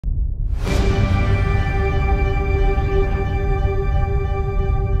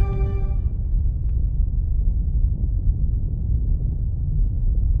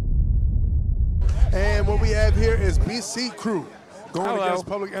here is BC Crew going Hello. against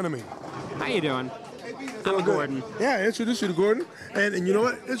Public Enemy. How you doing? I'm Gordon. Yeah, introduce you to Gordon. And you know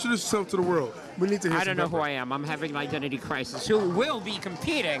what? Introduce yourself to the world. We need to hear I don't know who I am. I'm having an identity crisis. Who will be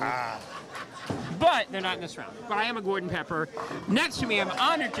competing, but they're not in this round. But I am a Gordon Pepper. Next to me, I'm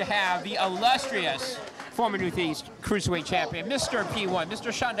honored to have the illustrious former Northeast Cruiserweight Champion, Mr. P1,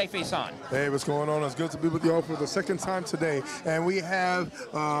 Mr. Shande Faison. Hey, what's going on? It's good to be with you all for the second time today. And we have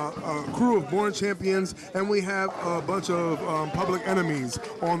a crew of born champions, and we have a bunch of Public Enemies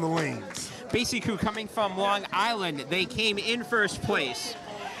on the lanes. BC Crew coming from Long Island. They came in first place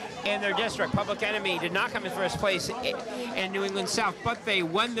in their district. Public Enemy did not come in first place in New England South, but they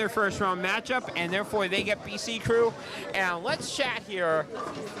won their first round matchup, and therefore they get BC Crew. And let's chat here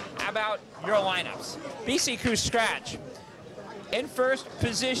about your lineups. BC Crew scratch. In first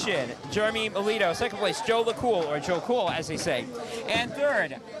position, Jeremy Melito. Second place, Joe LaCool, or Joe Cool, as they say. And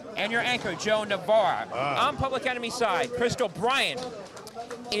third, and your anchor, Joe Navarre. On Public Enemy side, Crystal Bryant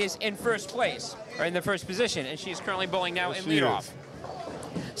is in first place, or in the first position, and she's currently bowling now in leadoff.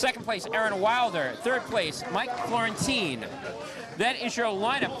 Second place, Aaron Wilder. Third place, Mike Florentine. That is your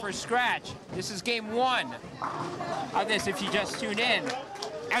lineup for scratch. This is game one of this if you just tuned in.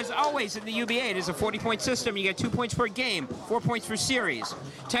 As always in the UBA, it is a 40-point system. You get 2 points per game, 4 points per series,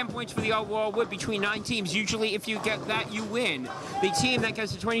 10 points for the overall wood between 9 teams. Usually if you get that, you win. The team that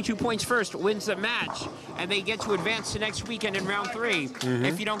gets to 22 points first wins the match, and they get to advance to next weekend in round 3.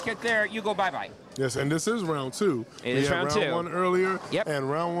 If you don't get there, you go bye-bye. Yes, and this is round 2. It is round 2. Round 1 earlier, Yep. and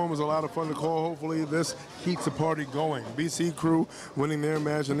round 1 was a lot of fun to call. Hopefully this keeps the party going. BC Crew winning their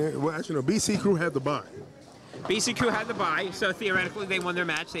match, and well, actually, no, BC Crew had the bye. BC Crew had the bye, so theoretically they won their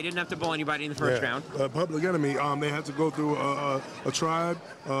match. They didn't have to bowl anybody in the first round. Public Enemy, they had to go through a tribe,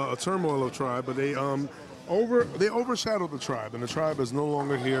 a turmoil of tribe, but they overshadowed the tribe, and the tribe is no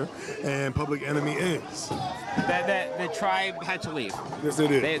longer here, and Public Enemy is. The tribe had to leave. Yes, they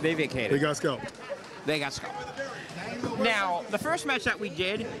did. They vacated. They got scalped. They got scalped. Now, the first match that we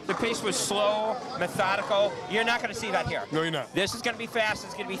did, the pace was slow, methodical. You're not going to see that here. No, you're not. This is going to be fast.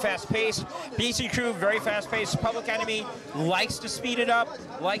 It's going to be fast-paced. BC Crew, very fast-paced. Public Enemy likes to speed it up,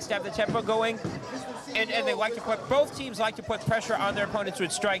 likes to have the tempo going, and they like to put, both teams like to put pressure on their opponents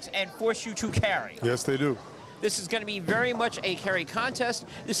with strikes and force you to carry. Yes, they do. This is going to be very much a carry contest.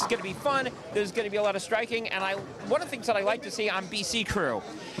 This is going to be fun. There's going to be a lot of striking, and one of the things that I like to see on BC Crew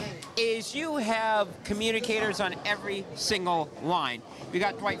is you have communicators on every single line. You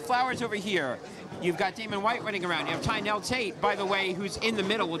got Dwight Flowers over here. You've got Damon White running around. You have Tynell Tate, by the way, who's in the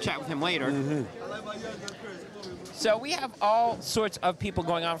middle. We'll chat with him later. So we have all sorts of people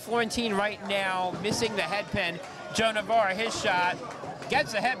going on. Florentine right now missing the head pin. Joe Navarre, his shot,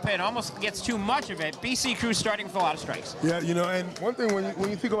 gets the head pin, almost gets too much of it. BC Crew starting with a lot of strikes. Yeah, you know, and one thing when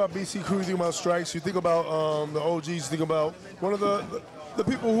you think about BC Crew, you think about strikes, you think about the OGs, you think about one of the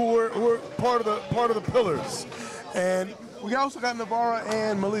people who were part of the pillars. And we also got Navarra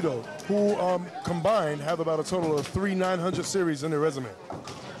and Melito, who combined have about a total of 3 900 series in their resume.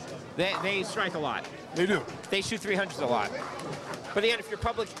 They strike a lot. They do. They shoot 300s a lot. But again, if you're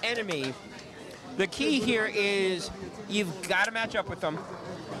Public Enemy, the key here is you've got to match up with them.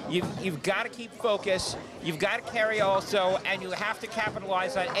 You've got to keep focus. You've got to carry also, and you have to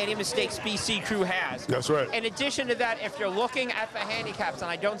capitalize on any mistakes BC Crew has. That's right. In addition to that, if you're looking at the handicaps,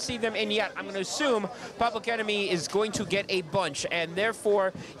 and I don't see them in yet, I'm going to assume Public Enemy is going to get a bunch, and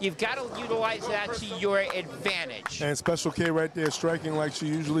therefore you've got to utilize that to your advantage. And Special K right there striking like she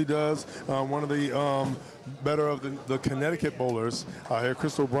usually does. One of the better of the Connecticut bowlers here.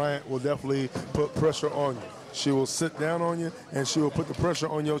 Crystal Bryant will definitely put pressure on you. She will sit down on you, and she will put the pressure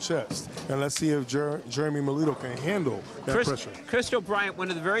on your chest. And let's see if Jeremy Melito can handle that pressure. Crystal Bryant, one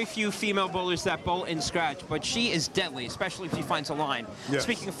of the very few female bowlers that bowl in scratch, but she is deadly, especially if she finds a line. Yes.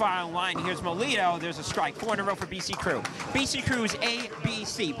 Speaking of fire on line, here's Melito. There's a strike. 4 in a row for BC Crew. BC Crew is A, B,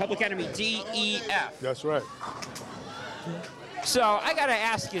 C. Public Enemy, D, E, F. That's right. So I got to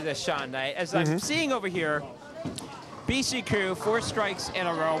ask you this, Sean, as I'm seeing over here, BC Crew, 4 strikes in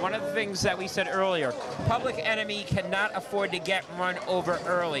a row. One of the things that we said earlier, Public Enemy cannot afford to get run over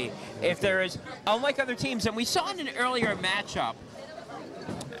early. If there is, unlike other teams, and we saw in an earlier matchup,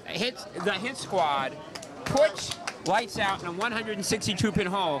 the hit squad puts Lights Out in a 162-pin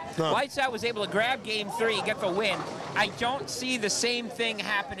hole. Lights Out was able to grab game 3 and get the win. I don't see the same thing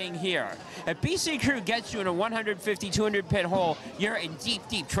happening here. If BC Crew gets you in a 150, 200-pin hole, you're in deep,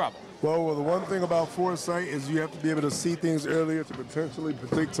 deep trouble. Well, the one thing about foresight is you have to be able to see things earlier to potentially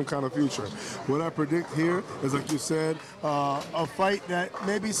predict some kind of future. What I predict here is, like you said, a fight that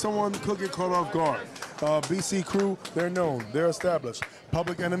maybe someone could get caught off guard. BC Crew, they're known, they're established.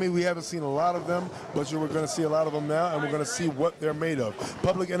 Public Enemy, we haven't seen a lot of them, but we're going to see a lot of them now, and we're going to see what they're made of.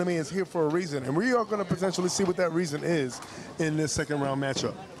 Public Enemy is here for a reason, and we are going to potentially see what that reason is in this second round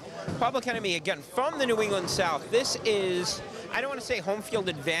matchup. Public Enemy, again, from the New England South. This is, I don't want to say home field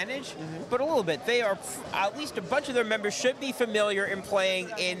advantage, but a little bit. They are, at least a bunch of their members should be familiar in playing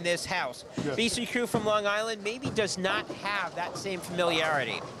in this house. Yes. BC Crew from Long Island maybe does not have that same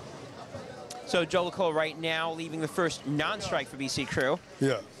familiarity. So Joe LaCole right now leaving the first non-strike for BC Crew.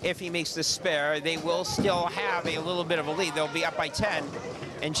 Yeah. If he makes the spare, they will still have a little bit of a lead. They'll be up by 10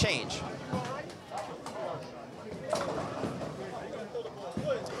 and change.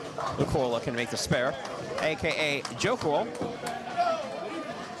 LaCole looking to make the spare, a.k.a. Joe Cool.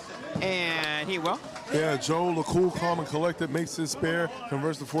 And he will. Yeah, Joe LaCool, calm and collected, makes his spare,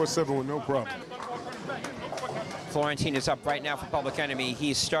 converts to 4-7 with no problem. Florentine is up right now for Public Enemy.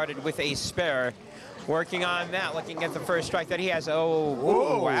 He started with a spare. Working on that, looking at the first strike that he has.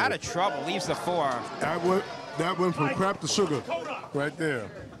 Oh, out of trouble, leaves the 4. That went from crap to sugar right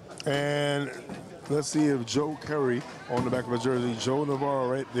there. And let's see if Joe Curry on the back of a jersey, Joe Navarro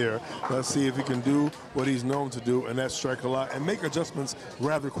right there. Let's see if he can do what he's known to do, and that's strike a lot and make adjustments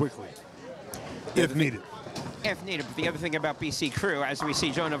rather quickly, if needed. If needed. But the other thing about BC Crew, as we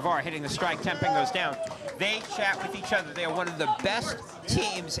see Joe Navarro hitting the strike, temping those down, they chat with each other. They are one of the best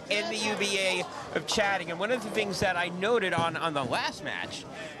teams in the UBA of chatting. And one of the things that I noted on the last match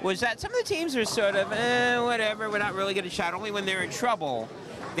was that some of the teams are sort of, whatever, we're not really going to chat. Only when they're in trouble,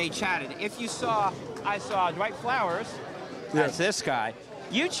 they chatted. If you saw, I saw Dwight Flowers, that's this guy.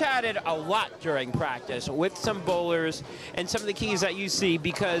 You chatted a lot during practice with some bowlers and some of the keys that you see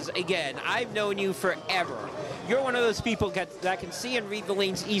because, again, I've known you forever. You're one of those people that can see and read the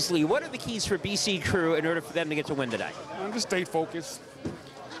lanes easily. What are the keys for BC Crew in order for them to get to win today? Just stay focused.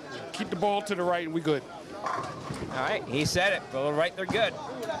 Keep the ball to the right and we good. All right, he said it. Go right, they're good.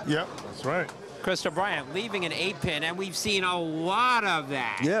 Yep, that's right. Crystal Bryant leaving an 8-pin, and we've seen a lot of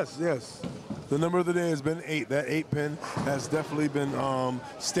that. Yes, yes. The number of the day has been 8. That 8-pin has definitely been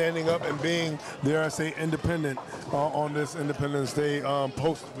standing up and being, dare I say, independent on this Independence Day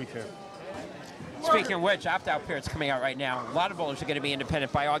post weekend. Speaking of which, opt-out period's coming out right now. A lot of bowlers are going to be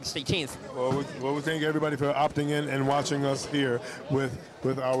independent by August 18th. Well, we thank everybody for opting in and watching us here with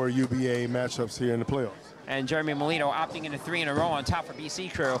our UBA matchups here in the playoffs. And Jeremy Molino opting into 3 in a row on top for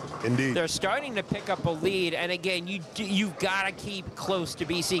BC Crew. Indeed. They're starting to pick up a lead, and again, you've got to keep close to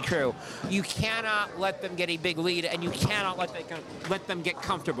BC Crew. You cannot let them get a big lead, and you cannot let them get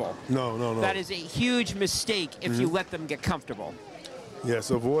comfortable. No. That is a huge mistake if you let them get comfortable.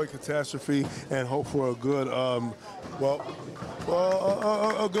 Yes, avoid catastrophe and hope for a good, a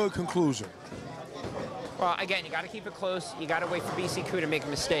good conclusion. Well, again, you got to keep it close. You got to wait for BC Crew to make a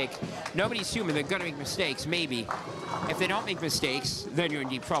mistake. Nobody's human. They're going to make mistakes, maybe. If they don't make mistakes, then you're in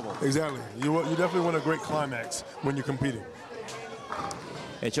deep trouble. Exactly. You definitely want a great climax when you're competing.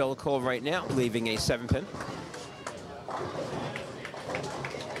 It's Joe LaCole right now, leaving a 7-pin.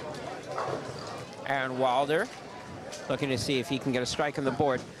 Aaron Wilder looking to see if he can get a strike on the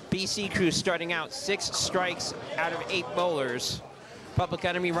board. BC Crew starting out 6 strikes out of 8 bowlers. Public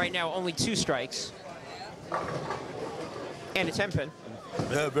Enemy right now only 2 strikes. And a 10-pin.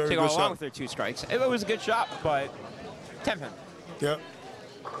 Yeah, very to good go shot. along with their 2 strikes. It was a good shot, but 10-pin. Yep.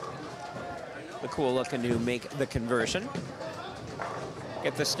 The cool looking to make the conversion.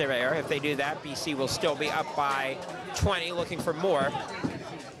 Get the spare. If they do that, BC will still be up by 20, looking for more.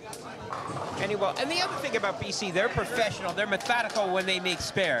 And the other thing about BC, they're professional. They're methodical when they make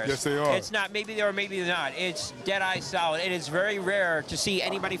spares. Yes, they are. It's not maybe they are, maybe they're not. It's dead-eye solid. It is very rare to see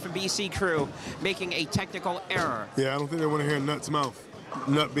anybody from BC Crew making a technical error. Yeah, I don't think they want to hear Nut's mouth.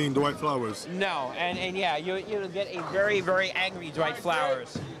 Nut being Dwight Flowers. No, and yeah, you'll get a very, very angry Dwight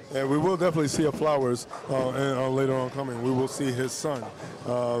Flowers. And we will definitely see a Flowers later on coming. We will see his son,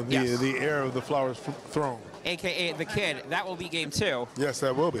 the heir of the Flowers throne. AKA the kid. That will be game 2. Yes,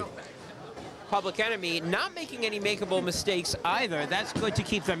 that will be. Public Enemy not making any makeable mistakes either. That's good to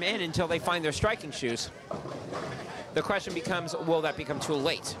keep them in until they find their striking shoes. The question becomes, will that become too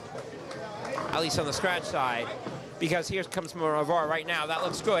late? At least on the scratch side. Because here comes Navarro right now. That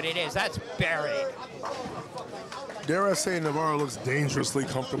looks good. It is. That's buried. Dare I say Navarro looks dangerously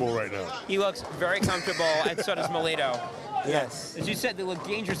comfortable right now. He looks very comfortable, and so does Molino. Yes. As you said, they look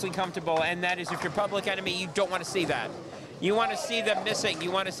dangerously comfortable, and that is if you're Public Enemy, you don't want to see that. You want to see them missing. You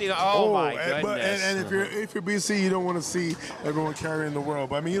want to see them. Oh my goodness. And if you're BC, you don't want to see everyone carrying the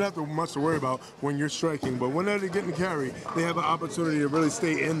world. But I mean, you don't have much to worry about when you're striking. But when they're getting carry, they have an opportunity to really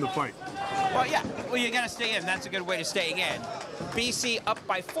stay in the fight. Well, yeah. Well, you got to stay in. That's a good way to stay in. BC up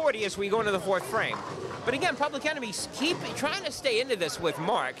by 40 as we go into the 4th frame. But again, Public Enemies keep trying to stay into this with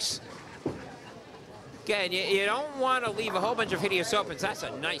marks. Again, you don't want to leave a whole bunch of hideous opens. That's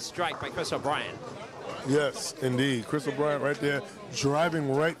a nice strike by Crystal Bryant. Yes, indeed. Crystal Bryant right there,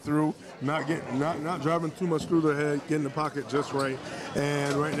 driving right through, not driving too much through the head, getting the pocket just right.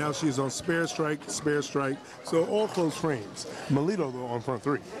 And right now she's on spare strike. So all close frames. Melito, though, on front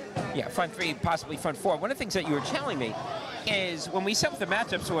 3. Yeah, front 3, possibly front 4. One of the things that you were telling me is when we set up the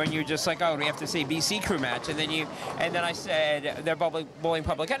matchups when you're just like, oh, we have to say BC Crew match, and then I said they're bowling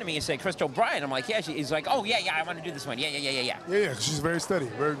Public Enemy. You say Crystal Bryant. I'm like, yeah. He's like, oh yeah, I want to do this one. Yeah. Yeah, she's very steady,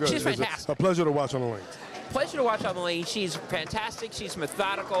 very good. She's fantastic. A pleasure to watch on the lane. Pleasure to watch on the lane. She's fantastic. She's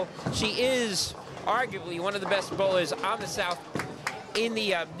methodical. She is arguably one of the best bowlers on the South, in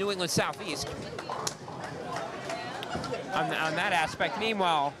the New England Southeast. On that aspect.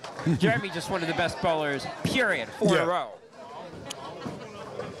 Meanwhile, Jeremy just one of the best bowlers, period, 4 in a row.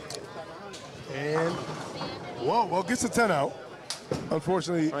 And, well, gets the 10 out.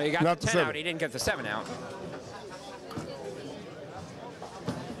 Unfortunately, well, he got not the 10 7 out. He didn't get the 7 out.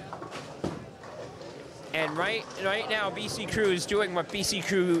 And right now, BC Crew is doing what BC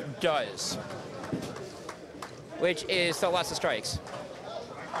Crew does, which is the lots of strikes.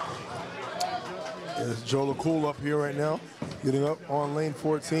 There's Joe LaCool up here right now, getting up on lane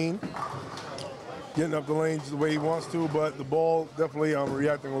 14. Getting up the lanes the way he wants to, but the ball definitely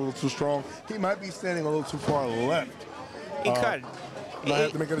reacting a little too strong. He might be standing a little too far left. He could. Might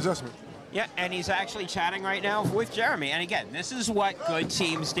have to make an adjustment. Yeah, and he's actually chatting right now with Jeremy. And again, this is what good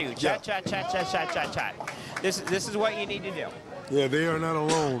teams do. Chat. This is what you need to do. Yeah, they are not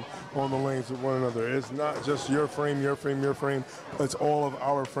alone on the lanes with one another. It's not just your frame. It's all of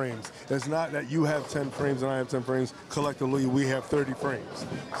our frames. It's not that you have 10 frames and I have 10 frames. Collectively, we have 30 frames.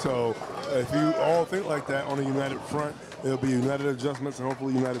 So if you all think like that on a united front, it'll be united adjustments and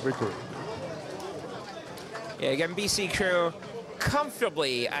hopefully united victory. Yeah, again, BC Crew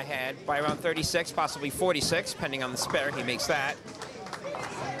comfortably ahead by around 36, possibly 46, depending on the spare. He makes that.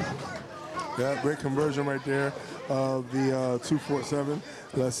 Yeah, great conversion right there of the 247.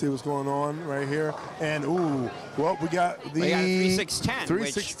 Let's see what's going on right here. And, ooh, well, we got the 3-6-10.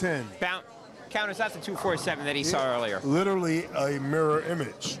 3-6-10. Counters out the 247 that he saw earlier. Literally a mirror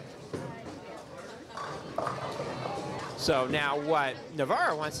image. So now what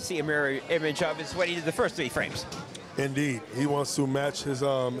Navarro wants to see a mirror image of is what he did the first 3 frames. Indeed. He wants to match his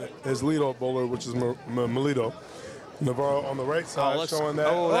lead-off bowler, which is Melito. Navarro on the right side showing that.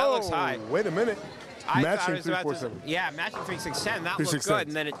 Oh, that looks high. Wait a minute. I matching 3-4-7. Yeah, matching 3-6-10. That looked good.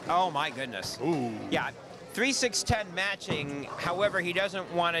 And then it, oh my goodness. Ooh. Yeah, 3-6-10 matching. However, he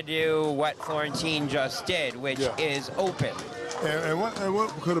doesn't want to do what Florentine just did, which is open. And what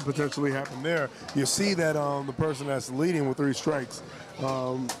could have potentially happened there? You see that the person that's leading with 3 strikes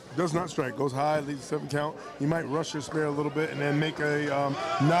does not strike, goes high, leads 7 count. You might rush your spare a little bit and then make a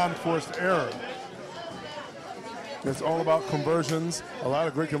non-forced error. It's all about conversions. A lot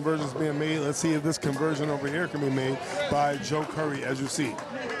of great conversions being made. Let's see if this conversion over here can be made by Joe Curry, as you see.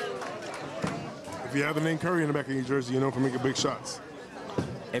 If you have the name Curry in the back of your jersey, you know for making big shots.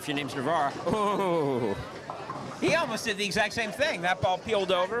 If your name's Navarro. Oh. He almost did the exact same thing. That ball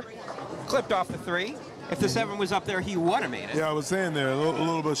peeled over, clipped off the 3. If the 7 was up there, he would have made it. Yeah, I was saying there, a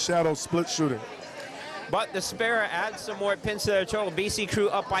little bit of shadow split shooting. But the spare adds some more pins to their total. BC Crew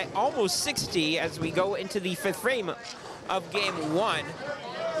up by almost 60 as we go into the 5th frame of game 1.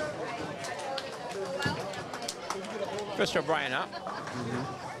 Crystal Bryant up.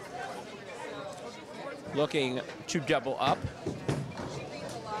 Looking to double up.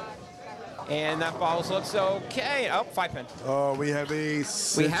 And that ball looks okay. Oh, 5 pin. We have a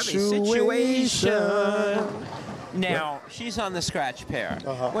situation. We have a situation. Now, she's on the scratch pair.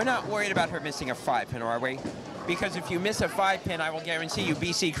 We're not worried about her missing a 5 pin, are we? Because if you miss a 5 pin, I will guarantee you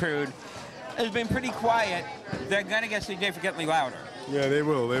BC Crew has been pretty quiet. They're going to get significantly louder. Yeah, they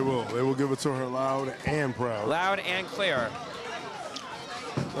will. They will give it to her loud and proud. Loud and clear.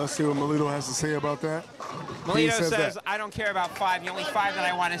 Let's see what Melito has to say about that. Melito says, I don't care about 5. The only 5 that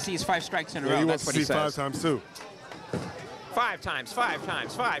I want to see is 5 strikes in a row. He That's wants what to he see says. 5 times too. 5 times, 5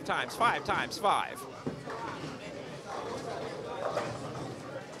 times, 5 times, 5 times, 5.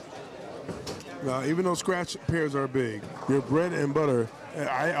 Now, even though scratch pairs are big, your bread and butter,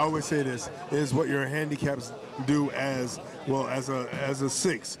 I always say this, is what your handicaps do as well as a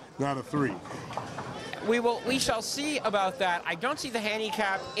 6, not a 3. We shall see about that. I don't see the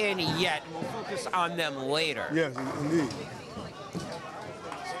handicap in yet. We'll focus on them later. Yes, indeed.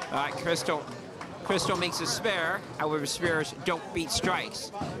 All right, Crystal makes a spare. However, spares don't beat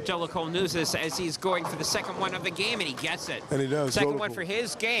strikes. Jellicoe knows this as he's going for the second one of the game, and he gets it. And he does. Second one for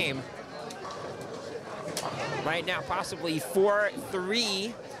his game. Right now, possibly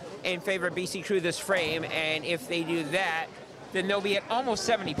 4-3 in favor of BC Crew this frame, and if they do that, then they'll be at almost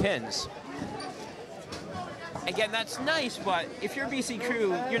 70 pins. Again, that's nice, but if you're BC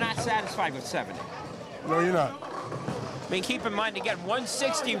Crew, you're not satisfied with 70. No, you're not. I mean, keep in mind, again,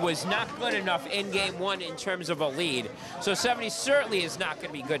 160 was not good enough in game one in terms of a lead. So 70 certainly is not going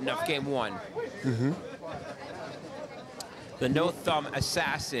to be good enough game one. Mm-hmm. The no-thumb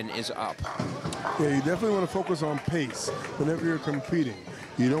assassin is up. Yeah, you definitely want to focus on pace whenever you're competing.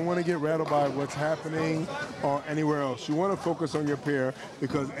 You don't want to get rattled by what's happening or anywhere else. You want to focus on your pair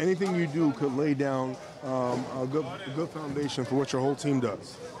because anything you do could lay down a good foundation for what your whole team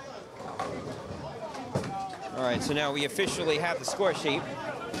does. All right, so now we officially have the score sheet.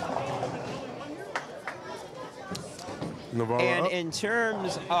 Navarro and up. in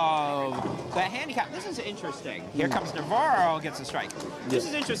terms of the handicap, this is interesting. Here comes Navarro, gets a strike. This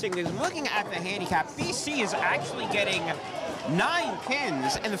is interesting because looking at the handicap, BC is actually getting 9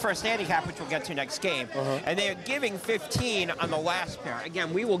 pins in the first handicap, which we'll get to next game. And they're giving 15 on the last pair.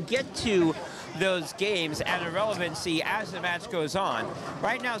 Again, we will get to those games and the relevancy as the match goes on.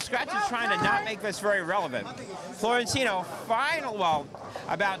 Right now, Scratch is trying to not make this very relevant. Florentino, well,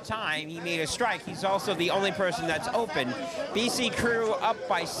 about time, he made a strike. He's also the only person that's open. BC Crew up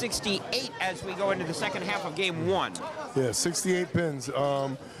by 68 as we go into the second half of game one. Yeah, 68 pins.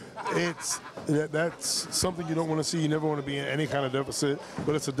 That's something you don't want to see. You never want to be in any kind of deficit,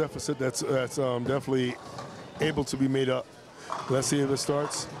 but it's a deficit that's definitely able to be made up. Let's see if it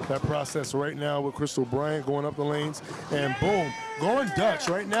starts that process right now with Crystal Bryant going up the lanes, and boom, going Dutch.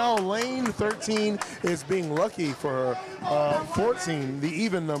 Right now, lane 13 is being lucky for her. 14, the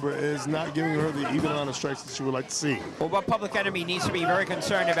even number, is not giving her the even amount of strikes that she would like to see. Well, what Public Enemy needs to be very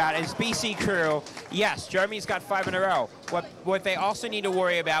concerned about is BC Crew. Yes, Jeremy's got 5 in a row. What they also need to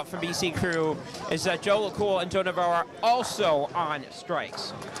worry about from BC Crew is that Joe LaCool and Joe Navarro are also on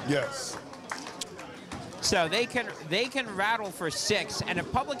strikes. Yes. So they can rattle for 6, and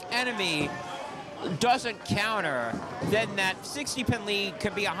if Public Enemy doesn't counter, then that 60-pin lead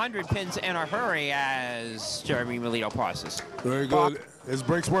could be 100 pins in a hurry as Jeremy Melito pauses. Very good. His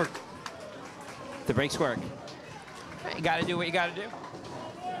brakes work. The brakes work. You got to do what you got to do.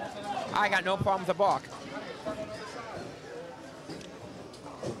 I got no problem with the balk.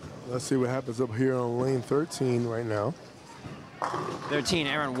 Let's see what happens up here on lane 13 right now. 13,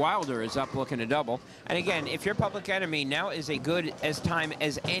 Aaron Wilder is up looking to double. And again, if your Public Enemy, now is a good as time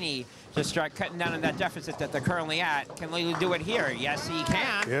as any to start cutting down on that deficit that they're currently at. Can Lily do it here? Yes, he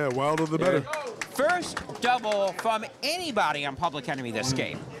can. Yeah, Wilder the better. First double from anybody on Public Enemy this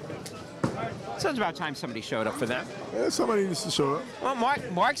game. Sounds about time somebody showed up for them. Yeah, somebody needs to show up. Well,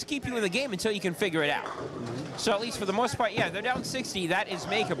 marks keep you in the game until you can figure it out. So at least for the most part, yeah, they're down 60. That is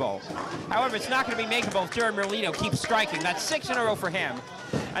makeable. However, it's not going to be makeable if Jeremy Merlino keeps striking. That's 6 in a row for him.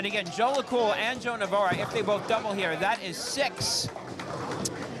 And again, Joe LaCool and Joe Navarro, if they both double here, that is 6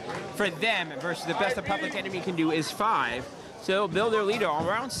 for them versus the best the Public Enemy can do is 5. So they'll build their lead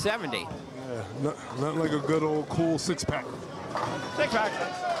around 70. Yeah, not like a good old cool 6-pack. 6-pack.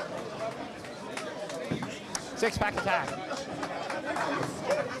 6-pack attack.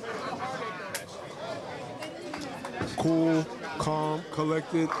 Cool, calm,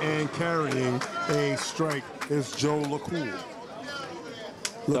 collected, and carrying a strike is Joe LaCool.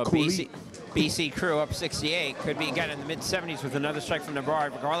 So BC Crew up 68. Could be again in the mid-70s with another strike from Navarro,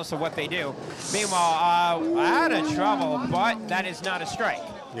 regardless of what they do. Meanwhile, out of trouble, but that is not a strike.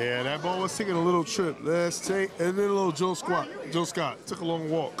 Yeah, that ball was taking a little trip. Let's take a little Joe Scott. Took a long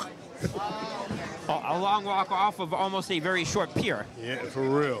walk. A long walk off of almost a very short pier. Yeah, for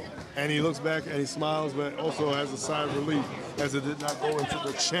real. And he looks back and he smiles, but also has a sigh of relief as it did not go into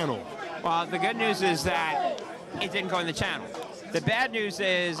the channel. Well, the good news is that it didn't go in the channel. The bad news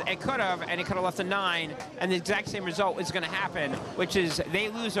is it could have, and it could have left a 9, and the exact same result is going to happen, which is they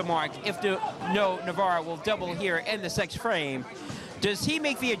lose a mark if Navarro will double here in the 6th frame. Does he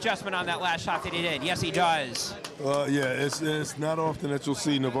make the adjustment on that last shot that he did? Yes, he does. Yeah, it's not often that you'll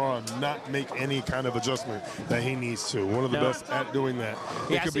see Navarro not make any kind of adjustment that he needs to. One of the best at doing that.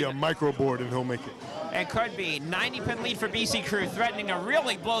 It could be a micro board and he'll make it. It could be. 90-pin lead for BC Crew, threatening to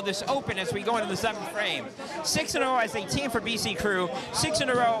really blow this open as we go into the 7th frame. 6 in a row as a team for BC Crew. 6 in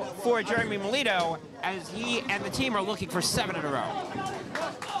a row for Jeremy Melito as he and the team are looking for 7 in a row.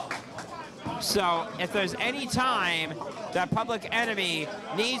 So if there's any time that Public Enemy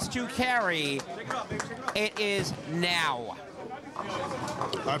needs to carry, it is now.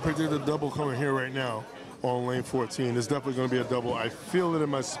 I predicted a double coming here right now on lane 14. It's definitely going to be a double. I feel it in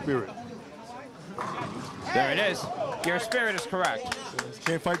my spirit. There it is. Your spirit is correct.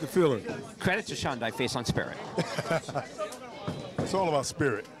 Can't fight the feeling. Credit to Shandai face on spirit. It's all about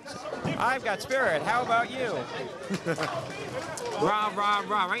spirit. I've got spirit. How about you? Rah, rah,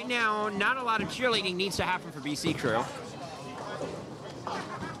 rah. Right now, not a lot of cheerleading needs to happen for BC Crew.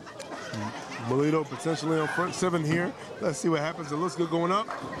 Melito potentially on front 7 here. Let's see what happens. It looks good going up.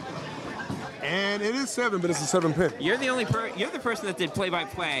 And it is 7, but it's a 7-pin. You're the only you're the person that did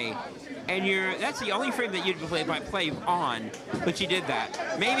play-by-play, and that's the only frame that you did play-by-play on, but you did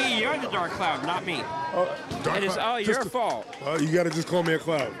that. Maybe you're the dark cloud, not me. It is all your fault. You got to just call me a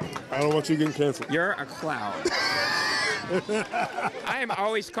cloud. I don't want you getting canceled. You're a cloud. I am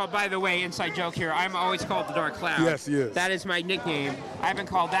always called, by the way, inside joke here, I'm always called the Dark Cloud. Yes, he is. That is my nickname. I've been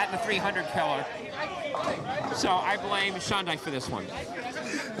called that in the 300 killer. So I blame Shandai for this one.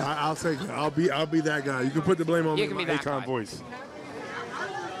 I'll take it. I'll be that guy. You can put the blame on me in my Akon voice.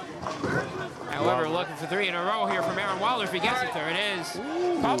 However, looking for 3 in a row here from Aaron Wilder. If he gets it, there it is.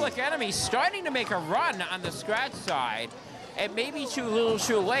 Ooh. Public Enemy starting to make a run on the scratch side. It may be too little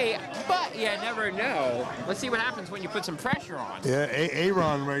too late, but you never know. Let's see what happens when you put some pressure on. Yeah,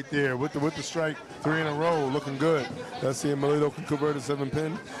 Aaron right there with the strike, 3 in a row, looking good. Let's see if Melito can convert a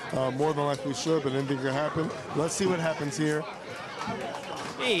 7-pin. More than likely should, but anything can happen. Let's see what happens here.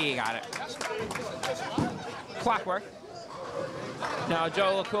 He got it. Clockwork. Now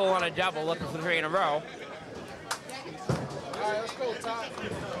Joe LaCool on a double, looking for 3 in a row. All right, let's go, Tom.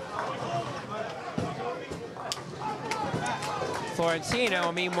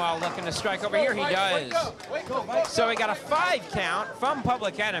 Florentino, meanwhile, looking to strike over here. He does. So we got a 5 count from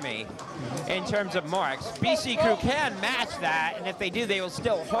Public Enemy in terms of marks. BC Crew can match that, and if they do, they will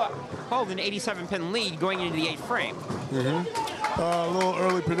still hold an 87-pin lead going into the 8th frame. A little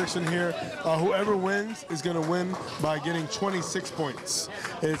early prediction here. Whoever wins is going to win by getting 26 points.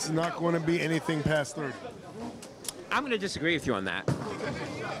 It's not going to be anything past 30. I'm going to disagree with you on that.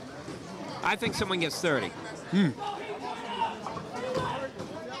 I think someone gets 30.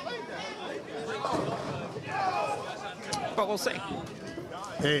 But we'll see.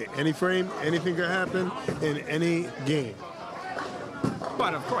 Hey, any frame, anything can happen in any game.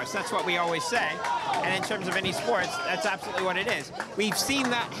 But of course, that's what we always say. And in terms of any sports, that's absolutely what it is. We've seen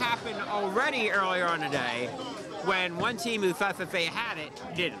that happen already earlier on today when one team who thought that they had it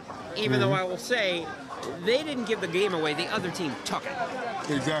didn't. Even though I will say, they didn't give the game away, the other team took it.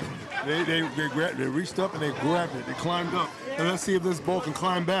 Exactly. They reached up and they grabbed it. They climbed up. And let's see if this ball can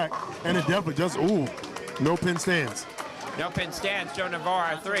climb back. And it definitely does. Ooh, no pin stands. No pin stands, Joe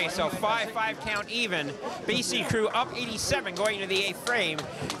Navarro 3, so 5-5 count even. BC Crew up 87 going into the 8th frame.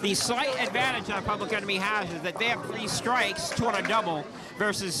 The slight advantage that Public Enemy has is that they have 3 strikes, 2 on a double,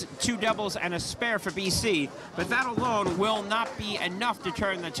 versus 2 doubles and a spare for BC. But that alone will not be enough to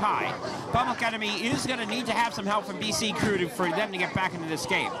turn the tide. Public Enemy is going to need to have some help from BC Crew for them to get back into this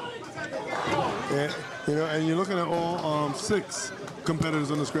game. Yeah, and you're looking at all 6 competitors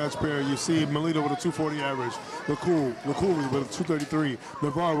on the scratch pair. You see Melito with a 240 average, LaCool with a 233,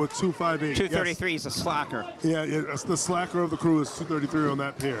 Navarre with 258. 233 is a slacker. Yeah, the slacker of the crew is 233 on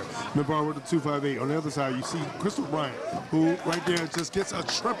that pair. Navarre with a 258. On the other side, you see Crystal Bryant, who right there just gets a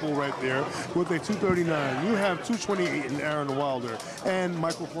triple right there with a 239. You have 228 in Aaron Wilder and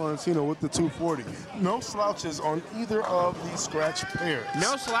Michael Florentino with the 240. No slouches on either of these scratch pairs.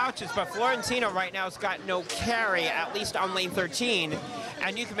 No slouches, but Florentino right now has got no carry, at least on lane 13.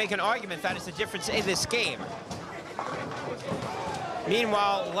 And you can make an argument that is the difference in this game.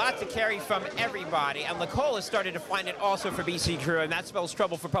 Meanwhile, lots of carry from everybody, and LaColle has started to find it also for BC Crew, and that spells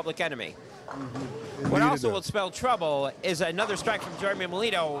trouble for Public Enemy. What also will spell trouble is another strike from Jeremy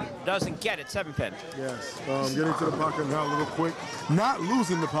Melito doesn't get it, 7-pin. Yes, getting to the pocket now a little quick. Not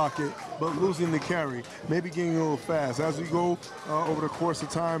losing the pocket, but losing the carry. Maybe getting a little fast. As we go over the course of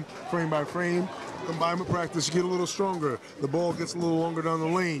time, frame by frame, combined with practice, you get a little stronger. The ball gets a little longer down the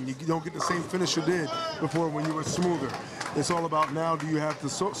lane. You don't get the same finish you did before when you were smoother. It's all about now, do you have to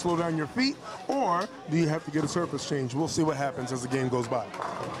slow down your feet, or do you have to get a surface change? We'll see what happens as the game goes by.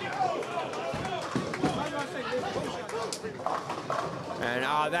 And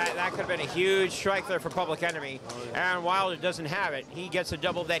that could have been a huge strike there for Public Enemy. Aaron Wilder doesn't have it. He gets a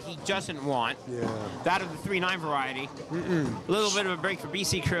double that he doesn't want. Yeah. That of the 3-9 variety. A little bit of a break for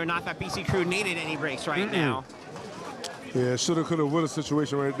BC Crew. Not that BC Crew needed any breaks right now. Yeah, shoulda, coulda, woulda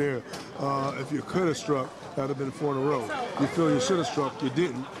situation right there. If you could have struck, that would have been 4 in a row. You feel you should have struck, you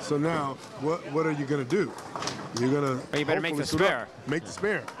didn't. So now, what are you going to do? You're going to... You better make the spare. Make the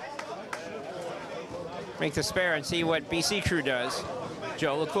spare. Make the spare and see what BC Crew does.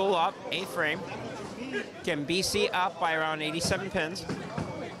 Joe LaCool up, 8th frame. Can BC up by around 87 pins.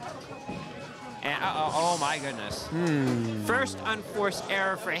 And oh my goodness. First unforced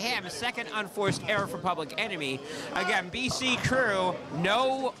error for him, second unforced error for Public Enemy. Again, BC Crew,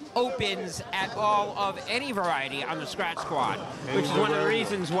 no opens at all of any variety on the scratch squad, which is one of the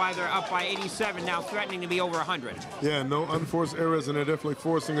reasons why they're up by 87, now threatening to be over 100. Yeah, no unforced errors, and they're definitely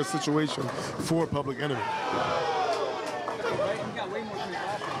forcing a situation for Public Enemy.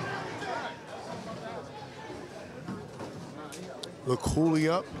 Look Cooley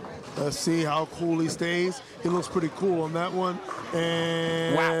up. Let's see how cool he stays. He looks pretty cool on that one.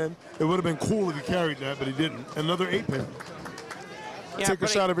 And wow. It would have been cool if he carried that, but he didn't. Another 8-pin. Yeah, take a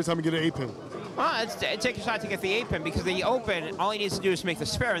shot every time you get an 8-pin. Well, take a shot to get the 8-pin, because the open, all he needs to do is make the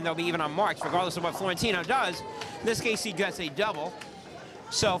spare, and they'll be even on marks, regardless of what Florentino does. In this case, he gets a double.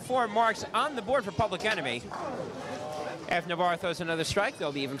 So 4 marks on the board for Public Enemy. If Navarro throws another strike,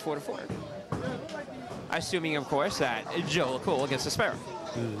 they'll be even 4-4. Assuming, of course, that Joe LaCool gets the spare.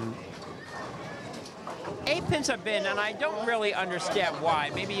 8-pins have been, and I don't really understand why,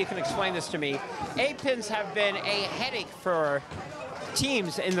 maybe you can explain this to me, 8-pins have been a headache for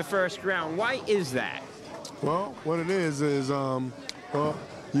teams in the first round. Why is that? Well, what it is, well,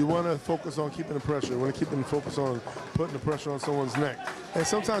 you want to focus on keeping the pressure. You want to keep them focused on putting the pressure on someone's neck. And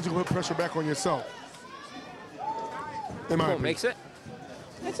sometimes you put pressure back on yourself. In my opinion. Makes it.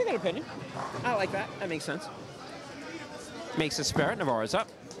 That's a good opinion. I like that. That makes sense. Makes a spare. Navarro's up.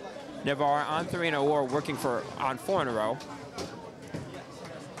 Navarro on 3 in a row, working on 4 in a row.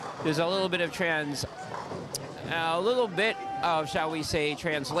 There's a little bit of shall we say,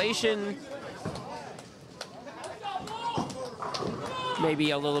 translation.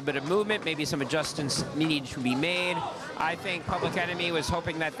 Maybe a little bit of movement, maybe some adjustments needed to be made. I think Public Enemy was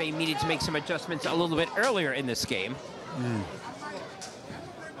hoping that they needed to make some adjustments a little bit earlier in this game.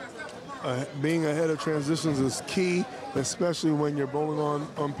 Being ahead of transitions is key, especially when you're bowling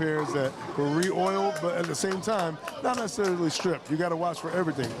on pairs that were re-oiled, but at the same time, not necessarily stripped. You got to watch for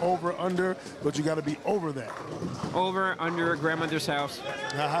everything. Over, under, but you got to be over that. Over, under, grandmother's house.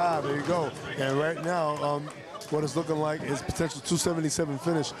 Aha, there you go. And right now, what it's looking like is potential 277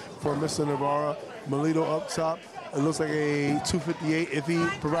 finish for Mr. Navarro. Melito up top. It looks like a 258 if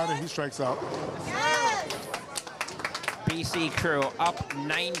provided he strikes out. BC Crew up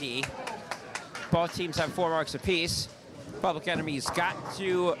 90. Both teams have 4 marks apiece. Public Enemy's got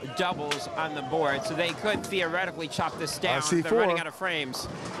 2 doubles on the board, so they could theoretically chop this down. I see They're 4. running out of frames.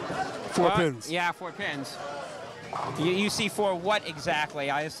 4 pins. Yeah, 4 pins. You see 4 what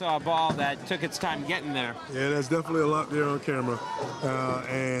exactly? I saw a ball that took its time getting there. Yeah, there's definitely a lot there on camera.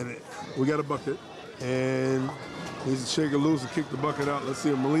 And we got a bucket. And needs to shake it loose and kick the bucket out. Let's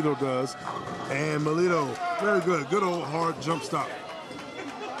see what Melito does. And Melito, very good. Good old hard jump stop.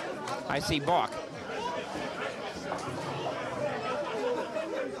 I see balk.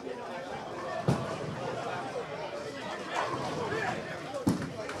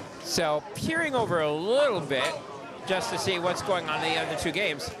 So peering over a little bit just to see what's going on in the other 2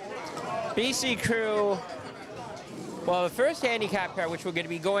 games. BC Crew, well, the first handicap pair, which we're going to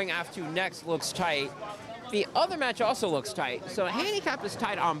be going after next, looks tight. The other match also looks tight. So handicap is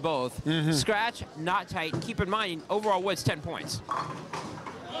tight on both. Scratch, not tight. Keep in mind, overall Woods 10 points.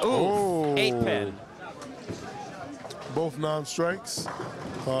 Ooh, 8-pin. Both non-strikes.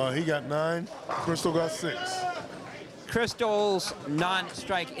 He got 9. Crystal got 6. Crystal's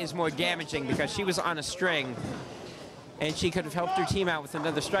non-strike is more damaging because she was on a string, and she could have helped her team out with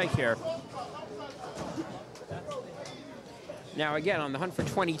another strike here. Now again, on the hunt for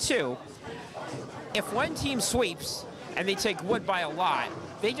 22, if one team sweeps and they take Wood by a lot,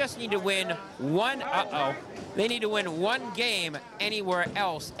 they just need to win one, they need to win 1 game anywhere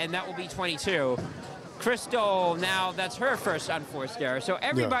else, and that will be 22. Crystal, now that's her first unforced error. So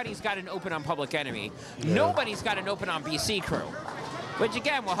everybody's got an open on Public Enemy. Nobody's got an open on BC Crew, which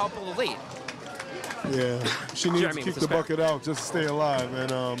again will help the lead. Yeah, she needs to kick the bucket out just to stay alive,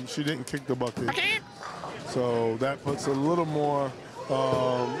 and she didn't kick the bucket. So that puts a little more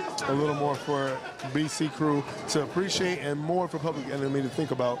for BC Crew to appreciate, and more for Public Enemy to think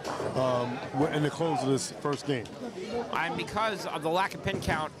about in the close of this first game. And because of the lack of pin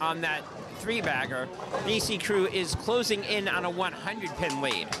count on that 3-bagger, BC Crew is closing in on a 100-pin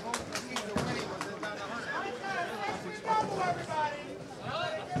lead.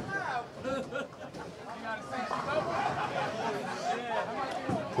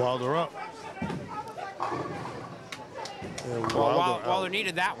 Wilder up. Well, Wilder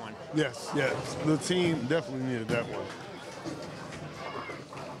needed that one. Yes, the team definitely needed that one.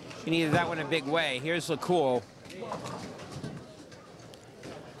 He needed that one in a big way. Here's LaCool.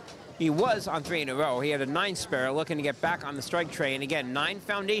 He was on 3 in a row. He had a 9 spare, looking to get back on the strike train. Again, 9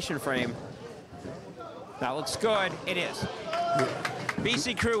 foundation frame. That looks good. It is.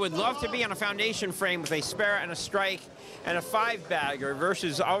 BC Crew would love to be on a foundation frame with a spare and a strike and a 5-bagger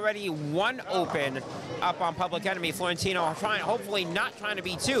versus already 1 open up on Public Enemy. Florentino hopefully not trying to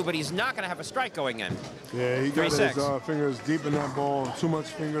be 2, but he's not going to have a strike going in. Yeah, he got his fingers deep in that ball. Too much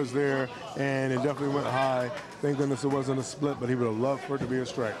fingers there, and it definitely went high. Thank goodness it wasn't a split, but he would have loved for it to be a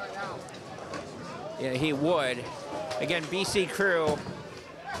strike. Yeah, he would. Again, BC Crew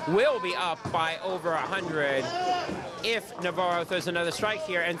will be up by over 100 if Navarro throws another strike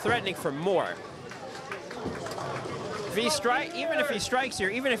here and threatening for more. If he even if he strikes here,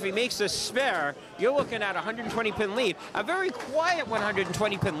 even if he makes a spare, you're looking at a 120-pin lead. A very quiet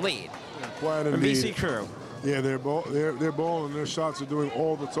 120-pin lead. Quiet from indeed. BC Crew. Yeah, their ball and their shots are doing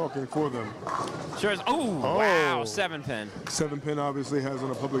all the talking for them. Sure is. Oh, wow, 7-pin. 7-pin obviously has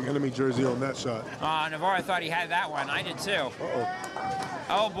on a Public Enemy jersey on that shot. Navarro thought he had that one. I did too. Uh-oh.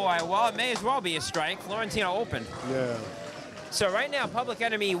 Oh boy, well it may as well be a strike. Florentino open. Yeah. So right now, Public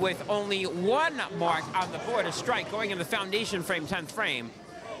Enemy with only 1 mark on the board, a strike going in the foundation frame, 10th frame.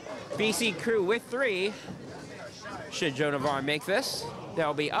 BC Crew with 3. Should Joe Navarro make this,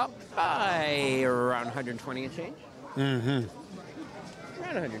 they'll be up by around 120 and change. Mm-hmm.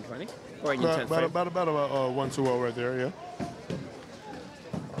 Around 120. Or in your 10th frame. About a 1-2-0 right there, yeah.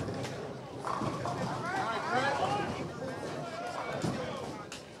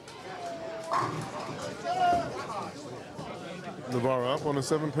 Navarro up on a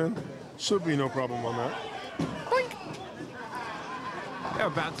 7-pin. Should be no problem on that. Boink. They'll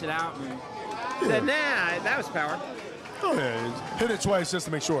bounce it out. And then, that was power. Oh, yeah. Hit it twice just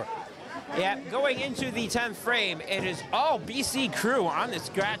to make sure. Yeah, going into the 10th frame, it is all BC Crew on the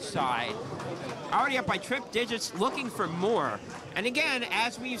scratch side. Already up by trip digits, looking for more. And again,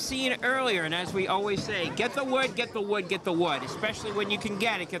 as we've seen earlier, and as we always say, get the wood, get the wood, get the wood. Especially when you can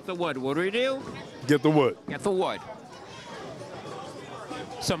get it, get the wood. What do we do? Get the wood. Get the wood.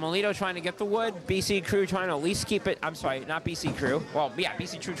 So Melito trying to get the wood, BC Crew trying to at least keep it, I'm sorry, not BC Crew. Well, yeah,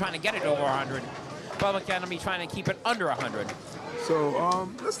 BC Crew trying to get it over 100. Public Enemy trying to keep it under 100. So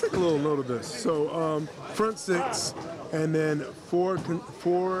let's take a little note of this. So front 6 and then four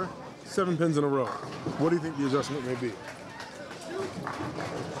 7-pins in a row. What do you think the adjustment may be?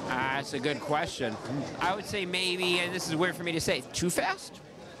 That's a good question. I would say maybe, and this is weird for me to say, too fast?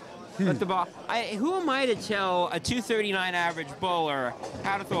 With the ball. Who am I to tell a 239 average bowler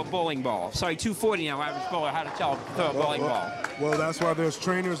how to throw a bowling ball? Sorry, 240 now average bowler how to throw a bowling ball. Well, that's why there's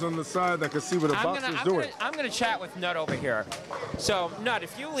trainers on the side that can see what a boxer's doing. I'm going to chat with Nut over here. So, Nut,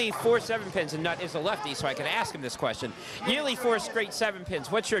 if you leave 4 7-pins, and Nut is a lefty, so I can ask him this question. You leave 4 straight 7-pins.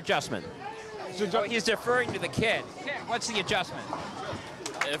 What's your adjustment? Oh, he's deferring to the kid. What's the adjustment?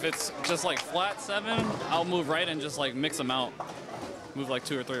 If it's just like flat 7, I'll move right and just like mix them out. Move like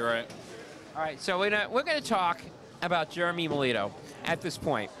 2 or 3 right. All right, so we're going to talk about Jeremy Melito at this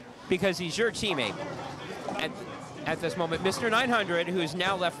point because he's your teammate at this moment. Mr. 900, who's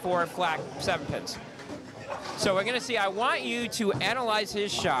now left 4 flat 7-pins. So we're going to see, I want you to analyze his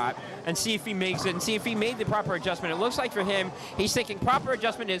shot and see if he makes it and see if he made the proper adjustment. It looks like for him, he's thinking proper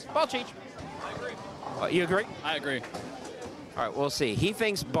adjustment is ball change. I agree. You agree? I agree. All right, we'll see. He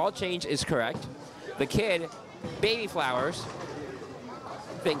thinks ball change is correct. The kid, Baby Flowers,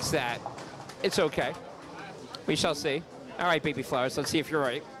 thinks that it's okay. We shall see. All right, Baby Flowers, let's see if you're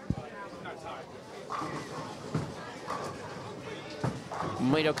right.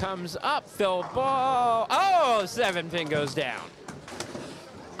 Melito comes up, Phil ball. Oh, 7-pin goes down.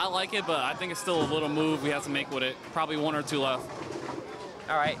 I like it, but I think it's still a little move we have to make with it. Probably 1 or 2 left.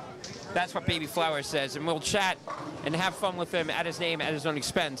 All right. That's what Baby Flowers says, and we'll chat and have fun with him at his name, at his own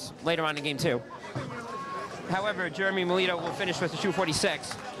expense, later on in game 2. However, Jeremy Melito will finish with a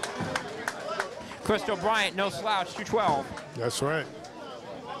 246. Crystal Bryant, no slouch, 212. That's right.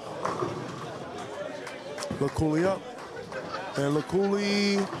 Lakuli up. And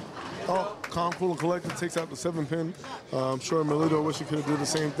Lakuli, calm, cool, and collected, takes out the 7-pin. I'm sure Melito wish he could have done the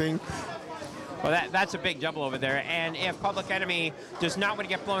same thing. Well, that's a big double over there. And if Public Enemy does not want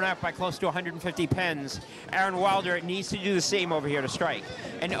to get blown up by close to 150 pins, Aaron Wilder needs to do the same over here to strike.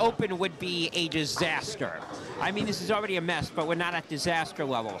 An open would be a disaster. I mean, this is already a mess, but we're not at disaster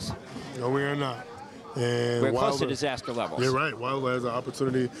levels. No, we are not. And we're close to disaster levels. You're right. Wilder has an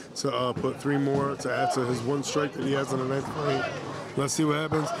opportunity to put 3 more to add to his 1 strike that he has in the 9th frame. Let's see what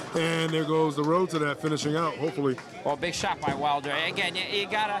happens. And there goes the road to that, finishing out, hopefully. Well, big shot by Wilder. Again, you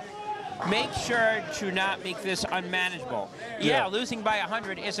got to make sure to not make this unmanageable. Yeah, losing by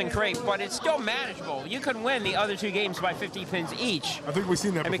 100 isn't great, but it's still manageable. You can win the other 2 games by 50 pins each. I think we've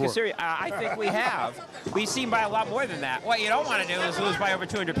seen that before. I think we have. We've seen by a lot more than that. What you don't want to do is lose by over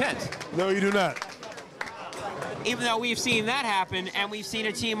 200 pins. No, you do not. even though we've seen that happen and we've seen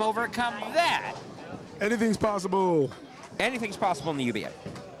a team overcome that. Anything's possible. Anything's possible in the UBA.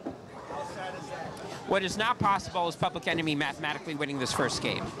 What is not possible is Public Enemy mathematically winning this first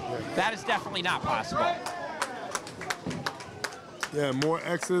game. That is definitely not possible. Yeah, more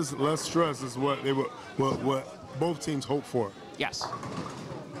X's, less stress is what they what both teams hope for. Yes.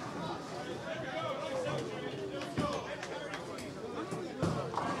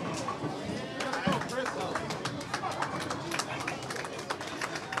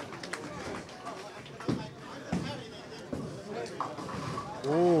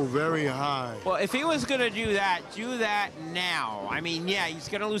 Oh, very high. Well, if he was going to do that now. I mean, yeah, he's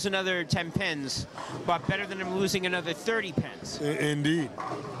going to lose another 10 pins, but better than him losing another 30 pins. Indeed.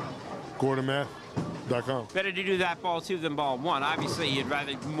 GordonMath.com. Better to do that ball 2 than ball 1. Obviously, you'd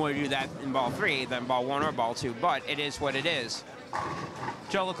rather more do that in ball 3 than ball 1 or ball 2, but it is what it is.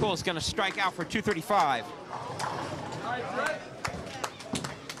 Joe LaCool is going to strike out for 235.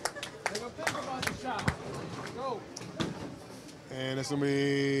 And it's going to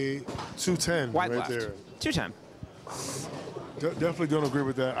be 210 White right left. there. 210. Definitely don't agree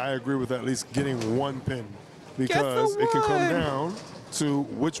with that. I agree with at least getting 1 pin because it can come down to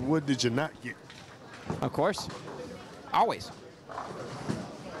which wood did you not get. Of course. Always.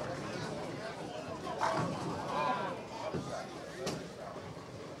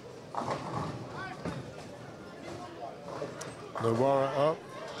 Navarra up,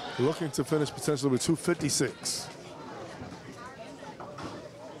 looking to finish potentially with 256.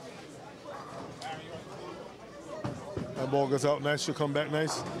 That ball goes out nice, she'll come back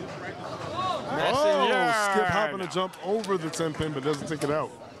nice. Messenger. Oh, Skip hopping to jump over the 10 pin, but doesn't take it out.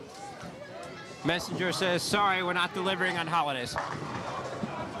 Messenger says, sorry, we're not delivering on holidays.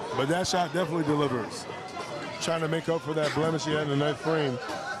 But that shot definitely delivers. Trying to make up for that blemish he had in the ninth frame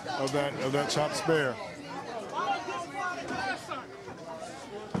of that chopped spare.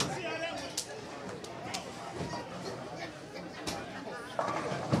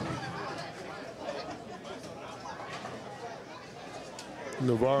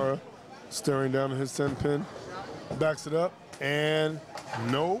 Navarra staring down at his 10 pin, backs it up, and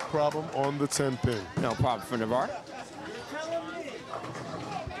no problem on the 10 pin. No problem for Navarra.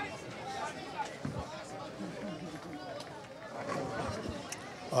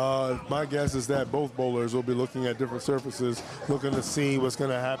 My guess is that both bowlers will be looking at different surfaces, looking to see what's going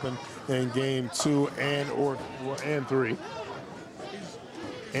to happen in game 2 and 3.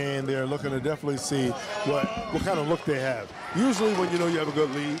 And they're looking to definitely see what kind of look they have. Usually when you know you have a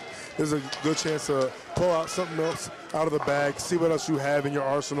good lead, there's a good chance to pull out something else out of the bag, see what else you have in your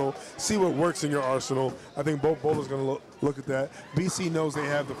arsenal, see what works in your arsenal. I think both bowlers are going to look at that. BC knows they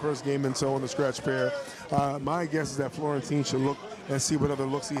have the first game in tow on the scratch pair. My guess is that Florentine should look and see what other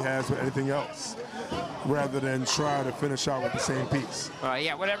looks he has with anything else, rather than try to finish out with the same piece.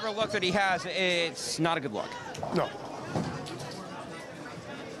 Yeah, whatever look that he has, it's not a good look. No.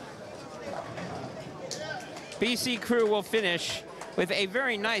 BC Crew will finish with a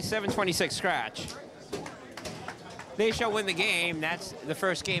very nice 726 scratch. They shall win the game. That's the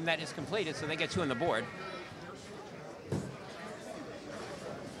first game that is completed, so they get 2 on the board.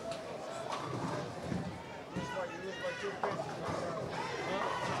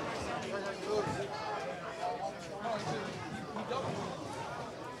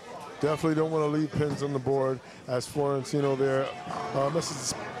 Definitely don't want to leave pins on the board as Florentino there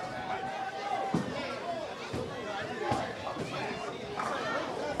misses.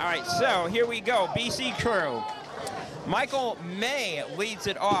 All right, so here we go. BC Crew. Michael May leads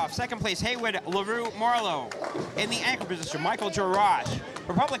it off. Second place, Haywood LaRue Marlowe. In the anchor position, Michael Jarash.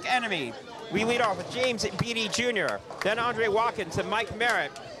 Republic Enemy, we lead off with James Beatty Jr., then Andre Watkins and Mike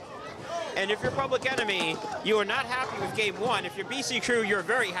Merritt. And if you're Public Enemy, you are not happy with game 1. If you're BC Crew, you're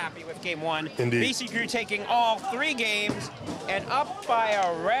very happy with game 1. Indeed. BC Crew taking all 3 games and up by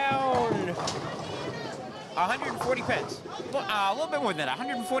around 140 pins. A little bit more than that,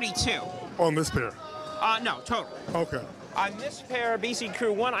 142. On this pair? No, total. Okay. On this pair, BC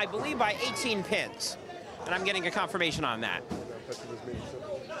Crew won, I believe, by 18 pins. And I'm getting a confirmation on that.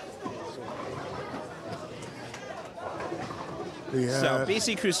 So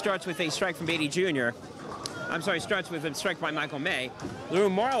BC Crew starts with a strike from Beatty Jr. I'm sorry, starts with a strike by Michael May. LaRue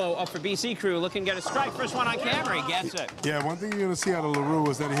Marlowe up for BC Crew, looking to get a strike. First one on camera, he gets it. Yeah, one thing you're going to see out of LaRue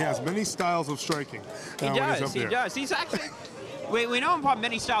is that he has many styles of striking. He does. He's actually, we know him from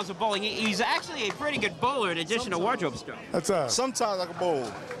many styles of bowling. He's actually a pretty good bowler in addition to wardrobe stuff. That's sometimes I can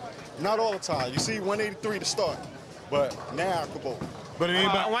bowl. Not all the time. You see 183 to start, but now I can bowl. But it ain't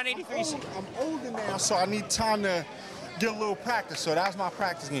about 183. I'm older now, so I need time to get a little practice. So that was my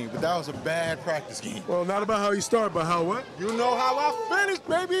practice game, but that was a bad practice game. Well, not about how you start, but how what? You know how I finished,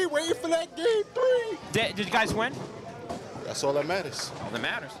 baby. Waiting for that game 3. Did you guys win? That's all that matters. All that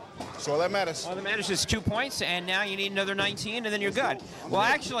matters. That's all that matters. All that matters is 2 points, and now you need another 19, and then you're good. Well,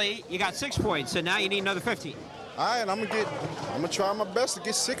 actually, you got 6 points, so now you need another 15. All right, I'm gonna try my best to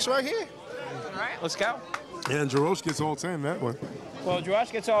get 6 right here. All right, let's go. And Jarosh gets all 10 that one. Well,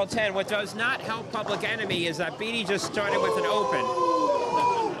 Josh gets all 10. What does not help Public Enemy is that Beatty just started with an open.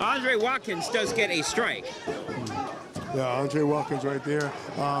 Andre Watkins does get a strike. Yeah, Andre Watkins right there.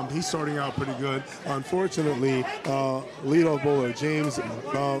 He's starting out pretty good. Unfortunately, leadoff bowler James,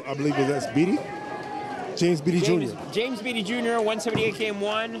 I believe that's Beatty. James Beatty Jr. James Beatty Jr. 178 game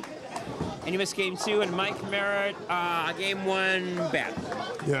 1, and he missed game 2. And Mike Merritt, game 1, bad.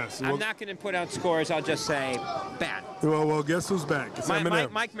 Yes. I'm not going to put out scores. I'll just say bad. Well, guess who's back? It's Eminem.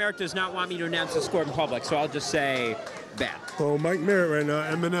 Mike Merritt does not want me to announce the score in public, so I'll just say bad. Well, Mike Merritt right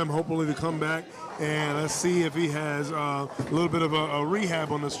now. Eminem hopefully to come back, and let's see if he has a little bit of a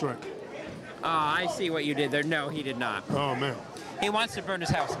rehab on the strike. I see what you did there. No, he did not. Oh man. He wants to burn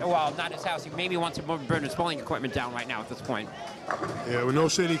his house. Well, not his house. He maybe wants to burn his bowling equipment down right now at this point. Yeah, with no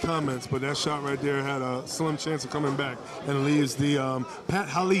shady comments, but that shot right there had a slim chance of coming back, and leaves the Pat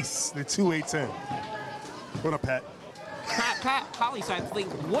Hallis, the 2-8-10. What up, Pat? Pat Hollis, I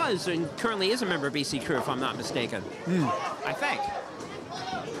think, was and currently is a member of BC Crew, if I'm not mistaken. I think.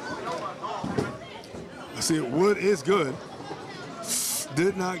 I see it. Wood is good.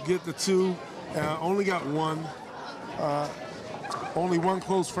 Did not get the 2. Only got 1. Only 1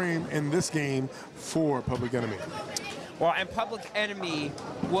 close frame in this game for Public Enemy. Well, and Public Enemy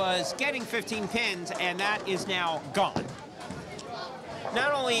was getting 15 pins, and that is now gone.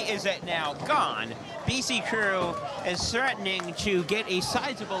 Not only is it now gone, BC Crew is threatening to get a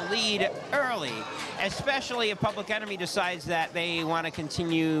sizable lead early, especially if Public Enemy decides that they want to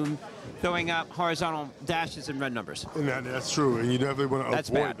continue throwing up horizontal dashes and red numbers. And that's true, and you definitely want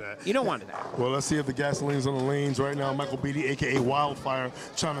to avoid that. You don't want that. Well, let's see if the gasoline's on the lanes right now. Michael Beatty, a.k.a. Wildfire,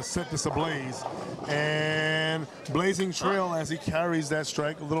 trying to set this ablaze. And blazing trail as he carries that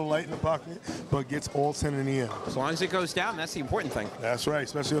strike, a little light in the pocket, but gets all 10 in the end. As long as it goes down, that's the important thing. That's right,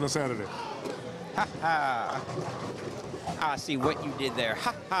 especially on a Saturday. Ha ha. I see what you did there.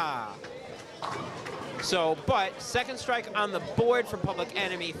 Ha ha. So, but second strike on the board for Public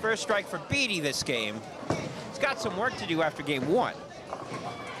Enemy. First strike for Beatty this game. He's got some work to do after game 1.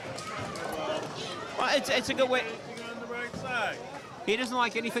 Well, it's a good way. On the right side. He doesn't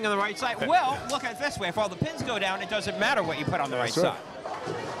like anything on the right side. Well, look at it this way. If all the pins go down, it doesn't matter what you put on the right side.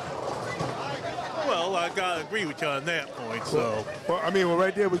 Well, I gotta agree with you on that point. So, well, I mean,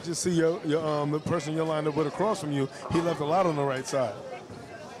 right there we just see the person you're lined up with across from you. He left a lot on the right side.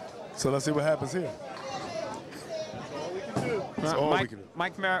 So let's see what happens here. That's all we can do.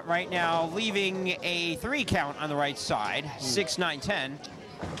 Mike Merritt right now leaving a 3 count on the right side. 6, 9, 10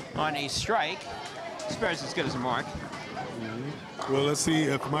 on a strike. Spare's as good as a mark. Well, let's see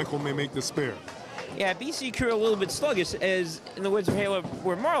if Michael may make the spare. Yeah, BC Crew a little bit sluggish, as in the words of Halo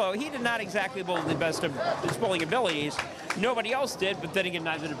where Marlowe, he did not exactly bowl the best of his bowling abilities. Nobody else did, but then again,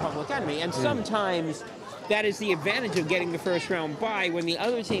 neither did Public Enemy. And sometimes that is the advantage of getting the first round bye when the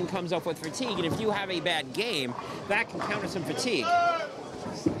other team comes up with fatigue. And if you have a bad game, that can counter some fatigue.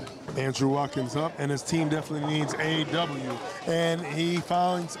 Andrew Watkins up, and his team definitely needs a W. And he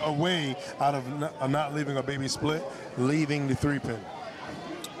finds a way out of not leaving a baby split, leaving the 3-pin.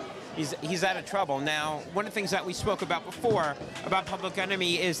 He's out of trouble. Now, one of the things that we spoke about before about Public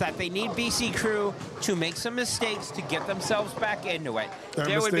Enemy is that they need BC Crew to make some mistakes to get themselves back into it.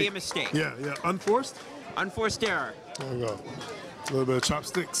 There would be a mistake. Yeah. Unforced? Unforced error. There we go. A little bit of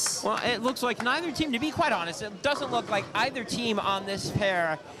chopsticks. Well, it looks like neither team, to be quite honest, it doesn't look like either team on this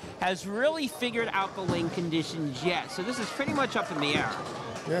pair has really figured out the lane conditions yet. So this is pretty much up in the air.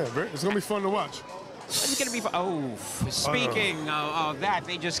 Yeah, it's going to be fun to watch. It's going to be fun. Oh, speaking of that,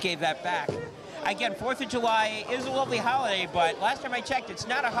 they just gave that back. Again, 4th of July is a lovely holiday, but last time I checked, it's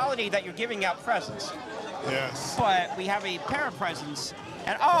not a holiday that you're giving out presents. Yes. But we have a pair of presents,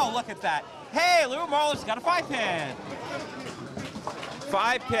 and oh, look at that. Hey, Lou Marlowe's got a 5-pin.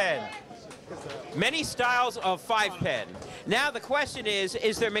 5-pin. Many styles of 5-pin. Now the question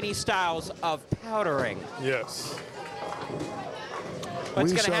is there many styles of powdering? Yes.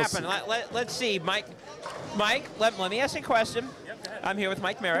 What's going to happen? Let's see, Mike, let me ask you a question. I'm here with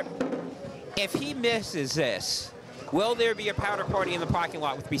Mike Merritt. If he misses this, will there be a powder party in the parking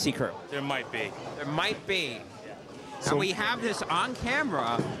lot with BC Crew? there might be. There might be. So and we have this on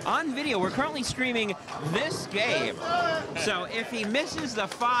camera, on video. We're currently streaming this game. So if he misses the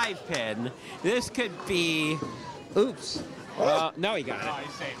 5-pin, this could be Oops. No, he got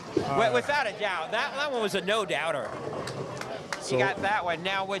it. Without a doubt. That one was a no-doubter. He got that one.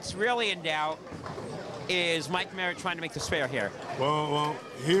 Now, what's really in doubt is Mike Merritt trying to make the spare here. Well,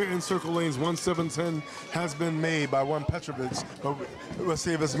 here in Circle Lanes, 1-7-10 has been made by one Petrovic. But let's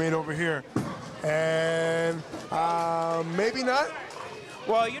see if it's made over here. And maybe not.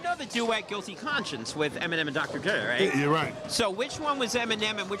 Well, you know the duet Guilty Conscience with Eminem and Dr. Dre, right? You're right. So which one was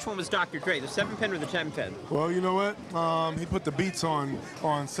Eminem and which one was Dr. Dre, the 7-pin or the 10-pin? Well, you know what? He put the beats on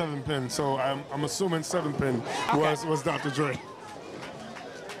 7-pin, so I'm assuming 7-pin was Dr. Dre.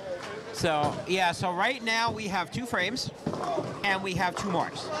 So, yeah, so right now we have 2 frames and we have 2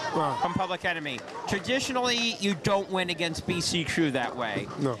 marks from Public Enemy. Traditionally, you don't win against BC Crew that way.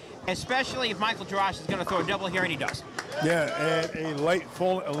 No. Especially if Michael Josh is going to throw a double here, and he does. Yeah, and a late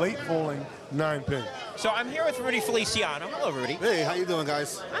falling 9-pin. So I'm here with Rudy Feliciano. Hello, Rudy. Hey, how you doing,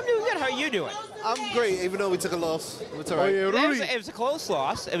 guys? I'm doing good. How are you doing? I'm great, even though we took a loss. It's all right. Yeah, Rudy. It was a close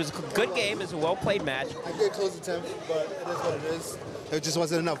loss. It was a good game. It was a well-played match. I did close the 10th, but it is what it is. It just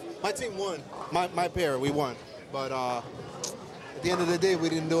wasn't enough. My team won. My pair, we won. But at the end of the day, we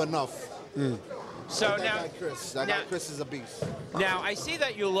didn't do enough. So that now, guy Chris. That guy Chris is a beast. Now, I see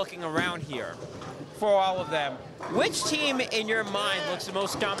that you're looking around here for all of them. Which team in your mind looks the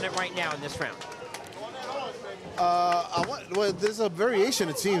most dominant right now in this round? Well, there's a variation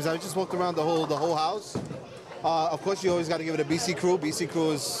of teams. I just walked around the whole house. Of course, you always got to give it a BC Crew. BC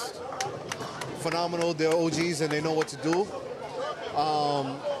Crew is phenomenal. They're OGs and they know what to do.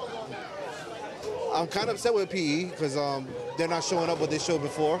 I'm kind of upset with PE because they're not showing up what they showed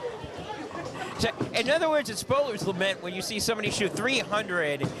before. So, in other words, it's Bowler's lament when you see somebody shoot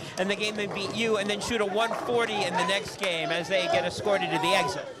 300 and the game they beat you, and then shoot a 140 in the next game as they get escorted to the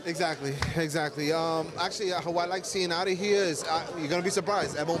exit. Exactly. Actually, what I like seeing out of here is you're gonna be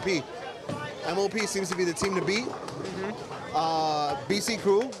surprised. MOP. MOP seems to be the team to beat. BC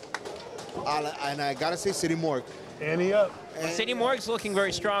Crew, and I gotta say City Morgue. Annie up. City Morgue's looking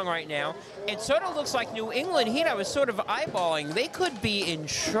very strong right now. It sort of looks like New England Heat. I was sort of eyeballing. They could be in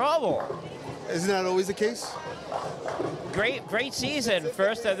trouble. Isn't that always the case? Great season.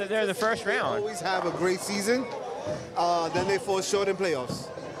 First, they're the first They round. always have a great season. Then they fall short in playoffs.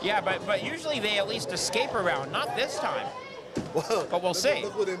 Yeah, but usually they at least escape a round. Not this time. Well, But we'll see.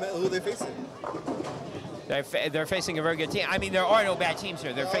 Look who they're facing. They're facing a very good team. I mean, there are no bad teams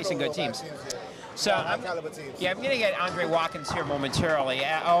here. They're facing good teams. So I'm caliber teams. Yeah, I'm going to get Andre Watkins here momentarily.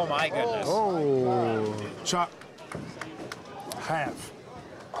 Oh, my goodness. Oh, chop. Half.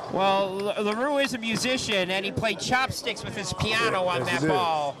 Well, LaRue is a musician, and he played chopsticks with his piano on that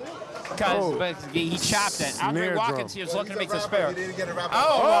ball. But he chopped it. Andre Watkins here is looking to make the spare.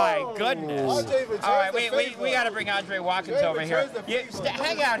 Oh, my goodness. All right, we got to bring Andre Watkins over here.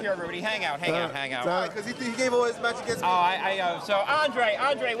 Hang out here, Rudy. Hang out. Because he gave away his match against me. Oh, so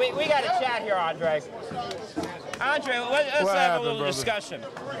Andre, we got to chat here, Andre. Andre, let's have a little discussion.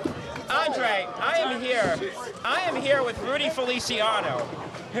 Andre, I am here with Rudy Feliciano,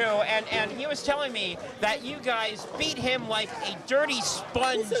 who, and he was telling me that you guys beat him like a dirty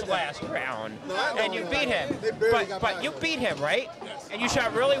sponge last round, and you beat him. But you beat him, right? And you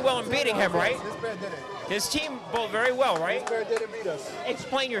shot really well in beating him, right? His pair did it. His team bowled very well, right? His pair didn't beat us.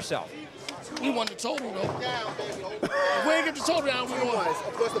 Explain yourself. We won the total, though. If we ain't get the total down, we won.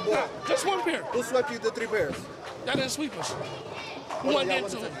 Of course, the ball. Just one pair. Who swept you the 3 pairs? That didn't sweep us. We won that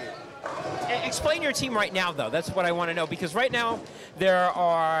total. Explain your team right now, though. That's what I want to know, because right now there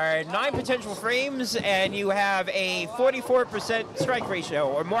are 9 potential frames, and you have a 44% strike ratio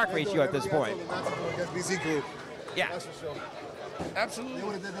or mark ratio at this point. Against BC Crew. Yeah. That's for sure. Absolutely. They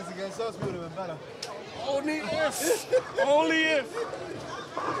would have did this against us, we would have been better. Only if. Only if.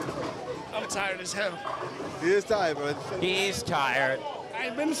 I'm tired as hell. He is tired, bro. He's tired. I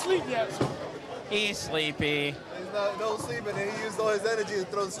ain't been to sleep yet. So. He's sleepy. He's no sleeping, and he used all his energy to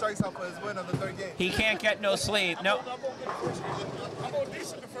throw the strikes out for his win on the 3rd game. He can't get no sleep. No.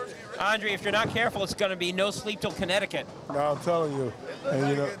 Andre, if you're not careful, it's going to be no sleep till Connecticut. No, I'm telling you. And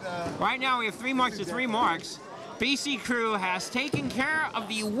you know, Right now we have 3 marks to 3 marks. BC Crew has taken care of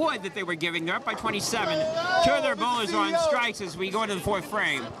the wood that they were giving. They're up by 27. 2 of their bowlers are on strikes as we go into the 4th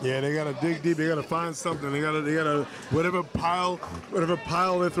frame. yeah, they gotta dig deep. They gotta find something. They gotta whatever pile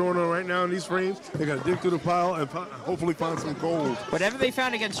they're throwing on right now in these frames. They gotta dig through the pile and hopefully find some gold. Whatever they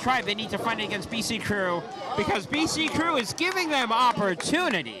found against Tribe, they need to find it against BC Crew, because BC Crew is giving them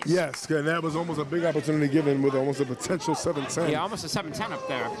opportunities. Yes, and that was almost a big opportunity given with almost a potential 7-10. Yeah, almost a 7-10 up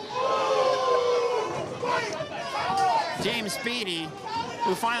there. James Beatty,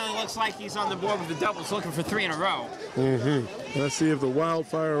 who finally looks like he's on the board with the doubles, looking for 3 in a row. Let's see if the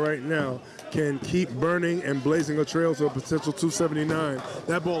wildfire right now can keep burning and blazing a trail to a potential 279.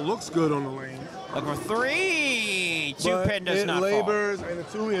 That ball looks good on the lane. Look for 3. But Pin does it not labors, and the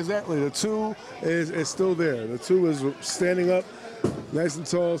 2, exactly. The 2 is still there. The 2 is standing up, nice and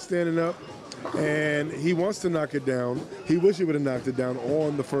tall, standing up, and he wants to knock it down. He wish he would have knocked it down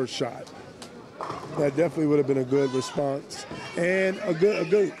on the first shot. That definitely would have been a good response and a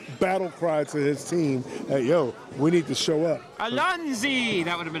good battle cry to his team. Hey, yo, we need to show up. fall. Alonzi.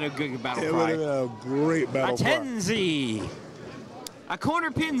 That would have been a good battle It cry. would have been a great battle A cry. Tenzi. A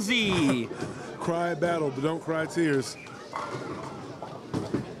corner pinzi. Cry battle, but don't cry tears.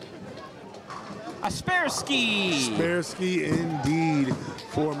 A Sparsky. Sparsky indeed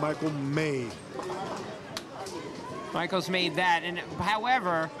for Michael May. Michael's made that, and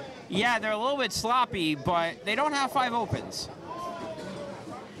however, yeah, they're a little bit sloppy, but they don't have 5 opens.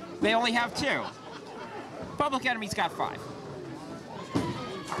 They only have 2. Public Enemy's got 5.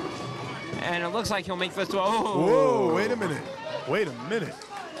 And it looks like he'll make this. Whoa, wait a minute. Wait a minute.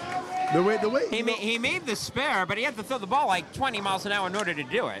 The way He made the spare, but he had to throw the ball like 20 miles an hour in order to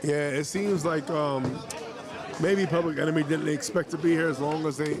do it. Yeah, it seems like maybe Public Enemy didn't expect to be here as long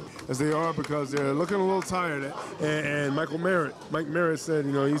as they are, because they're looking a little tired. And Mike Merritt said,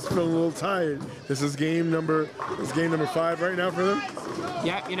 you know, he's feeling a little tired. This is game number 5 right now for them.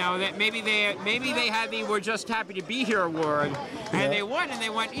 Yeah, you know that maybe they had the "we're just happy to be here" award, and they won, and they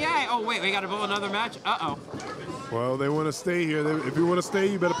went, yeah. Oh wait, we got to build another match. Well, they want to stay here. If you want to stay,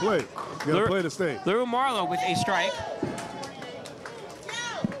 you better play. You got to play to stay. Lou Marlowe with a strike.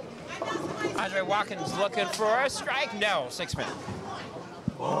 Andre Watkins looking for a strike. No, 6-pin.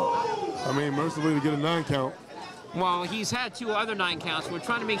 I mean, mercifully to get a 9 count. Well, he's had 2 other 9 counts. We're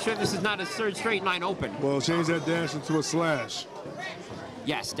trying to make sure this is not his 3rd straight 9 open. Well, change that dash into a slash.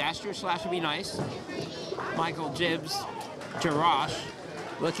 Yes, dash to a slash would be nice. Michael Gibbs, Jarash,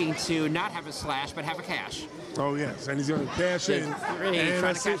 looking to not have a slash, but have a cash. Oh, yes, and he's going to cash in.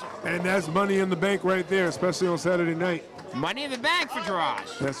 Trying And that's money in the bank right there, especially on Saturday night. Money in the bank for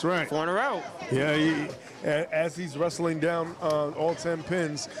Jarash. That's right. 4 in a row. Yeah, as he's wrestling down all 10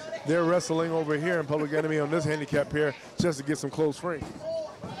 pins, they're wrestling over here in Public Enemy on this handicap pair just to get some close frame.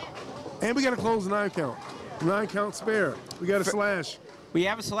 And we got to close the 9 count. 9 count spare. We got a slash. We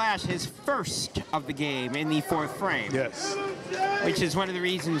have a slash, his first of the game in the 4th frame. Yes. Which is one of the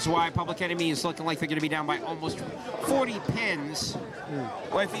reasons why Public Enemy is looking like they're going to be down by almost 40 pins,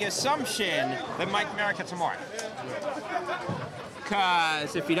 with the assumption that Mike Merritt gets a mark.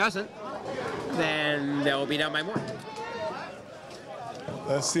 Because if he doesn't, then they'll be down by more.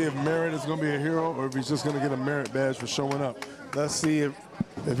 Let's see if Merritt is going to be a hero or if he's just going to get a merit badge for showing up. Let's see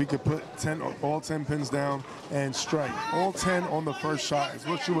if he could put all 10 pins down and strike. All 10 on the first shot is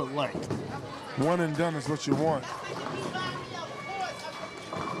what you would like. 1 and done is what you want.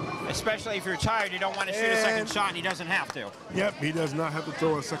 Especially if you're tired, you don't want to shoot a second shot, and he doesn't have to. Yep, he does not have to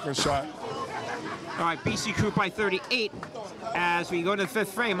throw a second shot. All right, BC Crew by 38 as we go to the 5th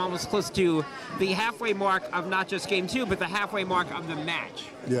frame, almost close to the halfway mark of not just game 2, but the halfway mark of the match.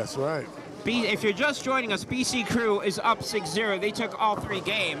 Yes, right. If you're just joining us, BC Crew is up 6-0. They took all 3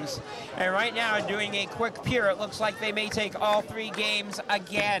 games. And right now, doing a quick peer, it looks like they may take all 3 games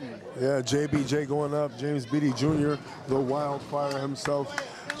again. Yeah, JBJ going up. James Beatty Jr., the wildfire himself,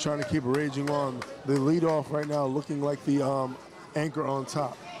 trying to keep raging on. The leadoff right now looking like the anchor on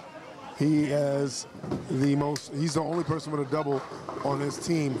top. He has he's the only person with a double on his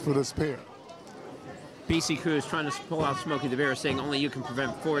team for this pair. BC Crew is trying to pull out Smokey the Bear, saying only you can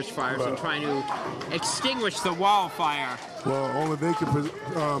prevent forest fires and trying to extinguish the wildfire. Well, only they can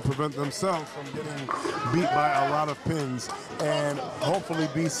prevent themselves from getting beat by a lot of pins, and hopefully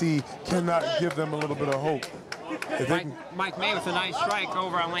BC cannot give them a little bit of hope. Mike May with a nice strike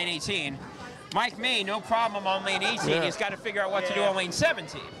over on lane 18. Mike May, no problem on lane 18. Yeah. He's got to figure out what to do on lane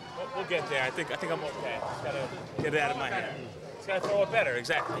 17. We'll get there. I think I'm okay. Just gotta get it out of my head. Just gotta throw it better.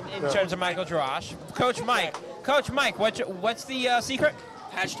 Exactly. In terms of Michael Drosh, Coach Mike, what's the secret?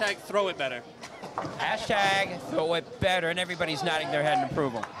 Hashtag throw it better. Hashtag throw it better, and everybody's nodding their head in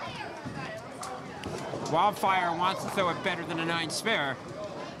approval. Wildfire wants to throw it better than a 9 spare.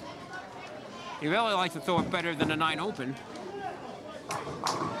 He really likes to throw it better than a 9 open.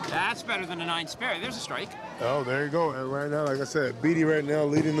 That's better than a 9 spare. There's a strike. Oh, there you go. And right now, like I said, Beatty right now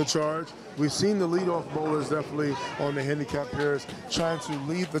leading the charge. We've seen the leadoff bowlers definitely on the handicap pairs trying to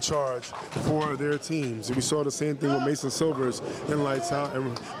lead the charge for their teams. We saw the same thing with Mason Silvers in Lights Out,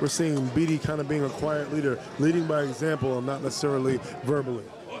 and we're seeing Beatty kind of being a quiet leader, leading by example and not necessarily verbally.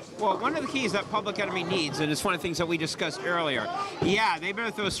 Well, one of the keys that Public Enemy needs, and it's one of the things that we discussed earlier, yeah, they better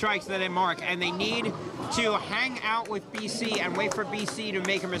throw strikes that they mark, and they need to hang out with BC and wait for BC to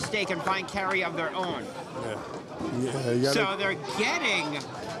make a mistake and find carry of their own. Yeah, So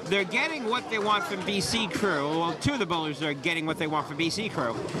they're getting what they want from BC Crew. Well, two of the bowlers are getting what they want from BC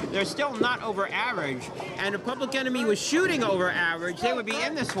Crew. They're still not over average, and if Public Enemy was shooting over average, they would be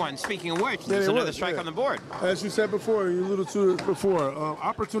in this one. Speaking of which, there's another strike on the board. As you said before, you alluded to it before,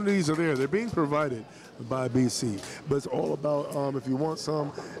 opportunities are there. They're being provided by BC, but it's all about if you want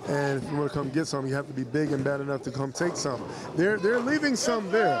some, and if you want to come get some, you have to be big and bad enough to come take some. They're leaving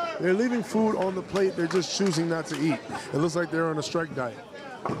some there. They're leaving food on the plate. They're just choosing not to eat. It looks like they're on a strike diet.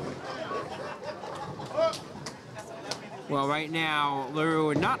 Well, right now,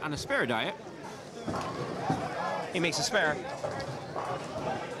 LaRue not on a spare diet. He makes a spare.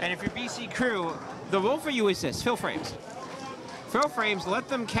 And if you're BC Crew, the rule for you is this: fill frames. Fill frames, let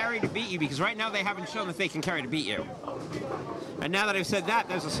them carry to beat you, because right now they haven't shown that they can carry to beat you. And now that I've said that,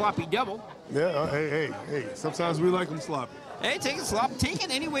 there's a sloppy double. Yeah, hey, sometimes we like them sloppy. Hey, take it slop. Take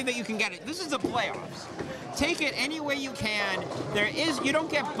it any way that you can get it. This is the playoffs. Take it any way you can. You don't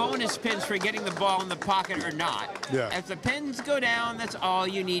get bonus pins for getting the ball in the pocket or not. Yeah. If the pins go down, that's all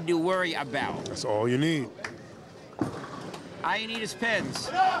you need to worry about. That's all you need. All you need is pins.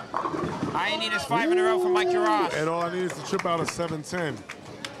 All you need is 5 in a row from Mike Jarash. And all I need is to trip out a 7-10.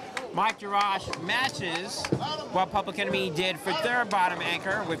 Mike Jarash matches what Public Enemy did for their bottom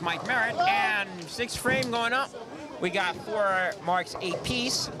anchor with Mike Merritt. And 6 frame going up. We got 4 marks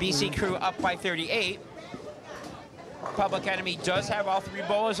apiece. BC Crew up by 38. Public Enemy does have all 3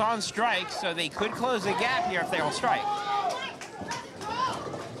 bowlers on strike, so they could close the gap here if they all strike.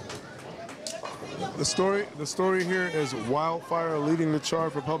 The story here is Wildfire leading the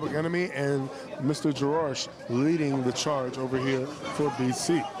charge for Public Enemy, and Mr. Jarash leading the charge over here for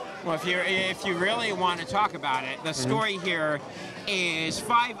BC. Well, if you really want to talk about it, the story here is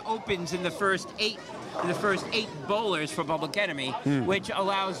 5 opens in the first 8 bowlers for Public Enemy, which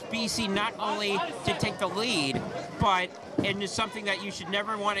allows BC not only to take the lead, but it is something that you should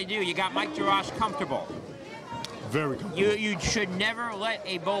never want to do. You got Mike Jarash comfortable. Very comfortable. You should never let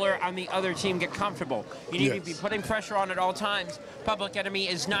a bowler on the other team get comfortable. You need to be putting pressure on at all times. Public Enemy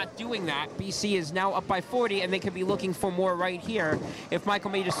is not doing that. BC is now up by 40, and they could be looking for more right here. If Michael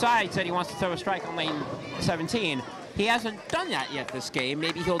May decides that he wants to throw a strike on lane 17, he hasn't done that yet this game.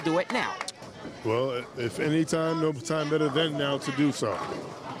 Maybe he'll do it now. Well, if any time, no time better than now to do so.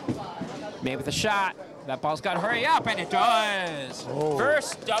 May with a shot. That ball's got to hurry up, and it does. Oh.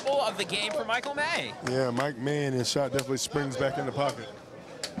 First double of the game for Michael May. Yeah, Mike May and his shot definitely springs back in the pocket.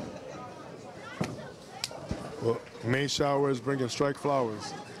 Well, May showers bringing strike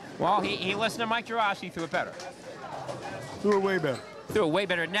flowers. Well, he listened to Mike Jarash. He threw it better. Threw it way better. Threw it way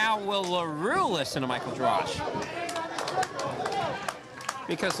better. Now will LaRue listen to Michael Jarash?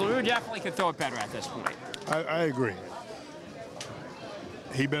 Because LaRue definitely could throw it better at this point. I agree.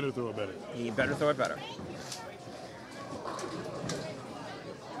 He better throw it better. He better throw it better.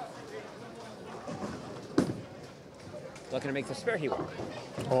 Looking to make the spare he won.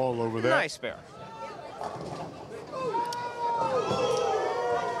 All over that. Nice spare.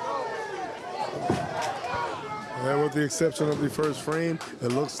 And with the exception of the first frame, it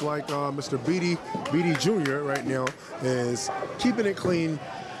looks like Mr. Beatty Jr. right now is keeping it clean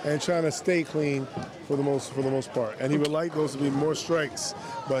and trying to stay clean for the most part. And he would like those to be more strikes,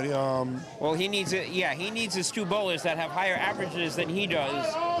 but well, he needs it. Yeah, he needs his 2 bowlers that have higher averages than he does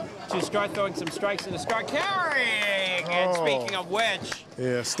to start throwing some strikes and to start carrying. And speaking of which,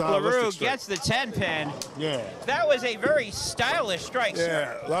 yeah, stylistic LaRue strike. gets the 10 pin. Yeah, that was a very stylish strike,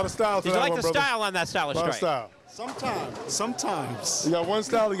 sir. Yeah, a lot of style. Did you like the style on that stylish strike? Style. Sometimes. You got one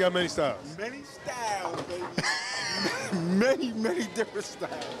style, you got many styles. Many styles, baby. many different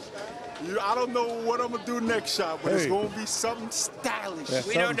styles. I don't know what I'm gonna do next shot, but it's gonna be something stylish. Yeah,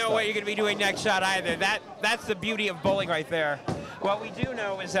 we don't know what you're gonna be doing next shot either. That's the beauty of bowling right there. What we do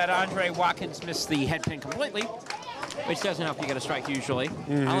know is that Andre Watkins missed the head pin completely, which doesn't help you get a strike usually,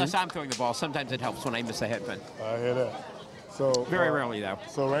 unless I'm throwing the ball. Sometimes it helps when I miss the head pin. I hear that. So very rarely though.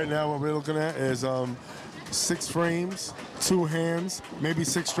 So right now what we're looking at is 6 frames, 2 hands, maybe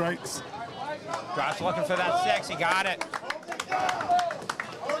 6 strikes. Josh looking for that 6. He got it.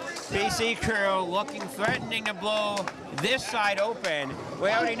 BC Crew looking, threatening to blow this side open. We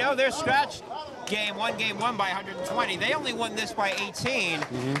already know they're scratched. Game one by 120. They only won this by 18.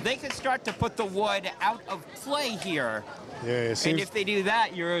 They could start to put the wood out of play here. Yeah, it seems. And if they do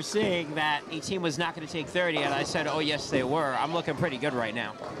that, you're seeing that 18 was not going to take 30. And I said, oh, yes, they were. I'm looking pretty good right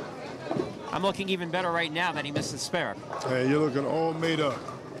now. I'm looking even better right now that he missed the spare. Hey, you're looking all made up.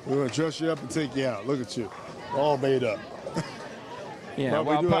 We're going to dress you up and take you out. Look at you. All made up. Yeah, But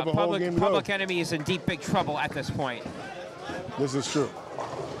we well, do have a whole game to go. Public Enemy is in deep, big trouble at this point. This is true.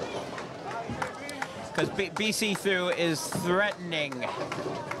 Because BC Through is threatening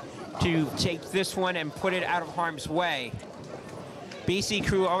to take this one and put it out of harm's way. BC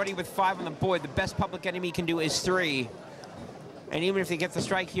Crew already with 5 on the board. The best Public Enemy can do is 3. And even if they get the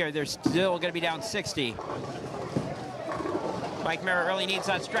strike here, they're still going to be down 60. Mike Merritt really needs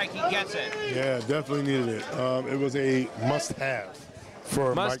that strike. He gets it. Yeah, definitely needed it. It was a must-have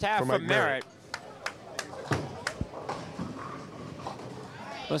for Mike Merritt.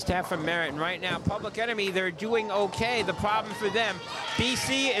 Must-have from Merritt. And right now, Public Enemy, they're doing okay. The problem for them,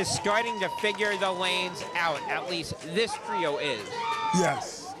 BC is starting to figure the lanes out. At least this trio is.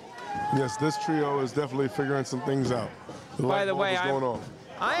 Yes. Yes, this trio is definitely figuring some things out. By the way, going on.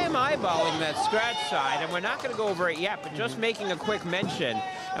 I am eyeballing that scratch side, and we're not going to go over it yet, but just making a quick mention,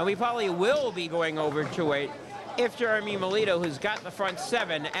 and we probably will be going over to it if Jeremy Melito, who's got the front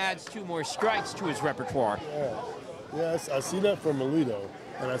 7, adds 2 more strikes to his repertoire. Yeah. Yes, I see that from Melito,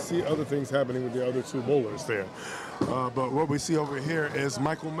 and I see other things happening with the other 2 bowlers there. But what we see over here is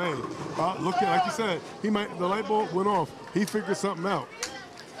Michael May. Looking, like you said, the light bulb went off. He figured something out.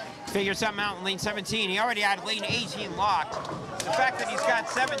 Figure something out in lane 17. He already had lane 18 locked. The fact that he's got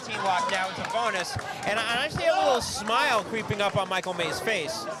 17 locked now is a bonus. And I see a little smile creeping up on Michael May's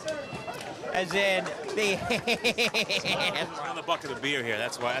face. As in, on the bucket of beer here.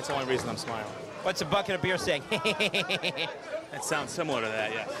 That's why. That's the only reason I'm smiling. What's a bucket of beer saying? That sounds similar to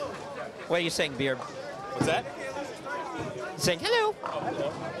that, yeah. What are you saying, beer? What's that? Saying hello.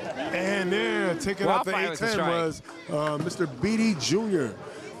 And there, taking out the A10 was Mr. Beatty Jr.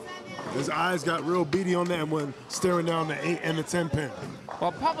 His eyes got real beady on that and went staring down the 8 and the 10 pin.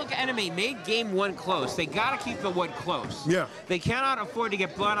 Well, Public Enemy made game 1 close. They got to keep the wood close. Yeah. They cannot afford to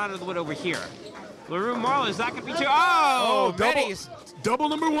get blown out of the wood over here. LaRue Marlowe, is that going to be too? Oh, double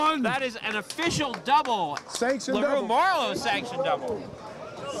number 1. That is an official double. Sanctioned LaRue double. Marlowe sanctioned double.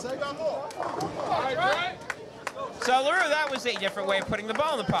 So LaRue, that was a different way of putting the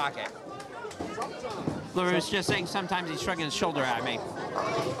ball in the pocket. LaRue's just saying sometimes he's shrugging his shoulder at me.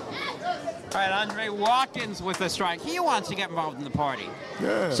 All right, Andre Watkins with a strike. He wants to get involved in the party.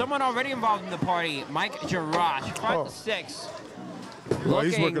 Yeah. Someone already involved in the party, Mike Jarash, front 6. Well,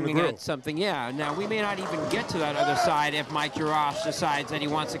 he's working the grill. At something, yeah. Now, we may not even get to that other side if Mike Jarash decides that he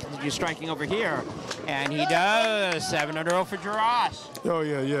wants to continue striking over here. And he does. 7-0 for Jarash. Oh,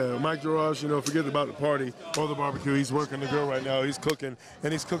 yeah. Mike Jarash, forget about the party or the barbecue. He's working the grill right now. He's cooking,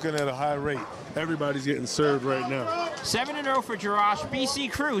 and he's cooking at a high rate. Everybody's getting served right now. 7-0 for Jarash.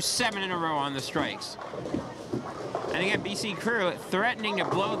 BC Crew, 7 in a row on the strikes. And again, BC Crew threatening to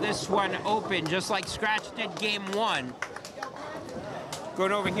blow this one open, just like Scratch did game 1.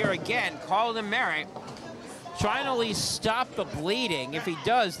 Going over here again, Colin Merritt, trying to at least stop the bleeding. If he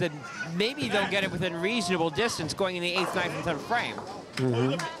does, then maybe they'll get it within reasonable distance going in the 8th, 9th, and 10th frame.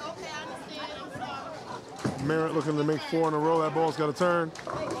 Merritt looking to make 4 in a row. That ball's got to turn.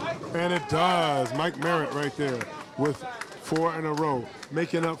 And it does. Mike Merritt right there with 4 in a row,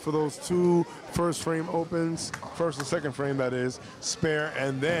 making up for those 2 first frame opens, first and second frame, that is, spare,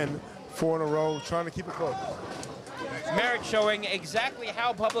 and then 4 in a row, trying to keep it close. Merritt showing exactly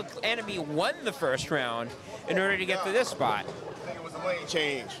how Public Enemy won the first round in order to get to this spot. I think it was a lane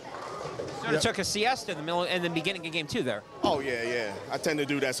change. Sort of took a siesta in the middle and the beginning of game 2 there. Oh, yeah. I tend to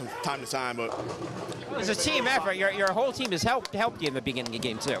do that from time to time, but... It's a team effort. Your whole team has helped you in the beginning of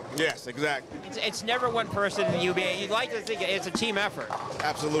game 2. Yes, exactly. It's never one person in the UBA. You'd like to think it's a team effort.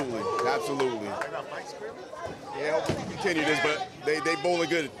 Absolutely. Yeah, hope we can continue this, but they bowling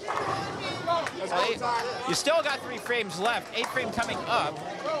good. You still got 3 frames left. 8th frame coming up.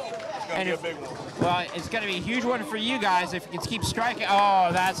 And be a big one. Well, it's going to be a huge one for you guys if you can keep striking. Oh,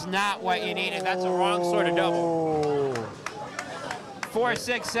 that's not what you needed. That's a wrong sort of double. 4,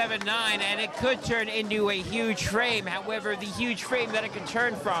 6, 7, 9, and it could turn into a huge frame. However, the huge frame that it can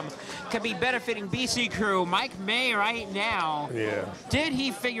turn from could be benefiting BC Crew. Mike May right now. Yeah. Did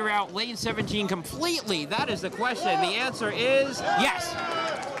he figure out lane 17 completely? That is the question. The answer is yes.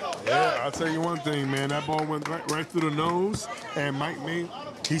 Yeah, I'll tell you one thing, man. That ball went right through the nose, and Mike May,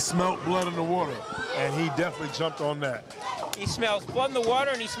 he smelled blood in the water, and he definitely jumped on that. He smells blood in the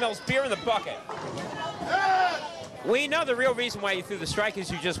water, and he smells beer in the bucket. We know the real reason why you threw the strike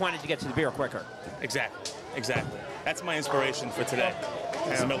is you just wanted to get to the beer quicker. Exactly. That's my inspiration for today.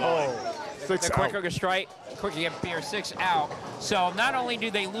 The quicker you strike, quicker you get beer, 6 out. So not only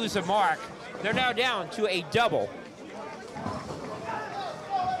do they lose a mark, they're now down to a double.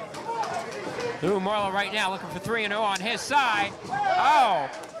 Lou Marlowe right now looking for 3-0 on his side. Oh,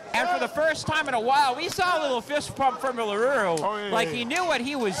 the first time in a while, we saw a little fist pump from LaRue. Oh, yeah, like yeah. he knew what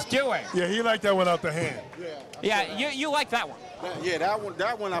he was doing. Yeah, he liked that one out the hand. Yeah, you like that one. Yeah,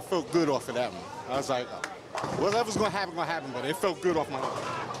 that one I felt good off of that one. I was like, whatever's gonna happen, but it felt good off my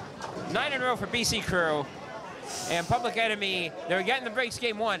line. 9 in a row for BC Crew. And Public Enemy, they're getting the breaks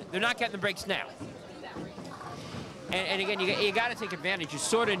game one. They're not getting the breaks now. And again, you got to take advantage. You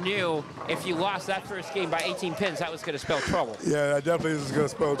sort of knew if you lost that first game by 18 pins, that was going to spell trouble. Yeah, that definitely is going to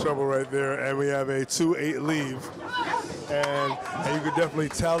spell trouble right there. And we have a 2-8 lead. And you could definitely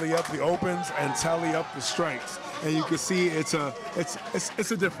tally up the opens and tally up the strikes. And you can see it's a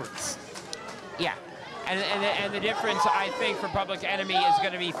difference. Yeah. And the difference, I think, for Public Enemy is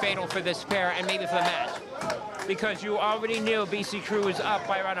going to be fatal for this pair and maybe for the match. Because you already knew BC Crew was up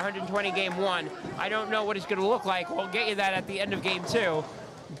by around 120 game one. I don't know what it's going to look like. We'll get you that at the end of game two.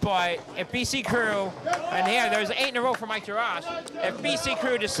 But if BC Crew, and here, there's 8 in a row for Mike Jarash. If BC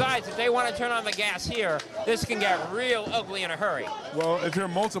Crew decides that they want to turn on the gas here, this can get real ugly in a hurry. Well, if you're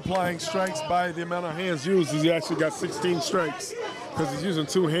multiplying strikes by the amount of hands used, he actually got 16 strikes because he's using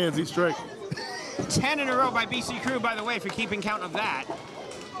 2 hands each strike. 10 in a row by BC Crew, by the way, for keeping count of that.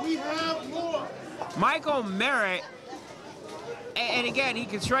 We have more. Michael Merritt, and again, he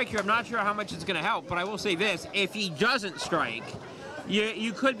can strike you. I'm not sure how much it's going to help, but I will say this. If he doesn't strike,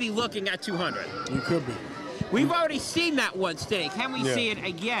 you could be looking at 200. You could be. We've already seen that once today. Can we see it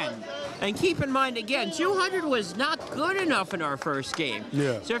again? And keep in mind, again, 200 was not good enough in our first game.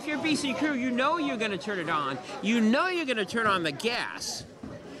 Yeah. So if you're BC Crew, you know you're going to turn it on. You know you're going to turn on the gas.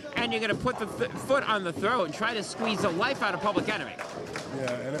 And you're going to put the foot on the throat and try to squeeze the life out of Public Enemy.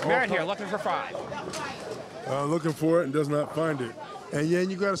 Yeah. And Merritt here, looking for 5. Looking for it and does not find it. And yeah,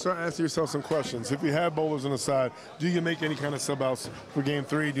 you got to start asking yourself some questions. If you have bowlers on the side, do you make any kind of sub outs for game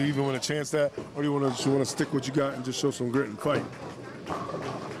 3? Do you even want to chance that, or do you want to stick what you got and just show some grit and fight?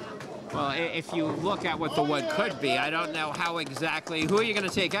 Well, if you look at what the wood could be, I don't know how exactly. Who are you going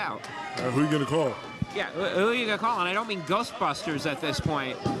to take out? Who are you going to call? Yeah, who are you going to call? And I don't mean Ghostbusters at this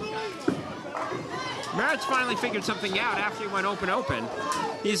point. Merritt's finally figured something out after he went open.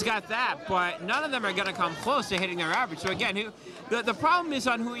 He's got that, but none of them are going to come close to hitting their average. So again, the problem is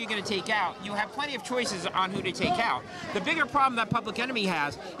on who you're going to take out. You have plenty of choices on who to take out. The bigger problem that Public Enemy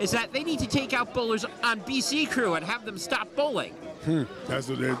has is that they need to take out bowlers on BC Crew and have them stop bowling. That's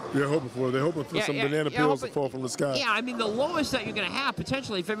what they're hoping for. They're hoping for some banana peels to fall from the sky. Yeah, I mean, the lowest that you're going to have,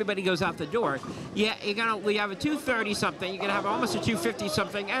 potentially, if everybody goes out the door, you have a 230-something, you're going to have almost a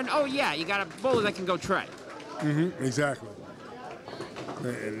 250-something, and, oh, yeah, you got a bowler that can go tray. Exactly.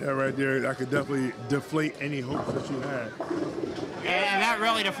 And that right there, I could definitely deflate any hopes that you had. And that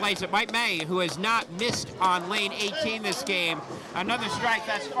really deflates it. Mike May, who has not missed on lane 18 this game, another strike.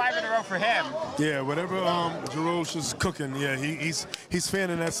 That's 5 in a row for him. Yeah, whatever Jarosh is cooking, yeah, he's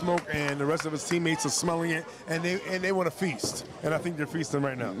fanning that smoke, and the rest of his teammates are smelling it, and they want to feast. And I think they're feasting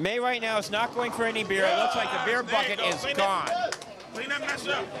right now. May right now is not going for any beer. It looks like the beer bucket is gone. Clean that mess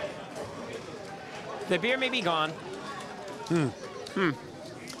up. The beer may be gone.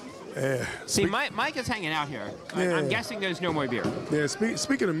 Yeah. See, Mike is hanging out here. Yeah. I'm guessing there's no more beer. Yeah,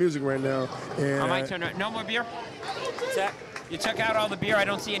 speaking of music right now. And Mike turned no more beer? You took out all the beer. I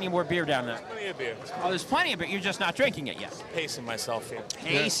don't see any more beer down there. Plenty of beer. Oh, there's plenty of it. You're just not drinking it yet. Pacing myself here.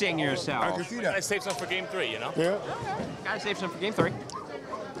 Pacing yourself. I can see that. I saved some for game 3, you know? Yeah. Gotta save some for game 3.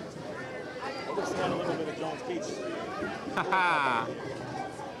 Haha.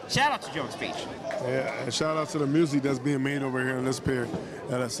 Shout out to Jones Beach. Yeah, and shout out to the music that's being made over here in this pair.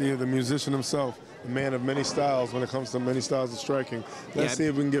 And I see the musician himself, the man of many styles when it comes to many styles of striking. Let's see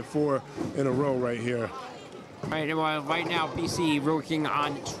if we can get 4 in a row right here. Right, well, right now, BC working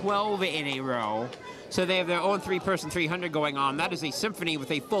on 12 in a row. So they have their own 3-person 300 going on. That is a symphony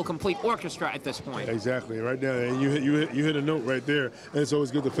with a full, complete orchestra at this point. Exactly, right there. And you hit a note right there. And it's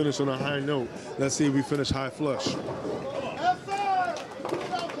always good to finish on a high note. Let's see if we finish high flush.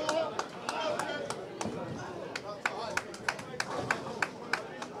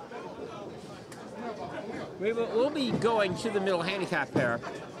 We'll be going to the middle handicap pair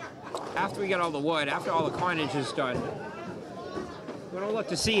after we get all the wood, after all the coinage is done. We're going to look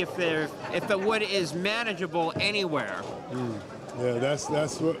to see if the wood is manageable anywhere. Yeah, that's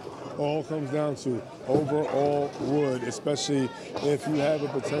what all comes down to. Overall wood, especially if you have a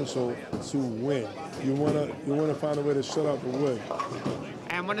potential to win. You wanna find a way to shut out the wood.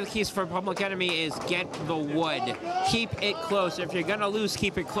 And one of the keys for Public Enemy is get the wood. Keep it close. If you're going to lose,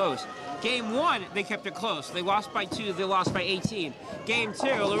 keep it close. Game 1, they kept it close. They lost by 2, they lost by 18. Game 2,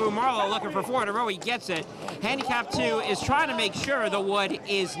 LaRue Marlowe looking for 4 in a row, he gets it. Handicap 2 is trying to make sure the wood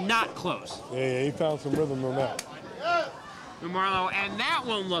is not close. Yeah, he found some rhythm on that. Marlowe, and that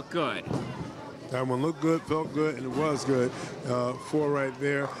one looked good. That one looked good, felt good, and it was good. 4 right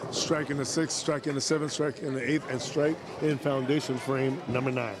there. Strike in the 6th, strike in the 7th, strike in the 8th, and strike in foundation frame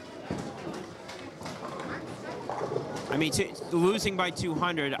number 9. I mean, losing by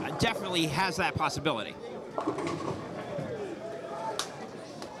 200 definitely has that possibility.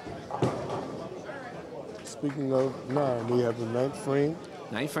 Speaking of 9, we have the 9th frame.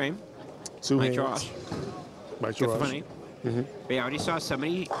 9th frame. 2 Mike hands. Good for money. We already saw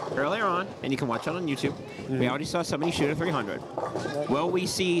somebody earlier on, and you can watch it on YouTube. We already saw somebody shoot a 300. Will we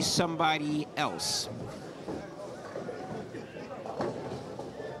see somebody else?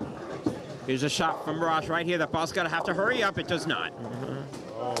 Here's a shot from Ross right here. That ball's going to have to hurry up. It does not.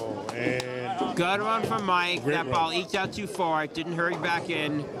 Oh, and good one from Mike. Great That run. ball eked out too far. It didn't hurry back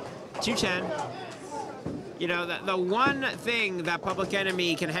in. 210. You know, the one thing that Public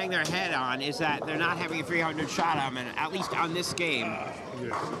Enemy can hang their head on is that they're not having a 300 shot on them, at least on this game.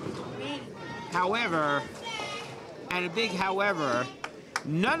 However, and a big however,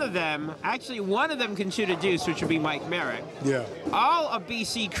 none of them, actually one of them can shoot a deuce, which would be Mike Merritt. Yeah. All of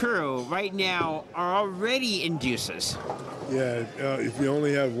BC Crew right now are already in deuces. Yeah, if you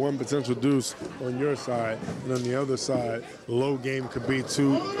only have one potential deuce on your side, and on the other side, low game could be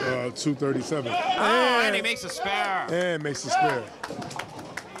 237. And he makes a spare. And makes a spare.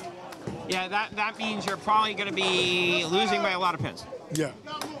 Yeah, that means you're probably going to be losing by a lot of pins. Yeah.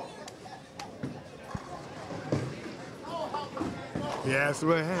 Yeah,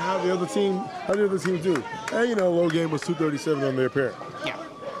 so how the other team do? And you know, low game was 237 on their pair. Yeah.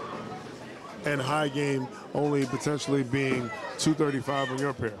 And high game only potentially being 235 on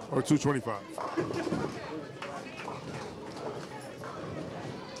your pair, or 225.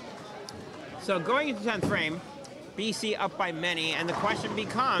 So going into 10th frame, BC up by many, and the question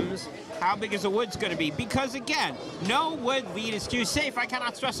becomes, how big is the woods going to be? Because again, no wood lead is too safe. I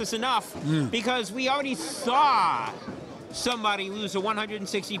cannot stress this enough, because we already saw somebody lose a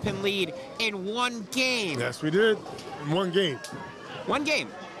 160-pin lead in one game. Yes, we did. In one game. One game.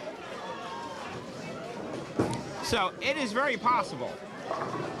 So it is very possible.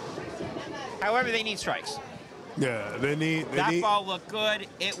 However, they need strikes. Yeah, they need. That ball looked good.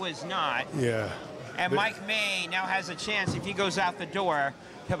 It was not. Yeah. And Mike May now has a chance, if he goes out the door,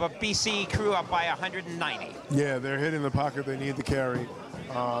 to have a BC Crew up by 190. Yeah, they're hitting the pocket. They need to carry.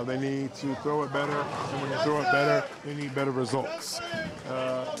 They need to throw it better. And when they throw it better, they need better results.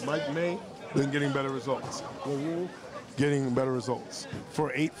 Mike May been getting better results. Getting better results.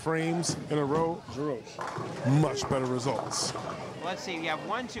 For 8 frames in a row, much better results. Let's see, we have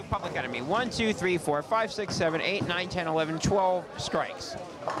 1, 2, Public Enemy. 1, 2, 3, 4, 5, 6, 7, 8, 9, 10, 11, 12 strikes.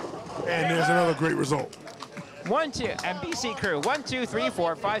 And there's another great result. 1, 2, and BC Crew. 1, 2, 3,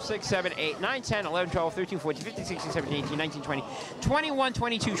 4, 5, 6, 7, 8, 9, 10, 11, 12, 13, 14, 15, 16, 17, 18, 19, 20, 21,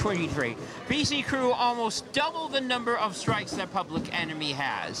 22, 23. BC Crew almost double the number of strikes that Public Enemy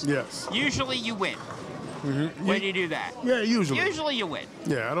has. Yes. Usually you win. When you do that. Yeah, usually. Usually you win.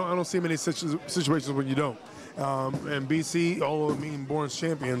 Yeah, I don't see many situations when you don't. And BC, although being born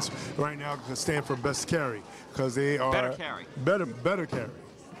champions, right now can stand for best carry because they are better carry.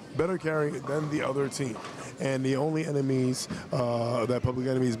 Better carry than the other team. And the only enemies that Public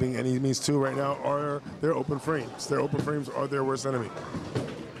Enemies being enemies to right now are their open frames. Their open frames are their worst enemy.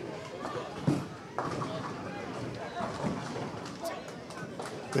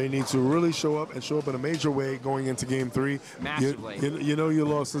 They need to really show up in a major way going into game 3. Massively. You know you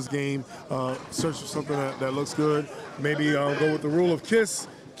lost this game. Search for something that looks good. Maybe go with the rule of KISS.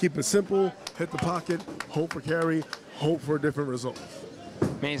 Keep it simple. Hit the pocket. Hope for carry. Hope for a different result.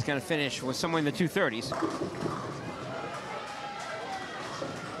 May's going to finish with somewhere in the 230s.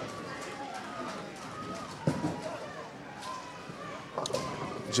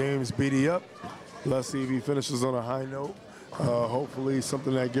 James BD up. Let's see if he finishes on a high note. Hopefully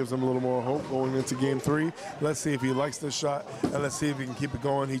something that gives him a little more hope going into game 3. Let's see if he likes this shot, and let's see if he can keep it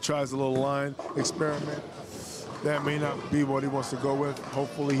going. He tries a little line experiment. That may not be what he wants to go with.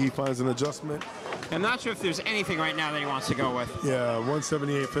 Hopefully he finds an adjustment. I'm not sure if there's anything right now that he wants to go with. Yeah,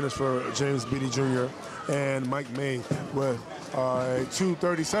 178 finish for James Beatty Jr. and Mike May with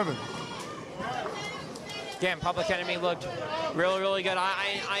 237. Again, Public Enemy looked really, really good.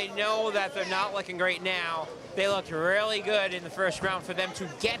 I know that they're not looking great now. They looked really good in the first round for them to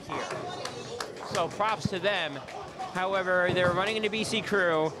get here. So props to them. However, they're running into BC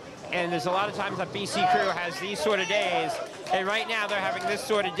Crew, and there's a lot of times that BC Crew has these sort of days, and right now they're having this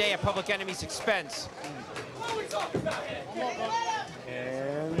sort of day at Public Enemy's expense.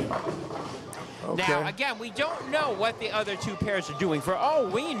 And Okay. Now, again, we don't know what the other two pairs are doing. For all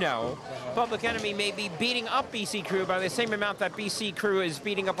we know, Public Enemy may be beating up BC Crew by the same amount that BC Crew is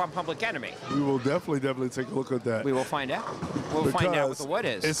beating up on Public Enemy. We will definitely take a look at that. We will find out. We'll find out what the what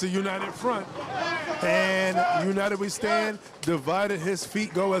is. It's a united front. And united we stand, divided his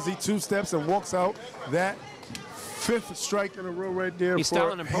feet go as he two-steps and walks out. That 5th strike in a row right there. He's for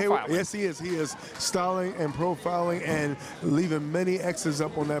styling and Hayward. profiling. Yes, he is. He is styling and profiling and leaving many X's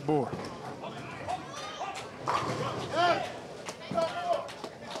up on that board.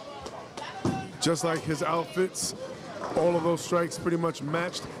 Just like his outfits, all of those strikes pretty much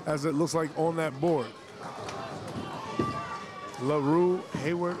matched as it looks like on that board. LaRue,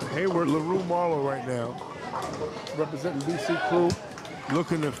 Hayward, LaRue Marlowe right now, representing BC Crew,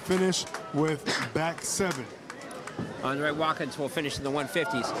 looking to finish with back 7. Andre Watkins will finish in the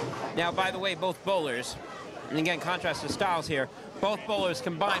 150s. Now, by the way, both bowlers, and again, contrast to styles here, both bowlers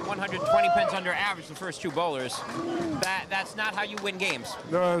combined 120 pins under average, the first 2 bowlers. That's not how you win games.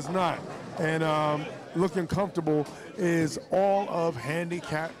 No, it's not. And looking comfortable is all of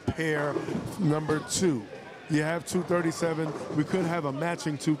handicap pair number 2. You have 237. We could have a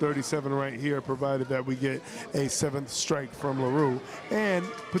matching 237 right here, provided that we get a 7th strike from LaRue, and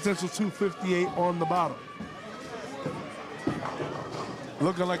potential 258 on the bottom.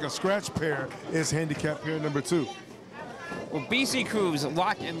 Looking like a scratch pair is handicap pair number 2. Well, BC Crew's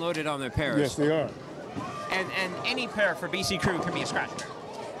locked and loaded on their pairs. Yes, they are. And any pair for BC Crew can be a scratch pair.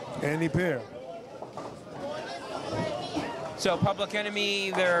 Any pair. So Public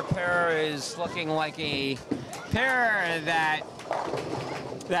Enemy, their pair is looking like a pair that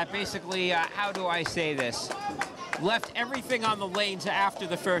basically, how do I say this? Left everything on the lanes after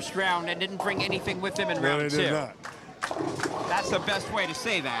the first round and didn't bring anything with them in round 2. They did not. That's the best way to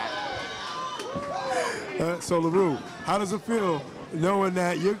say that. So LaRue, how does it feel knowing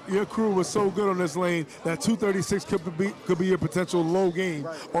that your crew was so good on this lane that 236 could be a potential low game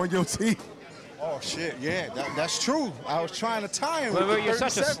on your team? Oh shit, yeah, that's true. I was trying to tie him Well, with the you're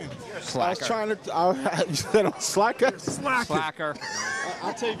such a 37. slacker. I was trying to. You said I'm slacker. Slacker.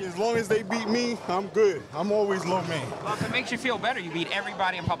 I take it as long as they beat me, I'm good. I'm always low man. Well, if it makes you feel better, you beat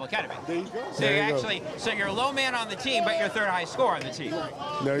everybody in Public Enemy. There you go. So so you're a low man on the team, but you're 3rd highest score on the team.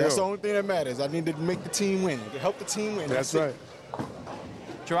 That's the only thing that matters. I need to make the team win, to help the team win. That's right.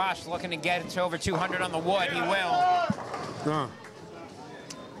 Josh looking to get it to over 200 on the wood. He will.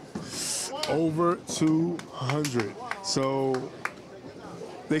 Over 200. So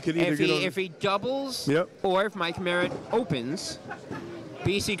they could either if he doubles, Yep. or if Mike Merritt opens,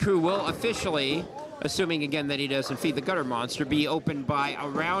 BC Crew will officially, assuming again that he doesn't feed the gutter monster, be opened by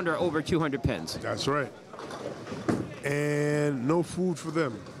around or over 200 pins. That's right. And no food for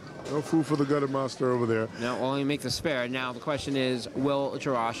them. No food for the gutter monster over there. Now, only make the spare. Now, the question is, will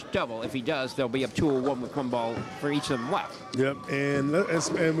Jarash double? If he does, they'll be up 201 with 1 ball for each of them left. Yep,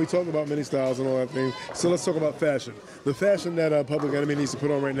 and we talk about many styles and all that thing. So let's talk about fashion. The fashion that Public Enemy needs to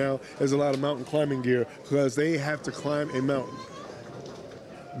put on right now is a lot of mountain climbing gear because they have to climb a mountain.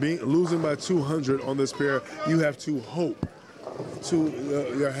 Losing by 200 on this pair, you have to hope to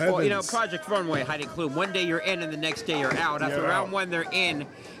your heavens. Well, you know, Project Runway, hiding clue. One day you're in and the next day you're out. After round 1, they're in.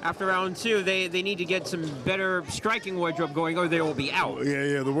 After round 2, they need to get some better striking wardrobe going or they will be out.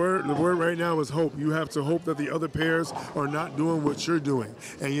 Yeah. The word right now is hope. You have to hope that the other pairs are not doing what you're doing.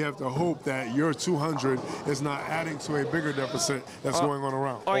 And you have to hope that your 200 is not adding to a bigger deficit that's going on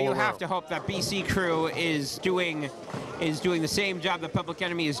around. Or you have to hope that BC Crew is doing the same job that Public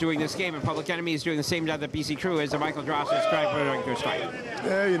Enemy is doing this game, and Public Enemy is doing the same job that BC Crew is, and Michael Dross is going through a strike.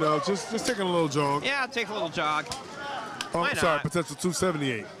 Yeah, you know, just taking a little jog. Yeah, take a little jog. Oh, I'm sorry, potential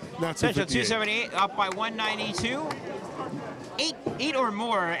 278, not 258. Potential 278, up by 192. 8 or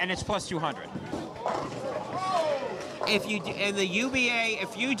more, and it's plus 200. If you in the UBA,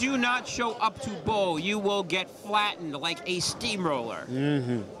 if you do not show up to bowl, you will get flattened like a steamroller.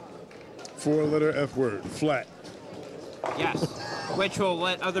 4-letter F word, flat. Yes, which will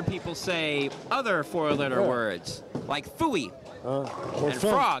let other people say other 4-letter words like phooey or and funk,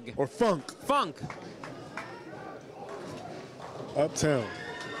 frog or funk. Funk. Uptown.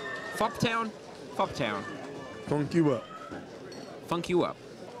 Fuptown. Fuptown. Funk you up. Funk you up.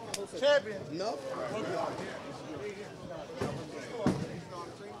 Champion. No.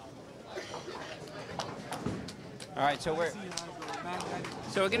 All right, so we're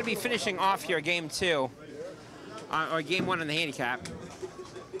going to be finishing off here game 2, or game 1 on the handicap.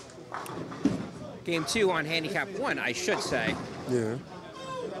 Game 2 on handicap 1, I should say. Yeah.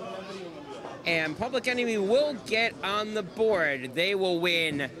 And Public Enemy will get on the board. They will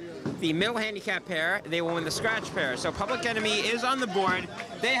win the middle handicap pair, they will win the scratch pair. So Public Enemy is on the board.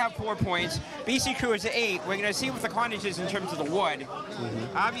 They have 4 points. BC Crew is at 8. We're going to see what the quantage is in terms of the wood.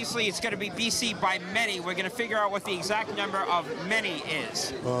 Obviously, it's going to be BC by many. We're going to figure out what the exact number of many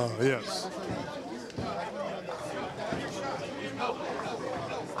is. Yes.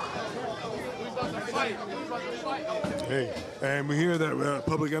 Hey, and we hear that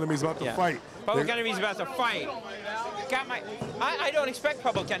Public Enemy's about to fight. Public Enemy's about to fight. I don't expect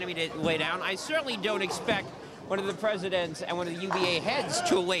Public Enemy to lay down. I certainly don't expect one of the presidents and one of the UBA heads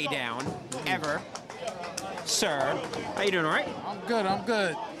to lay down, ever. Sir, how you doing, all right? I'm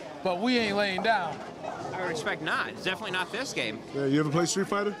good. But we ain't laying down. I would expect not. It's definitely not this game. Yeah, you ever play Street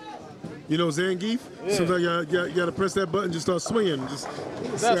Fighter? You know Zangief? Yeah. Sometimes you gotta press that button, just start swinging. Just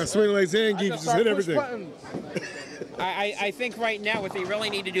swing like Zangief, just hit everything. I think right now what they really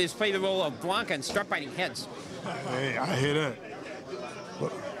need to do is play the role of Blanca and start biting heads. Hey, I hear that.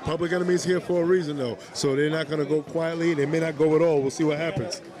 But Public Enemy's here for a reason, though. So they're not gonna go quietly. They may not go at all. We'll see what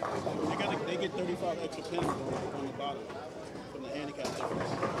happens. They get 35 extra pins on the bottom from the handicap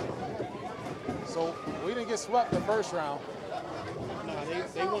difference. So we didn't get swept the first round. No,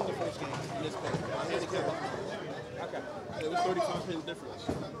 they won the first game in this pair. Handicap. Okay. It was 35 pins difference.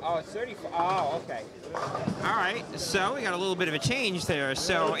 Oh, it's 35. Oh, okay. All right. So we got a little bit of a change there.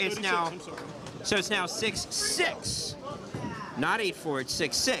 So it's now 6-6. Not 8-4, it's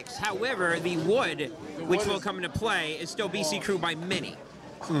 6-6. However, the wood, which will come into play, is still BC Crew by many.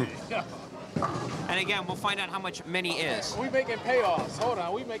 And again, we'll find out how much many is. We making payoffs. Hold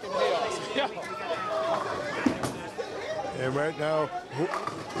on, we making payoffs. And right now,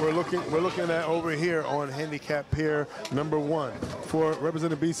 we're looking at over here on handicap pair number 1 for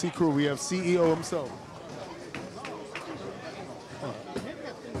representing BC Crew. We have CEO himself.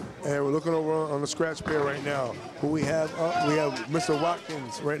 And we're looking over on the scratch pair right now. Who we have Mr.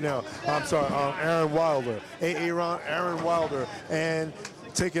 Watkins right now. I'm sorry, Aaron Wilder. Aaron Wilder. And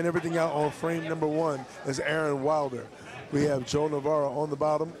taking everything out on frame number 1 is Aaron Wilder. We have Joe Navarro on the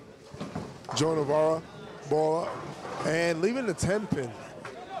bottom. Joe Navarro, ball up. And leaving the 10 pin.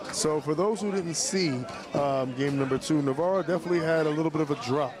 So for those who didn't see game number 2, Navarro definitely had a little bit of a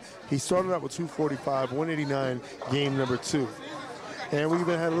drop. He started out with 245, 189 game number 2. And we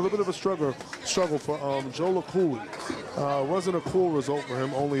even had a little bit of a struggle for Joe LaCooley. Wasn't a cool result for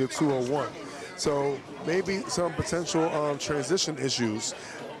him, only a 201. So maybe some potential transition issues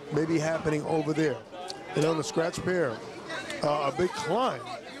may be happening over there. And on the scratch pair, a big climb.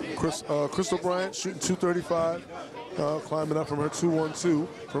 Crystal Bryant shooting 235, climbing up from her 212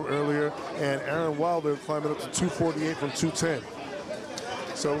 from earlier, and Aaron Wilder climbing up to 248 from 210.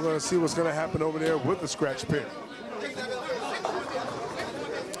 So we're going to see what's going to happen over there with the scratch pair.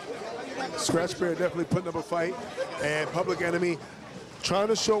 Scratch pair definitely putting up a fight, and Public Enemy trying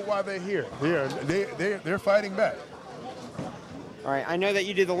to show why they're here. They're fighting back. All right, I know that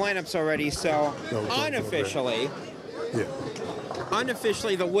you did the lineups already, so unofficially,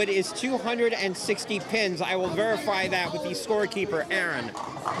 unofficially the wood is 260 pins. I will verify that with the scorekeeper, Aaron.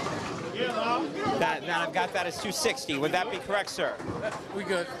 That I've got that as 260. Would that be correct, sir? We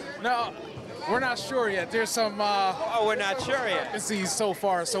good. No. We're not sure yet. There's some we're not sure yet. So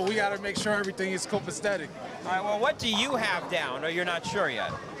far, so we got to make sure everything is copacetic. All right, well, what do you have down, or you're not sure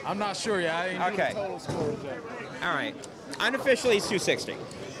yet? I'm not sure yet. I ain't okay. The total scores yet. All right. Unofficially, it's 260.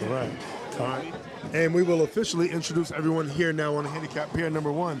 All right. All right. And we will officially introduce everyone here now on handicap pair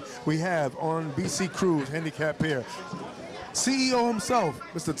number 1. We have on BC Crew's handicap pair, CEO himself,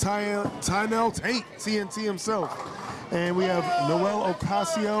 Mr. Tynell Tate, TNT himself. And we have Noel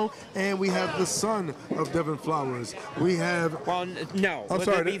Ocasio, and we have the son of Devin Flowers. We have... Well, no. I'm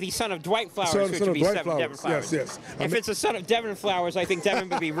sorry. Be the son of Dwight Flowers, which would be Devin Flowers. Yes. If it's the son of Devin Flowers, I think Devin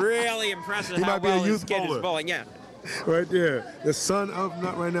would be really impressed with how well his kid is bowling. Yeah. Right there. The son of,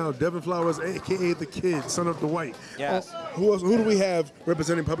 not right now, Devin Flowers, a.k.a. the kid, son of Dwight. Yes. Who do we have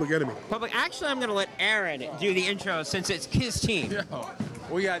representing Public Enemy? Actually, I'm going to let Aaron do the intro since it's his team. Yo,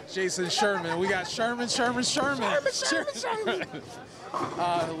 we got Jason Sherman. We got Sherman.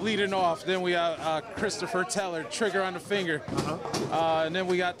 Leading off. Then we got Christopher Teller, trigger on the finger. And then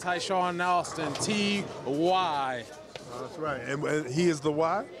we got Tyshawn Alston, T.Y. That's right. And he is the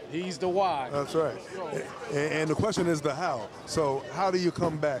Y? He's the Y. That's right. And the question is the how. So how do you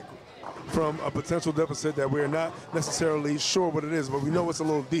come back from a potential deficit that we're not necessarily sure what it is, but we know it's a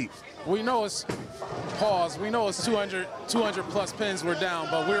little deep? We know it's we know it's 200 plus pins we're down,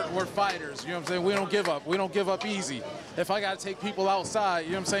 but we're fighters, you know what I'm saying? We don't give up. We don't give up easy. If I got to take people outside,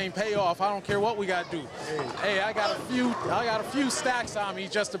 you know what I'm saying, pay off, I don't care what we got to do. Hey, I got a few stacks on me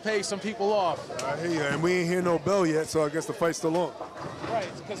just to pay some people off. I hear you, and we ain't hear no bell yet, so I guess the fight's still on. Right,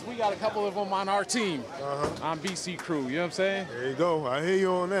 because we got a couple of them on our team, on BC Crew. You know what I'm saying? There you go. I hear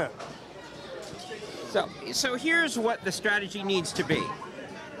you on that. So here's what the strategy needs to be.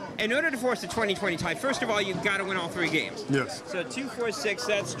 In order to force the 20-20 tie, first of all, you've got to win all 3 games. Yes. So 2, 4, 6,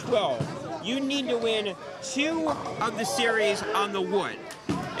 that's 12. You need to win 2 of the series on the wood.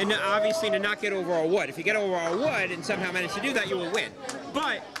 And obviously to not get over a wood. If you get over a wood and somehow manage to do that, you will win.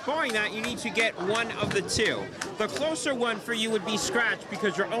 But barring that, you need to get 1 of the 2. The closer one for you would be scratch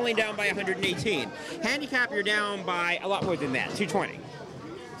because you're only down by 118. Handicap, you're down by a lot more than that, 220.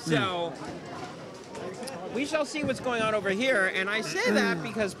 So we shall see what's going on over here. And I say that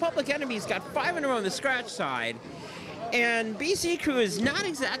because Public Enemy's got 5 in a row on the scratch side. And BC Crew is not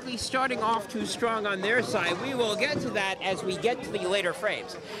exactly starting off too strong on their side. We will get to that as we get to the later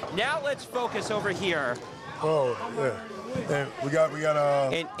frames. Now let's focus over here. Oh, yeah. And we got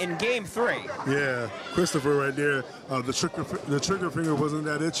in game 3. Yeah, Christopher right there. The trigger finger wasn't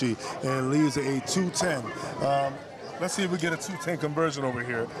that itchy and leaves a 210. Let's see if we get a 210 conversion over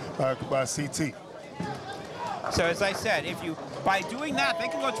here by CT. So as I said, by doing that, they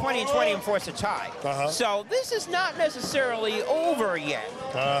can go 20-20 and force a tie. So this is not necessarily over yet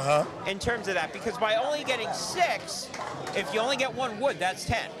in terms of that, because by only getting 6, if you only get 1 wood, that's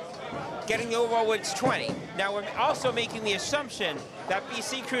 10. Getting the overall wood's 20. Now we're also making the assumption that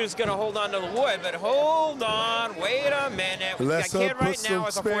BC Crew is going to hold on to the wood, but hold on, wait a minute. We've got Kid right now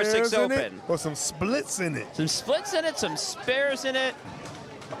with a 4-6 open. Or some splits in it. Some splits in it, some spares in it.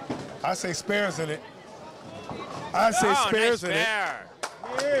 I say spares in it. I say spares in it.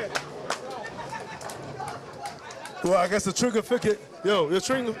 Yeah. Well, I guess the trigger finger. Yo,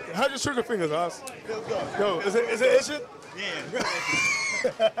 how's your trigger fingers, Oz? Yo, is it itching? Yeah.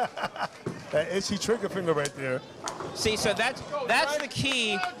 That itchy trigger finger right there. See, so that's the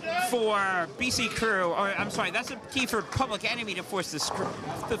key for BC Crew, or I'm sorry, that's the key for Public Enemy to force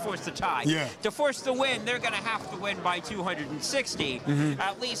the tie. Yeah. To force the win, they're going to have to win by 260,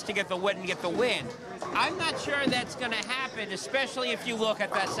 at least to get the win and get the win. I'm not sure that's going to happen, especially if you look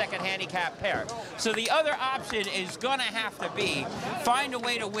at that second handicap pair. So the other option is going to have to be find a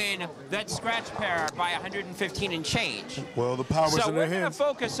way to win that scratch pair by 115 and change. Well, the power's in their hands. So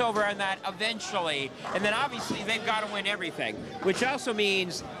we're going to focus over on that eventually, and then obviously they've got to win everything, which also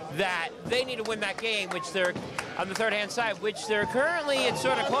means that they need to win that game, which they're on the third hand side, which they're currently, it's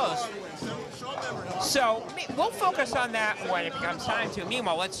sort of close. So we'll focus on that when it becomes time to.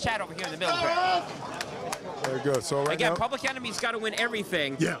 Meanwhile, let's chat over here in the middle ground. Very good. So right again, now, Public Enemy's got to win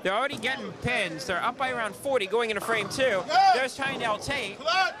everything. Yeah. They're already getting pins. They're up by around 40 going into frame 2. There's Tyndale Tate.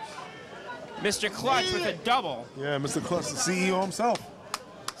 Mr. Clutch with a double. Yeah, Mr. Clutch, the CEO himself.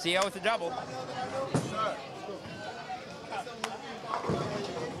 CEO with a double.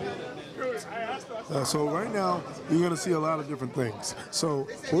 So right now, you're going to see a lot of different things. So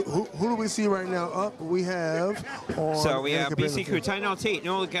who do we see right now? Up, we have on. So we have BC Crew, Tyndale Tate,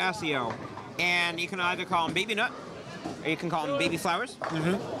 Noel Gassio, and you can either call him Baby Nut, or you can call him Baby Flowers,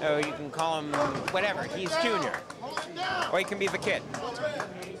 or you can call him whatever. He's Junior, or he can be the Kid.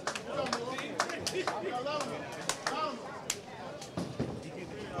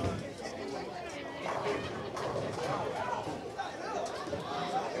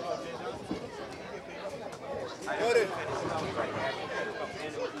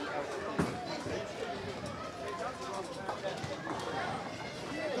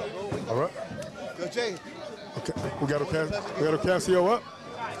 All right. Go, Jay. Okay. We got a Casio up.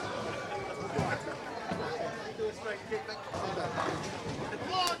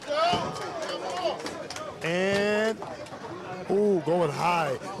 And going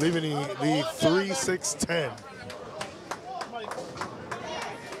high, leaving the 3-6-10.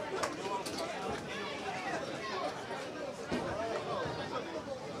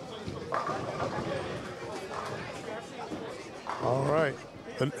 All right.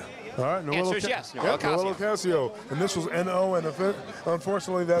 Answer is yes. Noel Casio. Initials NO, and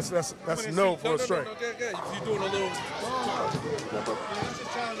unfortunately, that's no for a strike. You're doing a little.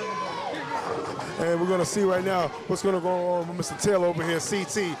 And we're going to see right now what's going to go on with Mr. Taylor over here,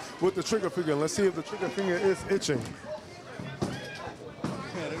 CT, with the trigger finger. Let's see if the trigger finger is itching.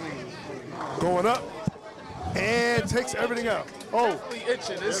 Going up and takes everything out. Oh,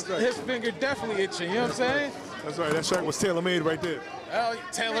 itching. His finger definitely itching. You know what I'm saying? That's right. That shot was tailor-made right there. Oh,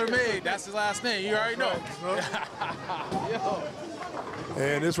 tailor-made. That's his last name. You already know. Yo.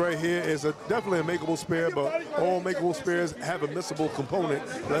 And this right here is definitely a makeable spare, but all makeable spares have a missable component.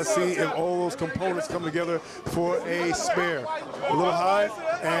 Let's see if all those components come together for a spare. A little high,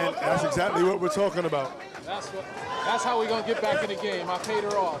 and that's exactly what we're talking about. That's how we're going to get back in the game. I paid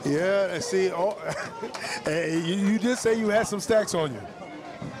her off. Yeah, and see, you did say you had some stacks on you.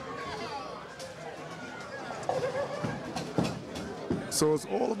 So it's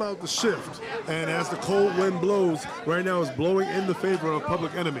all about the shift. And as the cold wind blows, right now it's blowing in the favor of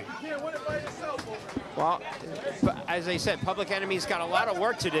Public Enemy. Well, as I said, Public Enemy's got a lot of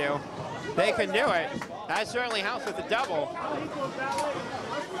work to do. They can do it. That certainly helps with the double.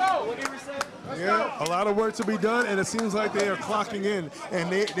 Yeah, a lot of work to be done, and it seems like they are clocking in,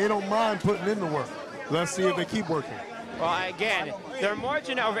 and they don't mind putting in the work. Let's see if they keep working. Well, again, their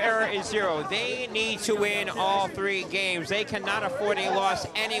margin of error is 0. They need to win all 3 games. They cannot afford a loss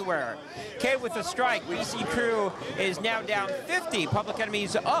anywhere. Okay, with the strike, BC Crew is now down 50. Public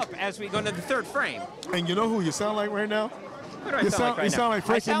Enemy's up as we go into the 3rd frame. And you know who you sound like right now? What do I sound like right you now? sound like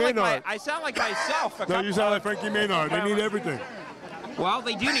Frankie Maynard. I sound like myself. No, you sound like Frankie Maynard. They need everything. Well,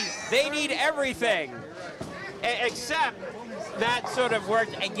 they need everything, except that sort of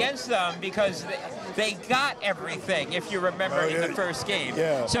worked against them because they got everything, if you remember, in the first game.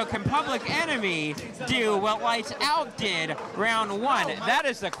 Yeah. So can Public Enemy do what Lights Out did round 1? That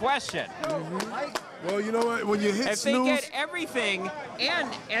is the question. Well, you know what? When you hit snooze, if they get everything,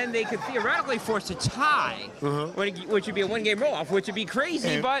 and they could theoretically force a tie, which would be a 1-game roll-off, which would be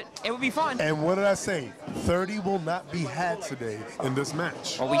crazy, but it would be fun. And what did I say? 30 will not be had today in this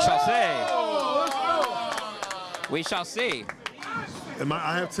match. Well, we shall see. We shall see.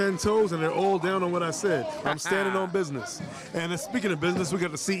 I have 10 toes, and they're all down on what I said. I'm standing on business. And speaking of business, we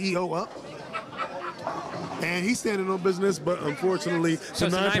got the CEO up. And he's standing on business, but unfortunately, So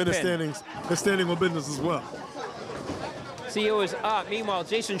the it's a 9-pin is 9-pin. standing on business as well. CEO is up. Meanwhile,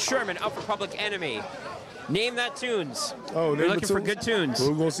 Jason Sherman up for Public Enemy. Name that tunes. Oh, we're looking for good tunes.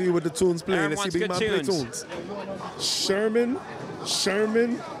 We're going to see what the tunes play. Aaron Let's see if wants he good might play tunes. Sherman,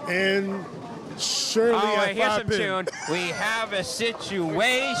 and Shirley at here's 5 some pin. tune. We have a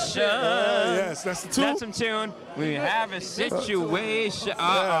situation. Yes, that's the tune. That's some tune. We have a situation.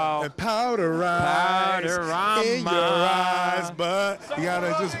 And powder eyes in your eyes, but you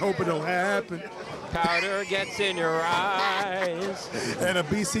gotta just hope it don't happen. Powder gets in your eyes. And a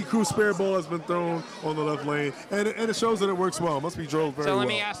BC Crew spare ball has been thrown on the left lane, and it shows that it works well. It must be drove very well. So let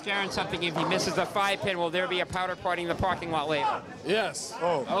me ask Darren something. If he misses the 5-pin, will there be a powder party in the parking lot later? Yes.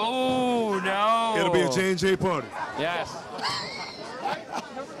 Oh, no. It'll be a J&J party. Yes.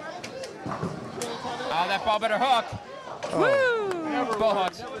 That ball better hook. Woo! Ball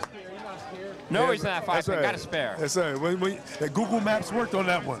hooks. No reason that 5-pin. Right. Got a spare. That's right. When Google Maps worked on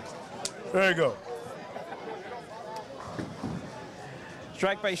that one. There you go.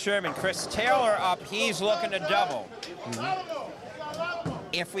 Strike by Sherman. Chris Taylor up. He's looking to double.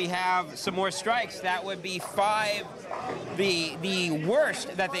 If we have some more strikes, that would be 5. The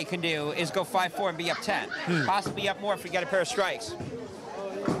worst that they can do is go 5-4 and be up 10. Possibly up more if we get a pair of strikes.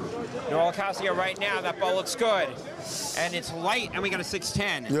 Noel Ocasio right now, that ball looks good. And it's light, and we got a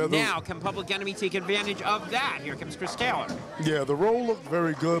 6-10. Yeah, now, can Public Enemy take advantage of that? Here comes Chris Taylor. Yeah, the roll looked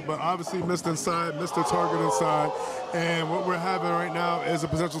very good, but obviously missed inside, missed the target inside. And what we're having right now is a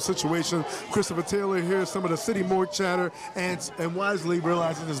potential situation. Christopher Taylor hears some of the city morgue chatter and wisely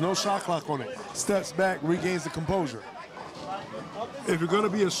realizes there's no shot clock on it. Steps back, regains the composure. If you're going to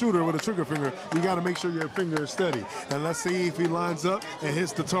be a shooter with a trigger finger, you got to make sure your finger is steady. And let's see if he lines up and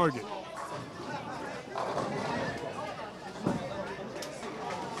hits the target.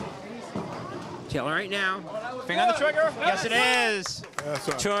 Taylor right now. Finger on the trigger. Yes, it is. That's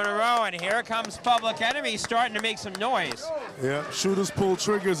right. 2 in a row, and here comes Public Enemy starting to make some noise. Yeah, shooters pull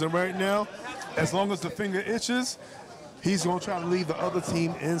triggers, and right now, as long as the finger itches, he's going to try to leave the other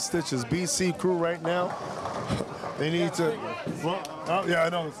team in stitches. BC Crew right now, they need to, yeah, I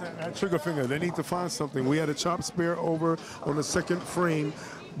know, that trigger finger, they need to find something. We had a chop spear over on the 2nd frame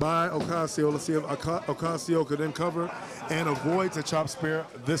by Ocasio. Let's see if Ocasio could then cover and avoids a chop spear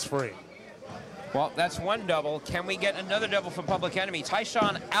this frame. Well, that's 1 double. Can we get another double from Public Enemy?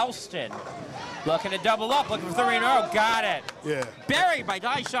 Tyshawn Alston looking to double up, looking for 3 in a row. Got it. Yeah. Buried by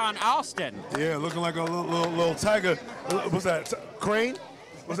Tyshawn Alston. Yeah, looking like a little tiger. What's that? Crane?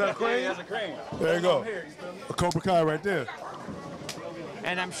 Was that a crane? Yeah, that's a crane. There you go. A Cobra Kai right there.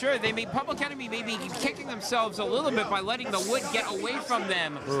 And I'm sure Public Enemy may be kicking themselves a little bit by letting the wood get away from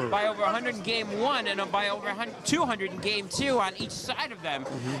them by over 100 in game 1 and by over 200 in game 2 on each side of them,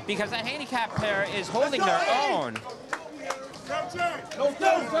 because that handicap pair is holding their own.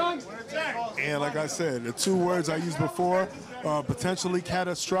 And like I said, the 2 words I used before, potentially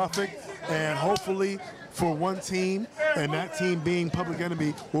catastrophic, and hopefully for one team, and that team being Public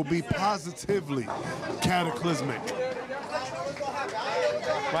Enemy, will be positively cataclysmic.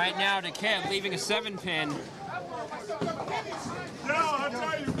 Right now, DeKen leaving a 7-pin.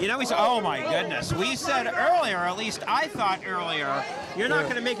 You know, oh my goodness. We said earlier, at least I thought earlier, you're not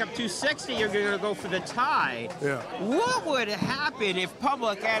going to make up 260, you're going to go for the tie. Yeah. What would happen if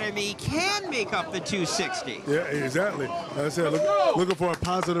Public Enemy can make up the 260? Yeah, exactly. Like I said, looking for a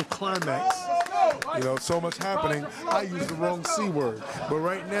positive climax. You know, so much happening. I used the wrong C word. But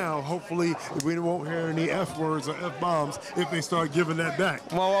right now, hopefully, we won't hear any F words or F bombs if they start giving that back.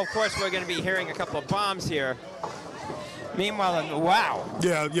 Well, of course, we're going to be hearing a couple of bombs here. Meanwhile, wow.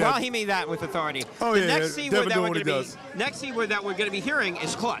 Yeah. Well, he made that with authority. Oh, the yeah. next C word that we're going to does. next C word that we're going to be hearing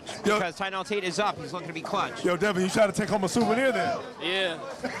is clutch. Yo. Because Tynell Tate is up. He's looking to be clutch. Yo, Devin, you try to take home a souvenir there. Yeah.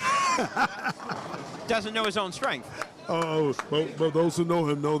 Doesn't know his own strength. Oh, but those who know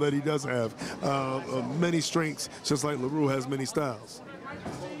him know that he does have many strengths, just like LaRue has many styles.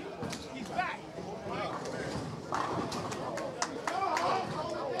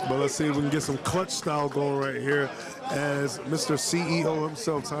 But let's see if we can get some clutch style going right here as Mr. CEO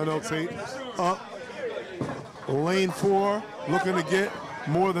himself, Tynell Tate, up. Lane 4, looking to get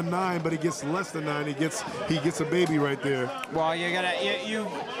more than 9, but he gets less than 9. He gets a baby right there. Well, you're gonna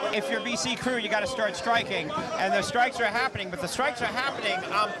if you're BC Crew, you got to start striking, and the strikes are happening, but the strikes are happening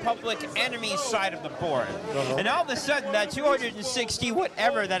on Public Enemy's side of the board. And all of a sudden, that 260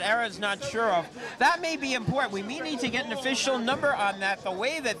 whatever that Aaron's not sure of, that may be important. We may need to get an official number on that. The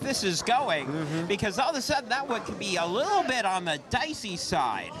way that this is going, because all of a sudden that one could be a little bit on the dicey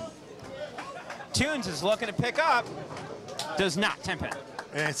side. Tunes is looking to pick up, does not 10-pin.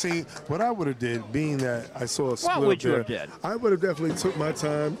 And see, what I would have did, being that I saw a split What would you there, have did? I would have definitely took my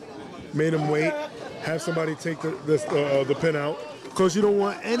time, made him wait, have somebody take the pin out, because you don't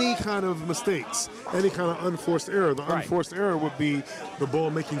want any kind of mistakes, any kind of unforced error. The unforced error would be the ball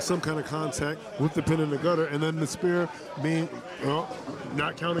making some kind of contact with the pin in the gutter, and then the spear being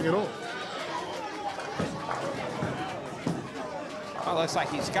not counting at all. Well, looks like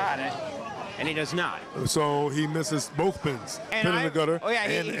he's got it. And he does not. So he misses both pins, pin in the gutter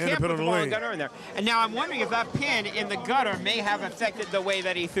and the can't pin put on the the ball in lane. the gutter in there. And now I'm wondering if that pin in the gutter may have affected the way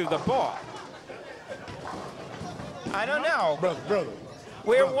that he threw the ball. I don't know. Brother.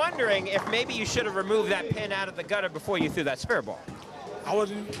 We're wondering if maybe you should have removed that pin out of the gutter before you threw that spear ball.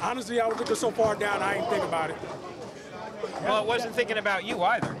 Honestly, I was looking so far down, I didn't think about it. Well, it wasn't thinking about you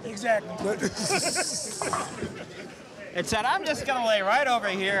either. Exactly. It said, I'm just going to lay right over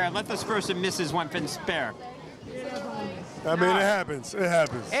here and let this person miss his one pin spare. I mean, it happens. It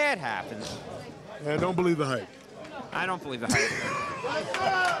happens. It happens. And don't believe the hype. I don't believe the hype.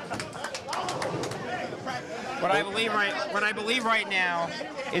 What I believe right now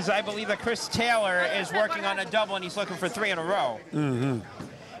is I believe that Chris Taylor is working on a double and he's looking for 3 in a row. And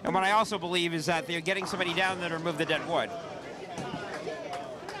what I also believe is that they're getting somebody down there to remove the dead wood.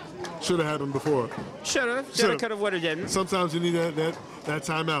 Should have had him before. Should have, could have, would have, didn't. Sometimes you need that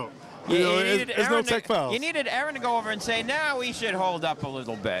timeout. There's no tech fouls. You needed Aaron to go over and say, now we should hold up a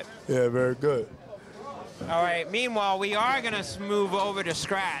little bit. Yeah, very good. All right, meanwhile, we are going to move over to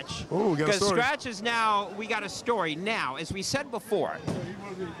Scratch. Oh, we got a story. Because Scratch is now, we got a story. Now, as we said before,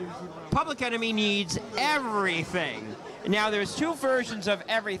 Public Enemy needs everything. Now, there's 2 versions of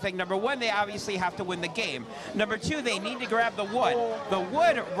everything. Number 1, they obviously have to win the game. Number 2, they need to grab the wood. The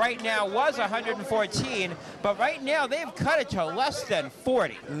wood right now was 114, but right now they've cut it to less than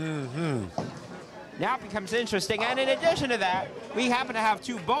 40. Now it becomes interesting. And in addition to that, we happen to have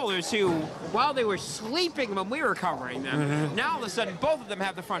 2 bowlers who, while they were sleeping when we were covering them, now all of a sudden both of them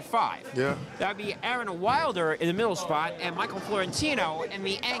have the front 5. Yeah. That would be Aaron Wilder in the middle spot and Michael Florentino in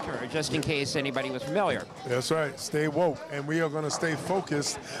the anchor, just in case anybody was familiar. That's right. Stay woke. And we are going to stay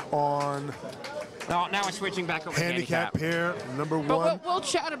focused on now we're switching back over handicap pair number 1. But we'll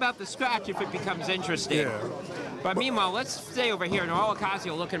chat about the scratch if it becomes interesting. Yeah. But meanwhile, let's stay over here. Noelle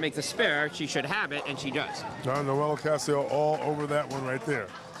Ocasio looking to make the spare. She should have it, and she does. Noelle Ocasio all over that one right there.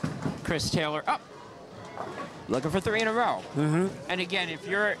 Chris Taylor up. Looking for 3 in a row. And again, if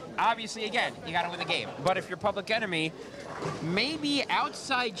you're, obviously, again, you got to win the game. But if you're Public Enemy, maybe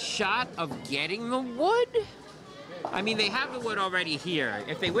outside shot of getting the wood? I mean, they have the wood already here.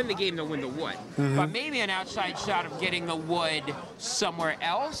 If they win the game, they'll win the wood. But maybe an outside shot of getting the wood somewhere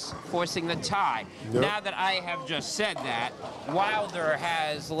else, forcing the tie. Yep. Now that I have just said that, Wilder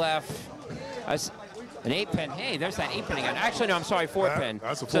has left an 8-pin. Hey, there's that 8-pin again. Actually, no, I'm sorry, 4-pin.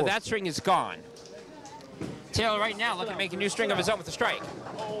 That's a 4. So that string is gone. Taylor right now looking to make a new string of his own with the strike.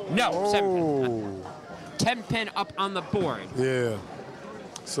 No, 7-pin. 10-pin up on the board. Yeah.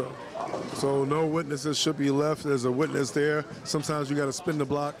 So no witnesses should be left. There's a witness there. Sometimes you got to spin the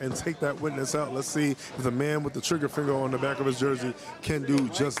block and take that witness out. Let's see if the man with the trigger finger on the back of his jersey can do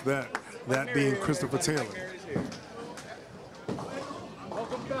just that. That being Christopher Taylor.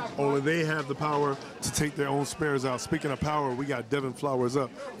 only they have the power to take their own spares out. Speaking of power, we got Devin Flowers up,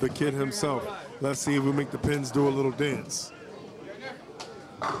 the kid himself. Let's see if we make the pins do a little dance.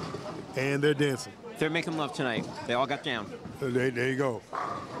 And they're dancing. They're making love tonight. They all got down. There you go.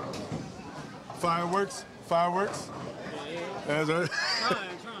 Fireworks, fireworks. As a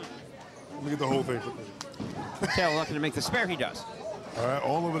look at the whole thing. Taylor looking to make the spare. He does. All right,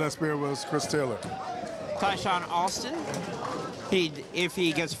 all over that spare was Chris Taylor. Tyshawn Alston, if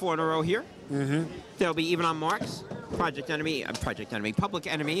he gets 4 in a row here, they'll be even on marks. Public Enemy up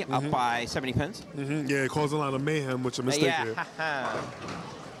by 70 pins. Yeah, it caused a lot of mayhem, which is a mistake here.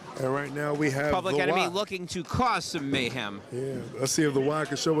 And right now we have Public the Enemy Y. looking to cause some mayhem. Yeah, let's see if the Y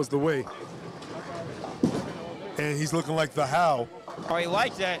can show us the way. And he's looking like the How. Oh, he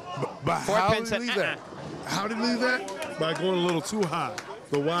liked it. But how did he leave that? How did he leave that? By going a little too high.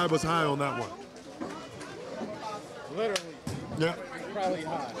 The Y was high on that one. Literally. Yeah. Probably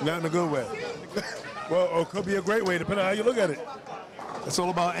high. Not in a good way. Well, it could be a great way, depending on how you look at it. It's all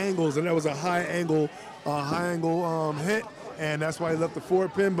about angles, and that was a high angle hit, and that's why he left the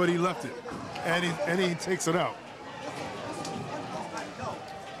 4-pin, but he left it, and he takes it out.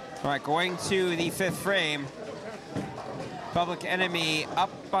 All right, going to the 5th frame. Public Enemy up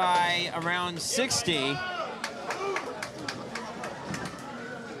by around 60.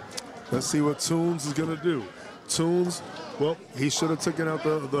 Let's see what Tunes is gonna do. Tunes, well, he should have taken out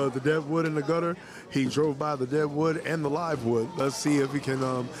the dead wood in the gutter. He drove by the dead wood and the live wood. Let's see if he can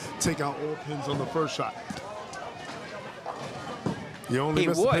take out all pins on the first shot. You only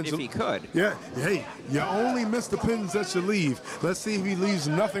miss the pins if he could. Yeah, hey, you only miss the pins that you leave. Let's see if he leaves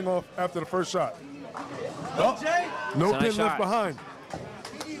nothing off after the first shot. Oh, no pin left behind.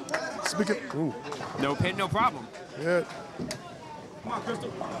 Speaking, ooh. No pin, no problem. Yeah. Come on,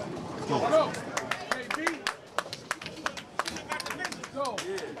 Crystal. Go. Hey, B. Go.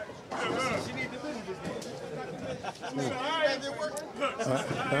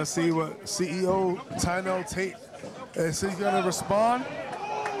 Let's see what CEO Tino Tate is he gonna respond.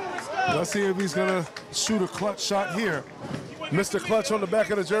 Let's see if he's gonna shoot a clutch shot here. Mr. Clutch on the back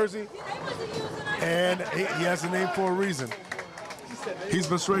of the jersey, and he has a name for a reason. He's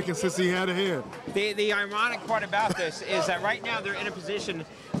been striking since he had a head. The ironic part about this is that right now they're in a position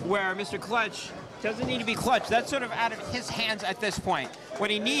where Mr. Clutch doesn't need to be clutch. That's sort of out of his hands at this point. What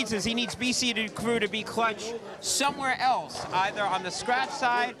he needs is BC Crew to be clutch somewhere else, either on the scratch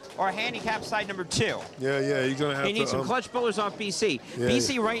side or handicap side number 2. Yeah, he's gonna have to. He needs some clutch bowlers off BC. Yeah,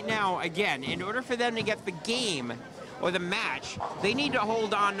 BC right now, again, in order for them to get the game or the match, they need to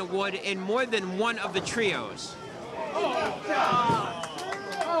hold on to wood in more than one of the trios.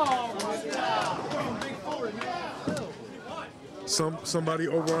 Somebody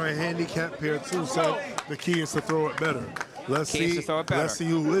over on handicap pair 2 said the key is to throw it better. Let's see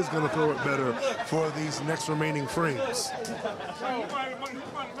who is going to throw it better for these next remaining frames.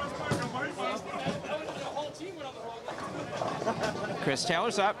 Chris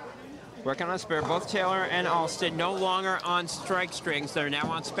Taylor's up, working on a spare. Both Taylor and Alston no longer on strike strings. They're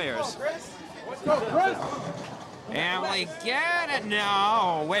now on spares. And we get it.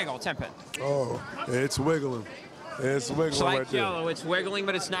 No, wiggle, 10 pin. Oh, it's wiggling. It's wiggling It's like right there. yellow. It's wiggling,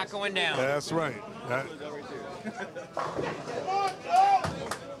 but it's not going down. That's right.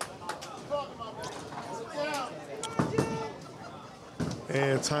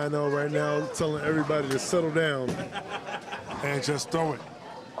 And Tino right now telling everybody to settle down and just throw it.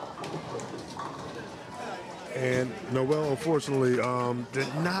 And Noel, unfortunately,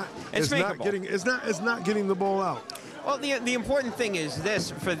 did not. It's not getting the ball out. Well, the important thing is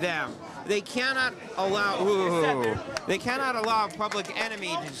this for them. They cannot allow Public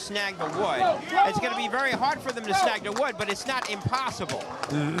Enemy to snag the wood. It's going to be very hard for them to snag the wood, but it's not impossible.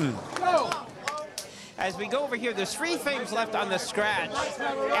 As we go over here, there's 3 frames left on the scratch,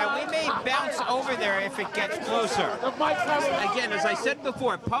 and we may bounce over there if it gets closer. Again, as I said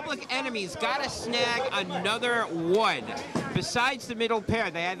before, Public Enemy's got to snag another wood. Besides the middle pair,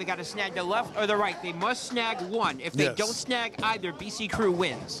 they either got to snag the left or the right. They must snag one. If they don't snag either, BC Crew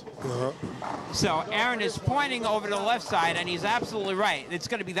wins. So Aaron is pointing over to the left side, and he's absolutely right. It's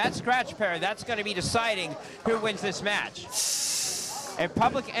going to be that scratch pair that's going to be deciding who wins this match. If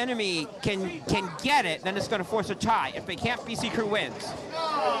Public Enemy can get it, then it's going to force a tie. If they can't, BC Crew wins.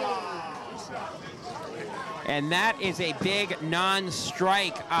 And that is a big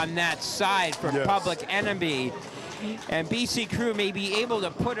non-strike on that side for Public Enemy. And BC Crew may be able to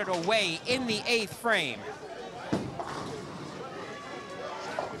put it away in the 8th frame.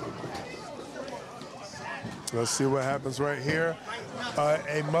 Let's see what happens right here.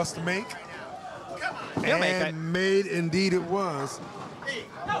 A must make. And made indeed it was.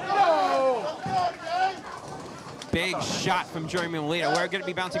 Big shot from Jeremy Molina. We're going to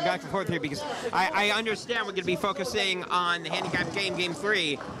be bouncing back and forth here because I understand we're going to be focusing on the handicap game, game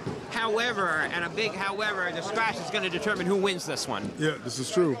 3. However, and a big however, the scratch is going to determine who wins this one. Yeah, this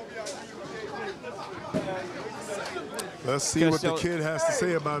is true. Let's see what the kid has to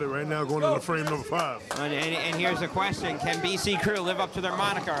say about it right now, going to the frame number 5. And here's the question. Can BC Crew live up to their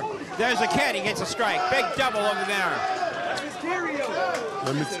moniker? There's a kid. He gets a strike. Big double over there.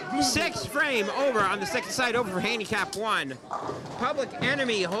 6th frame over on the second side over for handicap 1. Public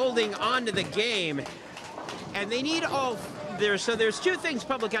Enemy holding on to the game. And they need all... So there's 2 things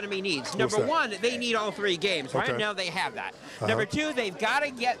Public Enemy needs. Number 1, they need all 3 games. Right now they have that. Number 2, they've got to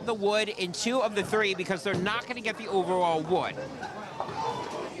get the wood in 2 of the 3 because they're not going to get the overall wood.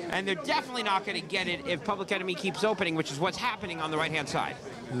 And they're definitely not going to get it if Public Enemy keeps opening, which is what's happening on the right-hand side.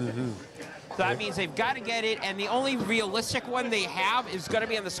 So that means they've got to get it, and the only realistic one they have is going to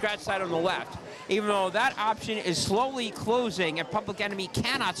be on the scratch side on the left, even though that option is slowly closing and Public Enemy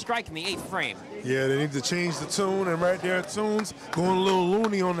cannot strike in the 8th frame. Yeah, they need to change the tune, and right there, Tunes going a little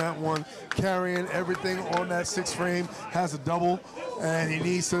loony on that one, carrying everything on that 6th frame, has a double, and he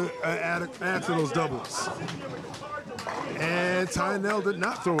needs to add to those doubles. And Tynell did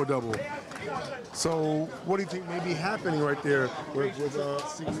not throw a double. So what do you think may be happening right there with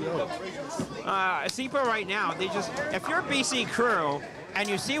CPO? CPO right now, if you're BC Crew and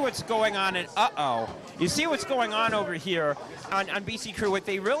you see what's going on in you see what's going on over here on BC Crew, what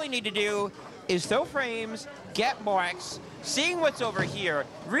they really need to do is throw frames, get marks, seeing what's over here,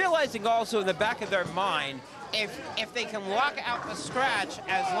 realizing also in the back of their mind if they can lock out the scratch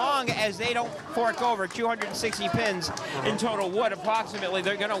as long as they don't fork over 260 pins in total wood approximately,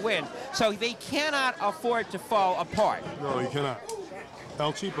 they're going to win. So they cannot afford to fall apart. No, you cannot.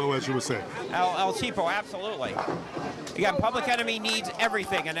 El Cheapo, as you would say. El Cheapo, absolutely. Again, Public Enemy needs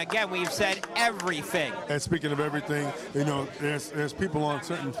everything, and again, we've said everything. And speaking of everything, you know, there's people on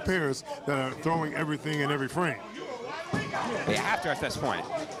certain pairs that are throwing everything in every frame. They have to at this point.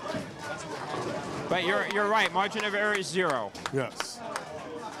 But you're right, margin of error is 0. Yes.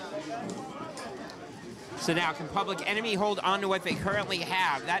 So now, can Public Enemy hold on to what they currently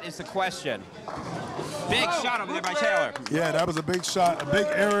have? That is the question. Big shot over there by Taylor. Yeah, that was a big shot, a big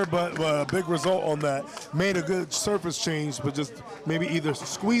error, but a big result on that. Made a good surface change, but just maybe either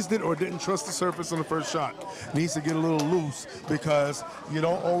squeezed it or didn't trust the surface on the first shot. Needs to get a little loose because you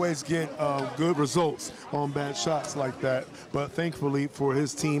don't always get good results on bad shots like that. But thankfully for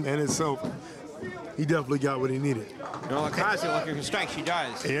his team and himself, he definitely got what he needed. No, Akazi looking for strike, she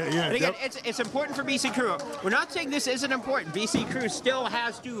does. Yeah. But again, it's important for BC Crew. We're not saying this isn't important. BC Crew still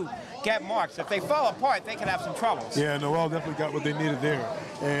has to get marks. If they fall apart, they could have some troubles. Yeah, Noel definitely got what they needed there.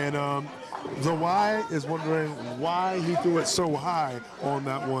 And the why is wondering why he threw it so high on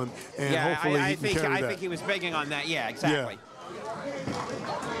that one. And hopefully I he can carry that. think he was begging on that. Yeah, exactly.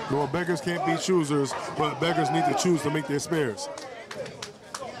 Yeah. Well, beggars can't be choosers, but beggars need to choose to make their spares.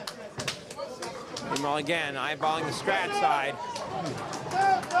 Well, again, eyeballing the scratch side.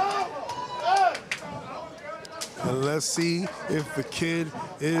 And let's see if the kid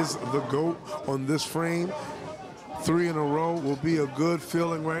is the GOAT on this frame. 3 in a row will be a good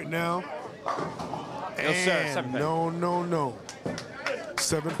feeling right now. No, sir, 7 pin. No.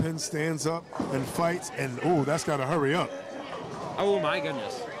 7 pin stands up and fights, and oh, that's got to hurry up. Oh, my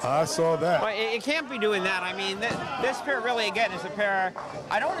goodness. I saw that. Well, it can't be doing that. I mean, this pair really, again, is a pair,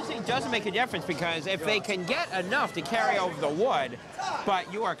 I don't want to say it doesn't make a difference because if they can get enough to carry over the wood,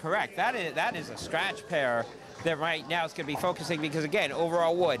 but you are correct. That is a scratch pair that right now is going to be focusing because, again,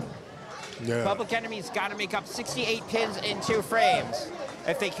 overall wood. Yeah. Public Enemy's got to make up 68 pins in 2 frames.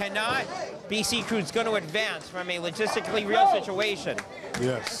 If they cannot, BC Crew's going to advance from a logistically real situation.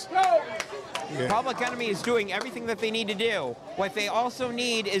 Yes. Yeah. Public Enemy is doing everything that they need to do. What they also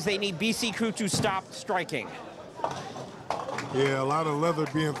need is they need BC Crew to stop striking. Yeah, a lot of leather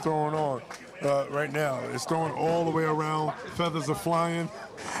being thrown on right now. It's throwing all the way around. Feathers are flying,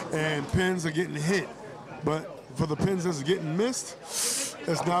 and pins are getting hit. But for the pins that's getting missed,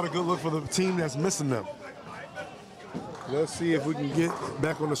 it's not a good look for the team that's missing them. Let's see if we can get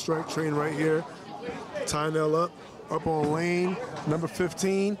back on the strike train right here. Tynell up on lane number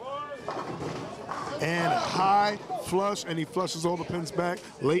 15. And high flush, and he flushes all the pins back.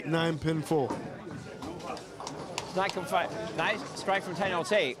 Late 9 pin full. Nice strike from Tynell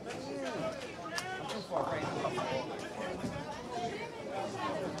Tate.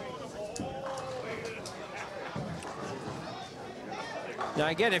 Now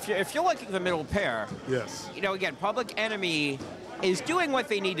again, if you're looking at the middle pair, yes. You know, again, Public Enemy is doing what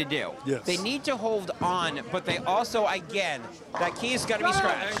they need to do. Yes. They need to hold on, but they also, again, that key is going to be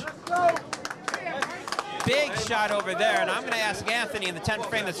scratch. Big shot over there, and I'm going to ask Anthony in the 10th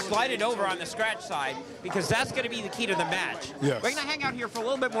frame to slide it over on the scratch side, because that's going to be the key to the match. Yes. We're going to hang out here for a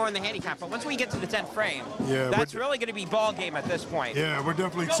little bit more in the handicap, but once we get to the 10th frame, yeah, that's really going to be ball game at this point. Yeah, we're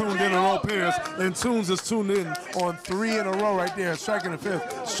definitely tuned in on all pairs, and Tunes is tuned in on 3 in a row right there, striking the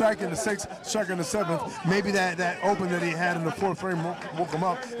 5th, striking the 6th, striking the 7th. Maybe that open that he had in the 4th frame woke him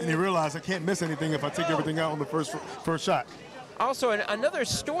up, and he realized I can't miss anything if I take everything out on the first shot. Also, another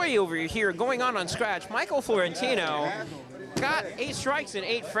story over here going on scratch. Michael Florentino got 8 strikes in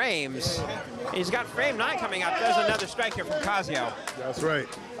 8 frames. He's got frame 9 coming up. There's another strike here from Casio. That's right.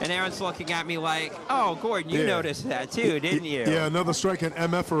 And Aaron's looking at me like, oh, Gordon, you noticed that too, didn't you? Yeah, another strike at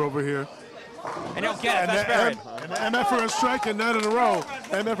MFer over here. And he'll get it. That's buried. And the MFer is striking 9 in a row.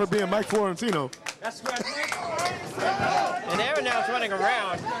 MFer being Mike Florentino. That's good. And Aaron now is running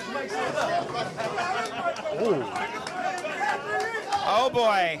around. Ooh. Oh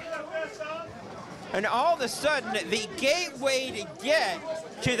boy. And all of a sudden, the gateway to get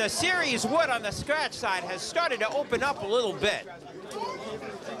to the series wood on the scratch side has started to open up a little bit.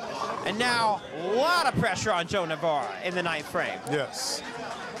 And now, a lot of pressure on Joe Navarra in the 9th frame. Yes.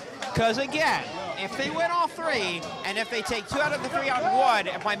 Because again, if they win all 3, and if they take 2 out of the 3 on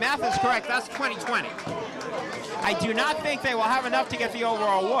wood, if my math is correct, that's 20-20. I do not think they will have enough to get the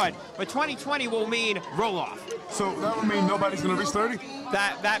overall wood, but 20-20 will mean roll-off. So that would mean nobody's going to reach 30?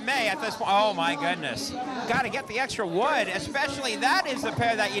 That may at this point. Oh my goodness. Got to get the extra wood, especially that is the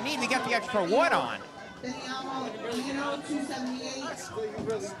pair that you need to get the extra wood on.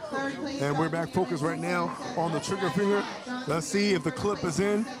 And we're back focused right now on the trigger finger. Let's see if the clip is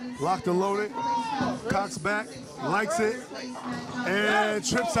in, locked and loaded. Cocks back, likes it, and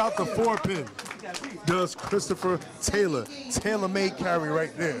trips out the 4-pin. Does Christopher Taylor. Tailor-made carry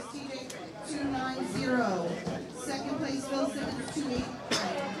right there. 290. Second place, Phil Simmons, 289.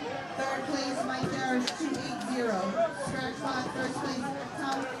 Third place, Mike Harris, 280. Scratch spot, first place,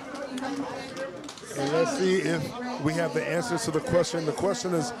 Tom. And let's see if we have the answers to the question. The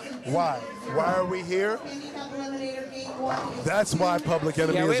question is why? Why are we here? That's why Public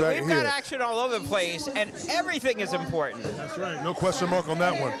Enemy is right here. We've got action all over the place, and everything is important. That's right. No question mark on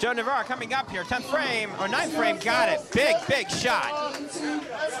that one. Joe Navarra coming up here, 10th frame, or 9th frame, got it. Big, big shot.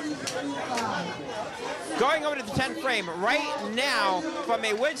 Going over to the 10th frame, right now, from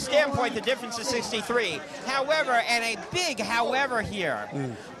a wood standpoint, the difference is 63. However, and a big however here,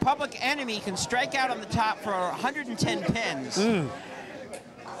 Public Enemy can strike out on the top for 110 pins.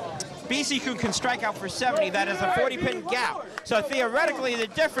 BC Crew can strike out for 70. That is a 40-pin gap. So theoretically, the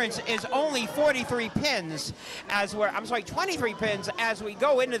difference is only 43 pins as we're, 23 pins as we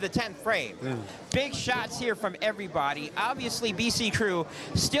go into the 10th frame. Big shots here from everybody. Obviously, BC Crew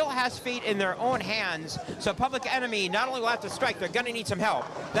still has fate in their own hands. So Public Enemy not only will have to strike, they're going to need some help.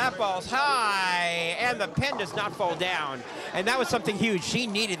 That ball's high, and the pin does not fall down. And that was something huge. She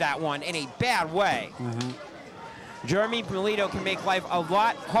needed that one in a bad way. Jeremy Melito can make life a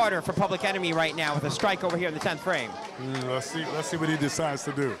lot harder for Public Enemy right now with a strike over here in the 10th frame. Let's see what he decides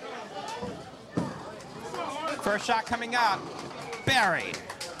to do. First shot coming up, buried.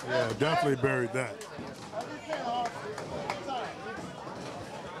 Yeah, definitely buried that.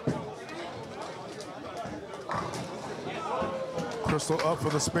 Crystal up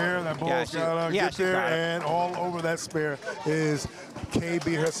for the spare. That ball's gotta get there, and all over that spare is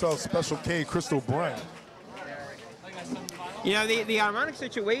KB herself, Special K, Crystal Bryant. You know, the ironic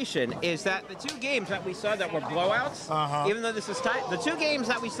situation is that the 2 games that we saw that were blowouts, even though this is tight, the 2 games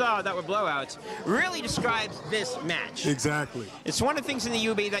that we saw that were blowouts really describes this match. Exactly. It's one of the things in the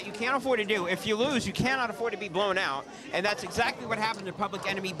UBA that you can't afford to do. If you lose, you cannot afford to be blown out, and that's exactly what happened to Public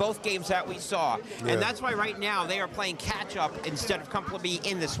Enemy both games that we saw. Yeah. And that's why right now they are playing catch-up instead of comfortably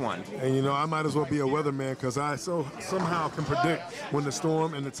in this one. And, you know, I might as well be a weatherman because I somehow can predict when the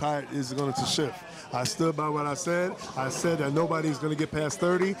storm and the tide is going to shift. I stood by what I said. I said that nobody's going to get past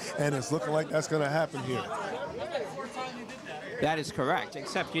 30, and it's looking like that's going to happen here. That is correct,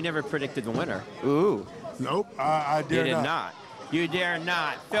 except you never predicted the winner. Ooh. Nope, I dare not. You did not. You dare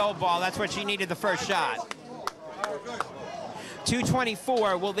not. Phil ball, that's what she needed the first shot.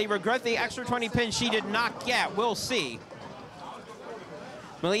 224, will they regret the extra 20 pins she did not get? We'll see.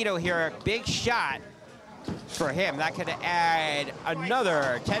 Melito here, big shot for him. That could add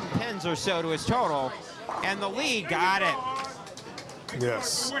another 10 pins or so to his total. And the lead got it.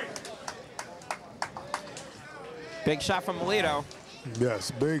 Yes. Big shot from Melito.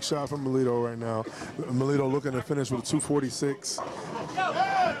 Yes, big shot from Melito right now. Melito looking to finish with a 246.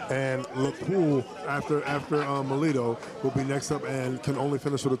 And LaPoole, after Melito, will be next up and can only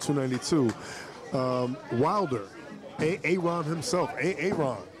finish with a 292. Wilder, Aaron himself,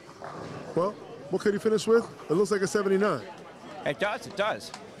 Aaron. Well, What could he finish with? It looks like a 79. It does, it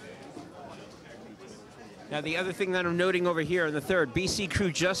does. Now, the other thing that I'm noting over here in the third, BC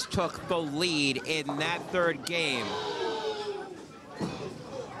Crew just took the lead in that third game.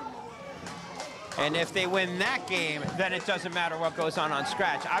 And if they win that game, then it doesn't matter what goes on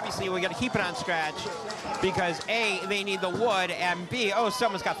scratch. Obviously, we got to keep it on scratch because A, they need the wood, and B, oh,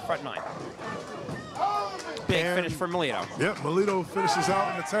 someone's got the front nine. Big finish for Melito. Yep, Melito finishes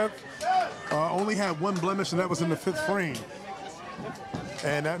out in the 10th. Only had one blemish, and that was in the 5th frame.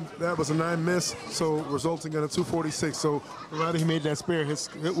 And that was a 9 miss, so resulting in a 246. So provided he made that spare,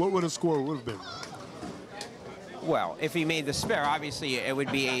 what would his score would have been? Well, if he made the spare, obviously it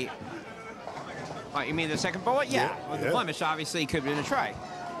would be a. You mean the second bullet? Yeah. With the blemish, obviously, could have been a try.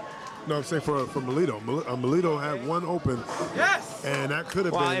 No, I'm saying for Melito. Melito had one open. Yes! And that could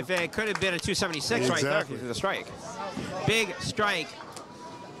have been. Well, if it could have been a 276 right there for the strike. Big strike.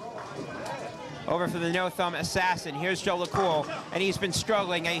 Over for the no-thumb assassin. Here's Joe LaCool, and he's been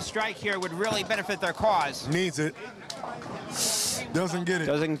struggling. A strike here would really benefit their cause. Needs it. Doesn't get it.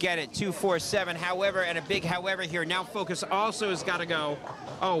 Doesn't get it. 247. However, and a big however here. Now focus also has got to go.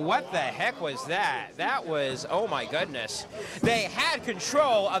 Oh, what the heck was that? That was, oh my goodness. They had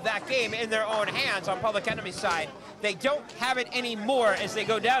control of that game in their own hands on Public Enemy's side. They don't have it anymore as they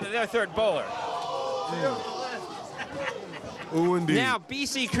go down to their third bowler. Ooh, indeed. Now,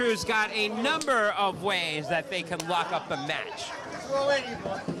 BC Crew's got a number of ways that they can lock up the match.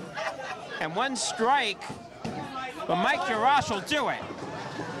 And one strike, but Mike Jarash will do it.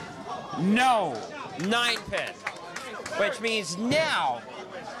 No, 9-pin, which means now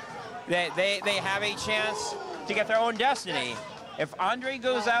that they have a chance to get their own destiny. If Andre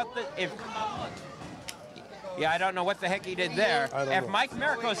goes out, I don't know what the heck he did there. If Mike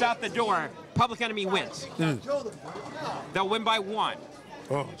Merritt goes out the door, Public Enemy wins. They'll win by 1.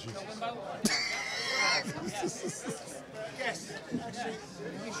 Oh, Jesus.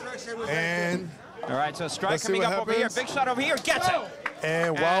 And all right, so strike coming up over here. Big shot over here. Gets it.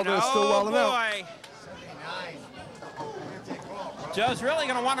 And Wilder is still wilding out. Joe's really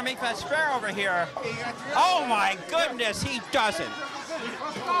going to want to make that spare over here. Oh, my goodness, he doesn't.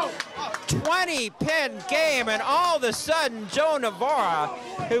 20-pin game, and all of a sudden, Joe Navarra,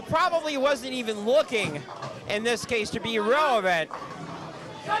 who probably wasn't even looking, in this case, to be relevant,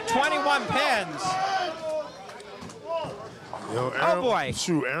 21 pins. Oh boy!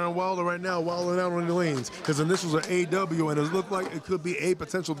 Shoot, Aaron Wilder right now wilding out on the lanes. His initials are AW, and it looked like it could be a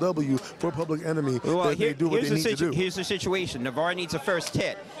potential W for Public Enemy. Well, they do what they need to do. Here's the situation: Navarra needs a first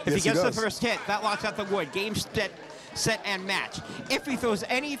hit. If he gets the first hit, that locks out the wood. Game, set, and match. If he throws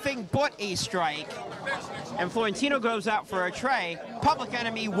anything but a strike, and Florentino goes out for a tray, Public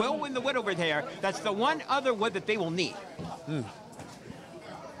Enemy will win the wood over there. That's the one other wood that they will need.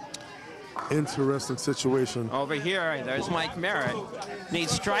 Interesting situation. Over here, there's Mike Merritt.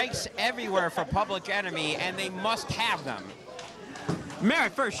 Needs strikes everywhere for Public Enemy, and they must have them.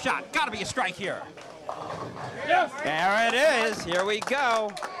 Merritt, first shot. Got to be a strike here. Yes. There it is. Here we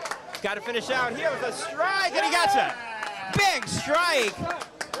go. Got to finish out here with a strike, and he gets it. Big strike.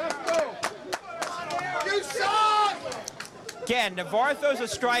 You suck! Again, Navarre throws a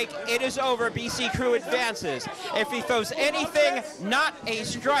strike, it is over, BC Crew advances. If he throws anything, not a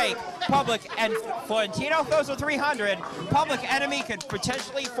strike, Public, and Florentino throws a 300, Public Enemy could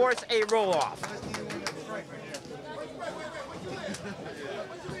potentially force a roll-off.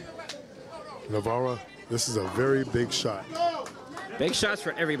 Navarra, this is a very big shot. Big shots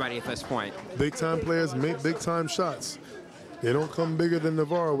for everybody at this point. Big-time players make big-time shots. They don't come bigger than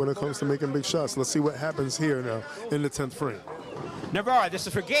Navarro when it comes to making big shots. Let's see what happens here now in the 10th frame. Navarro, this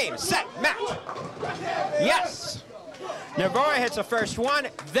is for game, set, match. Yes. Navarro hits the first one.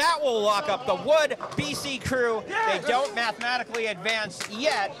 That will lock up the wood. BC Crew, they don't mathematically advance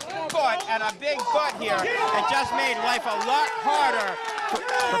yet, but, and a big but here, it just made life a lot harder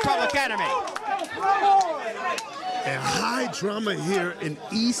for Public Enemy. And high drama here in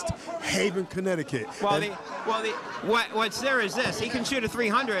East Haven, Connecticut. Well, what's there is this. He can shoot a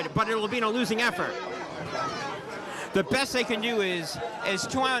 300, but it will be a losing effort. The best they can do is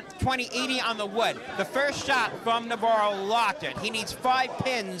 20-80 on the wood. The first shot from Navarro locked it. He needs 5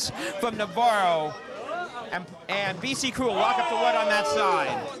 pins from Navarro, and BC Crew will lock up the wood on that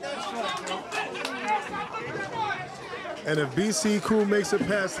side. And if BC Crew makes it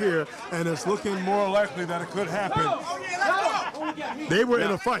past here, and it's looking more likely that it could happen, they were in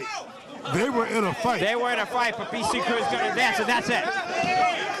a fight. They were in a fight. They were in a fight, but BC Crew is going to advance, and that's it.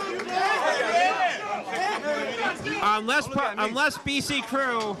 Unless BC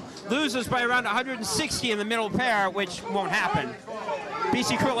Crew loses by around 160 in the middle pair, which won't happen,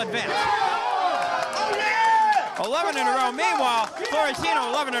 BC Crew will advance. 11 in a row. Meanwhile, Florentino,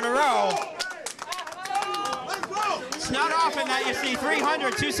 11 in a row. It's not often that you see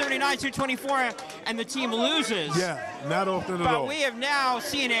 300, 279, 224, and the team loses. Yeah, not often at all. But we have now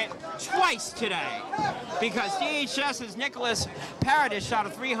seen it twice today because DHS's Nicholas Paradis shot a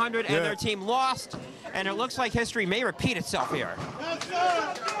 300 and their team lost, and it looks like history may repeat itself here.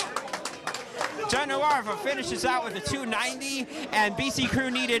 John Navarro finishes out with a 290, and BC Crew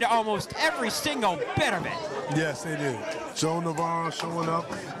needed almost every single bit of it. Yes, they did. Joe Navarro showing up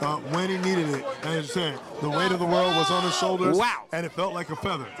when he needed it. As you said, the weight of the world was on his shoulders. Wow. And it felt like a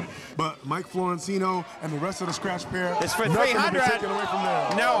feather. But Mike Florentino and the rest of the scratch pair, it's for nothing 300. to be taken away from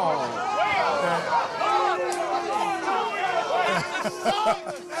them. No.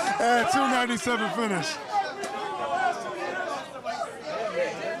 And 297 finish.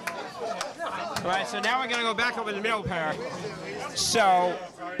 All right, so now we're going to go back over the middle pair. So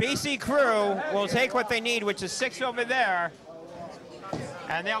BC Crew will take what they need, which is 6 over there,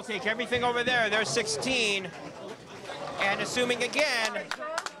 and they'll take everything over there. They're 16, and assuming again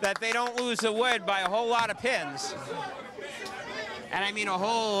that they don't lose the wood by a whole lot of pins, and I mean a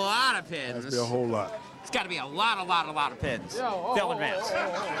whole lot of pins. That's a whole lot. It's got to be a lot of pins. They'll advance.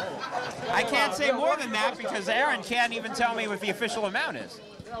 I can't say more than that because Aaron can't even tell me what the official amount is.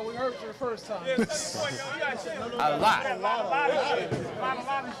 Yeah, we heard for the first time. A lot.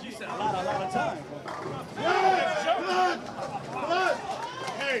 She said a lot of time.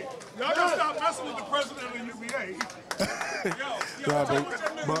 Hey, y'all gotta stop messing with the president of the UBA.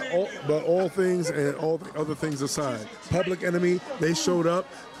 But all things and all the other things aside, Public Enemy, they showed up.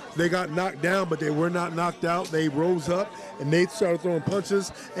 They got knocked down, but they were not knocked out. They rose up, and they started throwing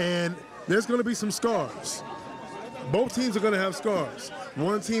punches, and there's going to be some scars. Both teams are going to have scars.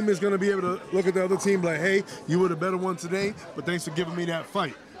 One team is going to be able to look at the other team like, hey, you were the better one today, but thanks for giving me that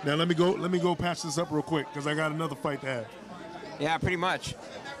fight. Now let me go patch this up real quick because I got another fight to have. Yeah, pretty much.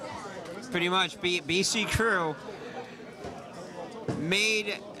 BC Crew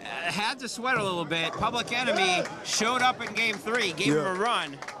had to sweat a little bit. Public Enemy showed up in game 3, gave him a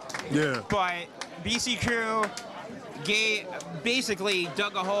run. Yeah. But BC Crew basically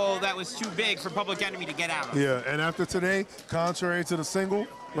dug a hole that was too big for Public Enemy to get out of. Yeah, and after today, contrary to the single,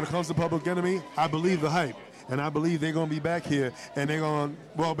 when it comes to Public Enemy, I believe the hype. And I believe they're going to be back here, and they're going to,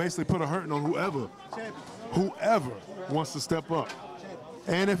 well, basically put a hurting on whoever wants to step up.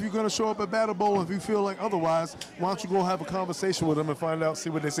 And if you're going to show up at Battle Bowl, if you feel like otherwise, why don't you go have a conversation with them and find out, see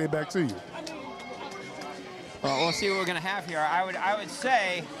what they say back to you. Well, we'll see what we're going to have here. I would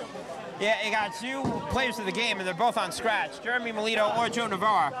say, yeah, you got 2 players of the game, and they're both on scratch. Jeremy Melito or Joe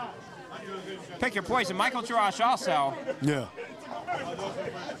Navarro. Pick your poison. Michael Jarash also. Yeah.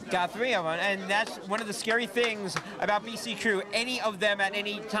 Got 3 of them, and that's one of the scary things about BC Crew. Any of them at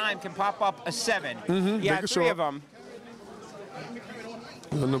any time can pop up a 7. Mm-hmm. You got 3 of them.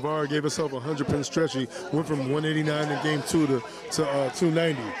 Navarro gave himself a 100-pin stretch. He went from 189 in game 2 to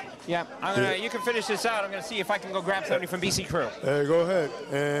 290. Yeah, you can finish this out. I'm gonna see if I can go grab something from BC Crew. Hey, go ahead.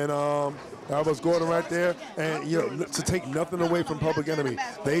 And I was Gordon right there, and to take nothing away from Public Enemy,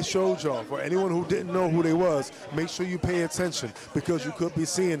 they showed y'all. For anyone who didn't know who they was, make sure you pay attention because you could be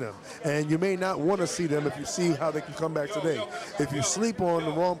seeing them, and you may not want to see them if you see how they can come back today. If you sleep on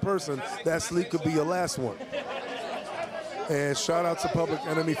the wrong person, that sleep could be your last one. And shout out to Public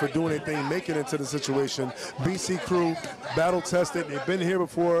Enemy for doing their thing, making it to the situation. BC Crew, battle tested. They've been here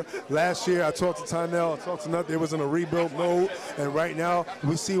before. Last year, I talked to Tynell, I talked to Nut. They was in a rebuild mode. And right now,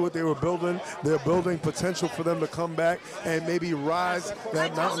 we see what they were building. They're building potential for them to come back and maybe rise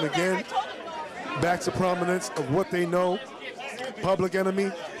that mountain again, back to prominence of what they know. Public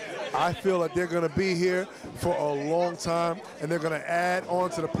Enemy, I feel like they're going to be here for a long time, and they're going to add on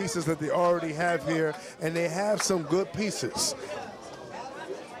to the pieces that they already have here, and they have some good pieces.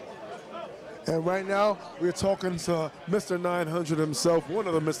 And right now, we're talking to Mr. 900 himself, one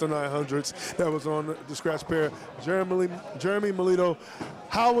of the Mr. 900s that was on the scratch pair, Jeremy Melito.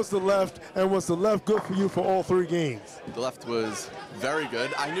 How was the left, and was the left good for you for all 3 games? The left was very good.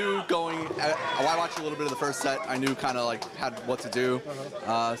 I knew I watched a little bit of the first set. I knew kind of like what to do.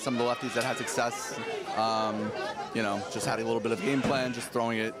 Some of the lefties that had success, just had a little bit of game plan, just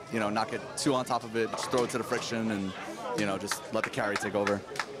throwing it, not get too on top of it, just throw it to the friction and, just let the carry take over.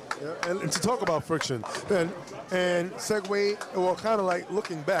 Yeah, and to talk about friction, and segue, well, kind of like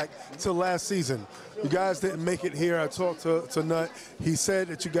looking back to last season. You guys didn't make it here. I talked to Nut. He said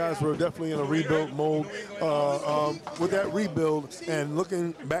that you guys were definitely in a rebuild mode. With that rebuild and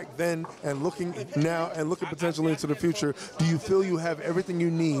looking back then and looking now and looking potentially into the future, do you feel you have everything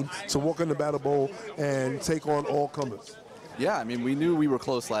you need to walk in the Battle Bowl and take on all comers? Yeah, I mean, we knew we were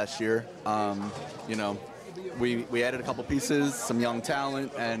close last year. we added a couple pieces, some young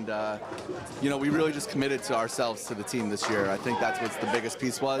talent, and we really just committed to ourselves, to the team this year. I think that's what the biggest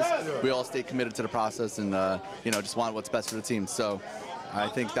piece was. We all stayed committed to the process, and just wanted what's best for the team. So I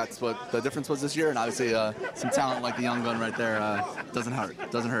think that's what the difference was this year, and obviously some talent like the young gun right there doesn't hurt.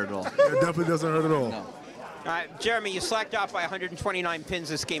 Doesn't hurt at all. It definitely doesn't hurt at all. No. Jeremy, you slacked off by 129 pins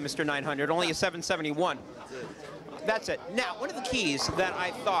this game, Mr. 900, only a 771. That's it. Now, one of the keys that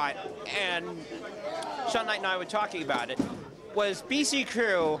I thought, and Sean Knight and I were talking about it, was BC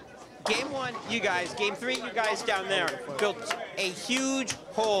Crew, game 1, you guys, game 3, you guys down there, built a huge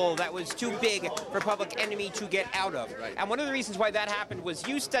hole that was too big for Public Enemy to get out of. Right. And one of the reasons why that happened was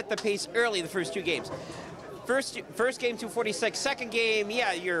you set the pace early the first 2 games. First game, 246. Second game,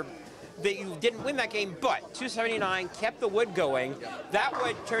 yeah, you didn't win that game, but 279 kept the wood going. That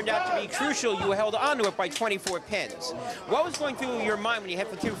wood turned out to be crucial. You held on to it by 24 pins. What was going through your mind when you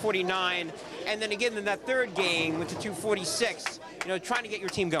hit the 249, and then again in that third game with the 246, trying to get your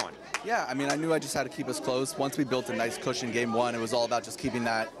team going? Yeah, I mean, I knew I just had to keep us close. Once we built a nice cushion game 1, it was all about just keeping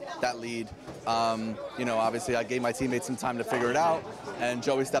that lead. Obviously I gave my teammates some time to figure it out, and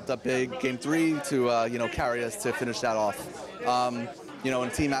Joey stepped up big game 3 to, carry us to finish that off. In a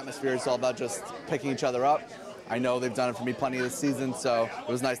team atmosphere, it's all about just picking each other up. I know they've done it for me plenty this season, so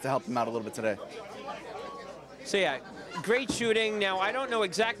it was nice to help them out a little bit today. So yeah, great shooting. Now, I don't know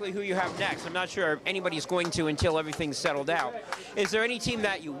exactly who you have next. I'm not sure anybody's going to until everything's settled out. Is there any team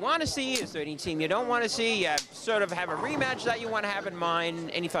that you want to see? Is there any team you don't want to see? You sort of have a rematch that you want to have in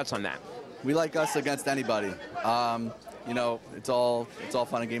mind? Any thoughts on that? We like us against anybody. It's all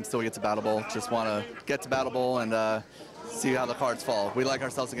fun and games till we get to Battle Bowl. Just want to get to Battle Bowl and see how the cards fall. We like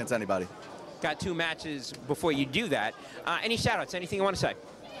ourselves against anybody. Got 2 matches before you do that. Any shout-outs? Anything you want to say?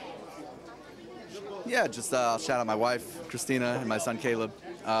 Yeah, just shout out my wife, Christina, and my son, Caleb.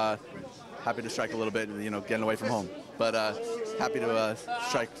 Happy to strike a little bit, getting away from home. But happy to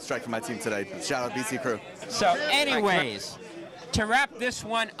strike for my team today. Shout out BC Crew. So anyways, to wrap this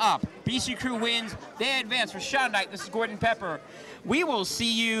one up, BC Crew wins. They advance. For Sean Knight, this is Gordon Pepper. We will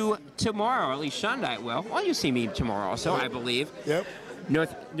see you tomorrow, or at least Sean Knight will. Well, you see me tomorrow also, I believe. Yep.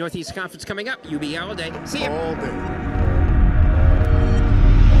 Northeast Conference coming up. UBA all day. See you. All day.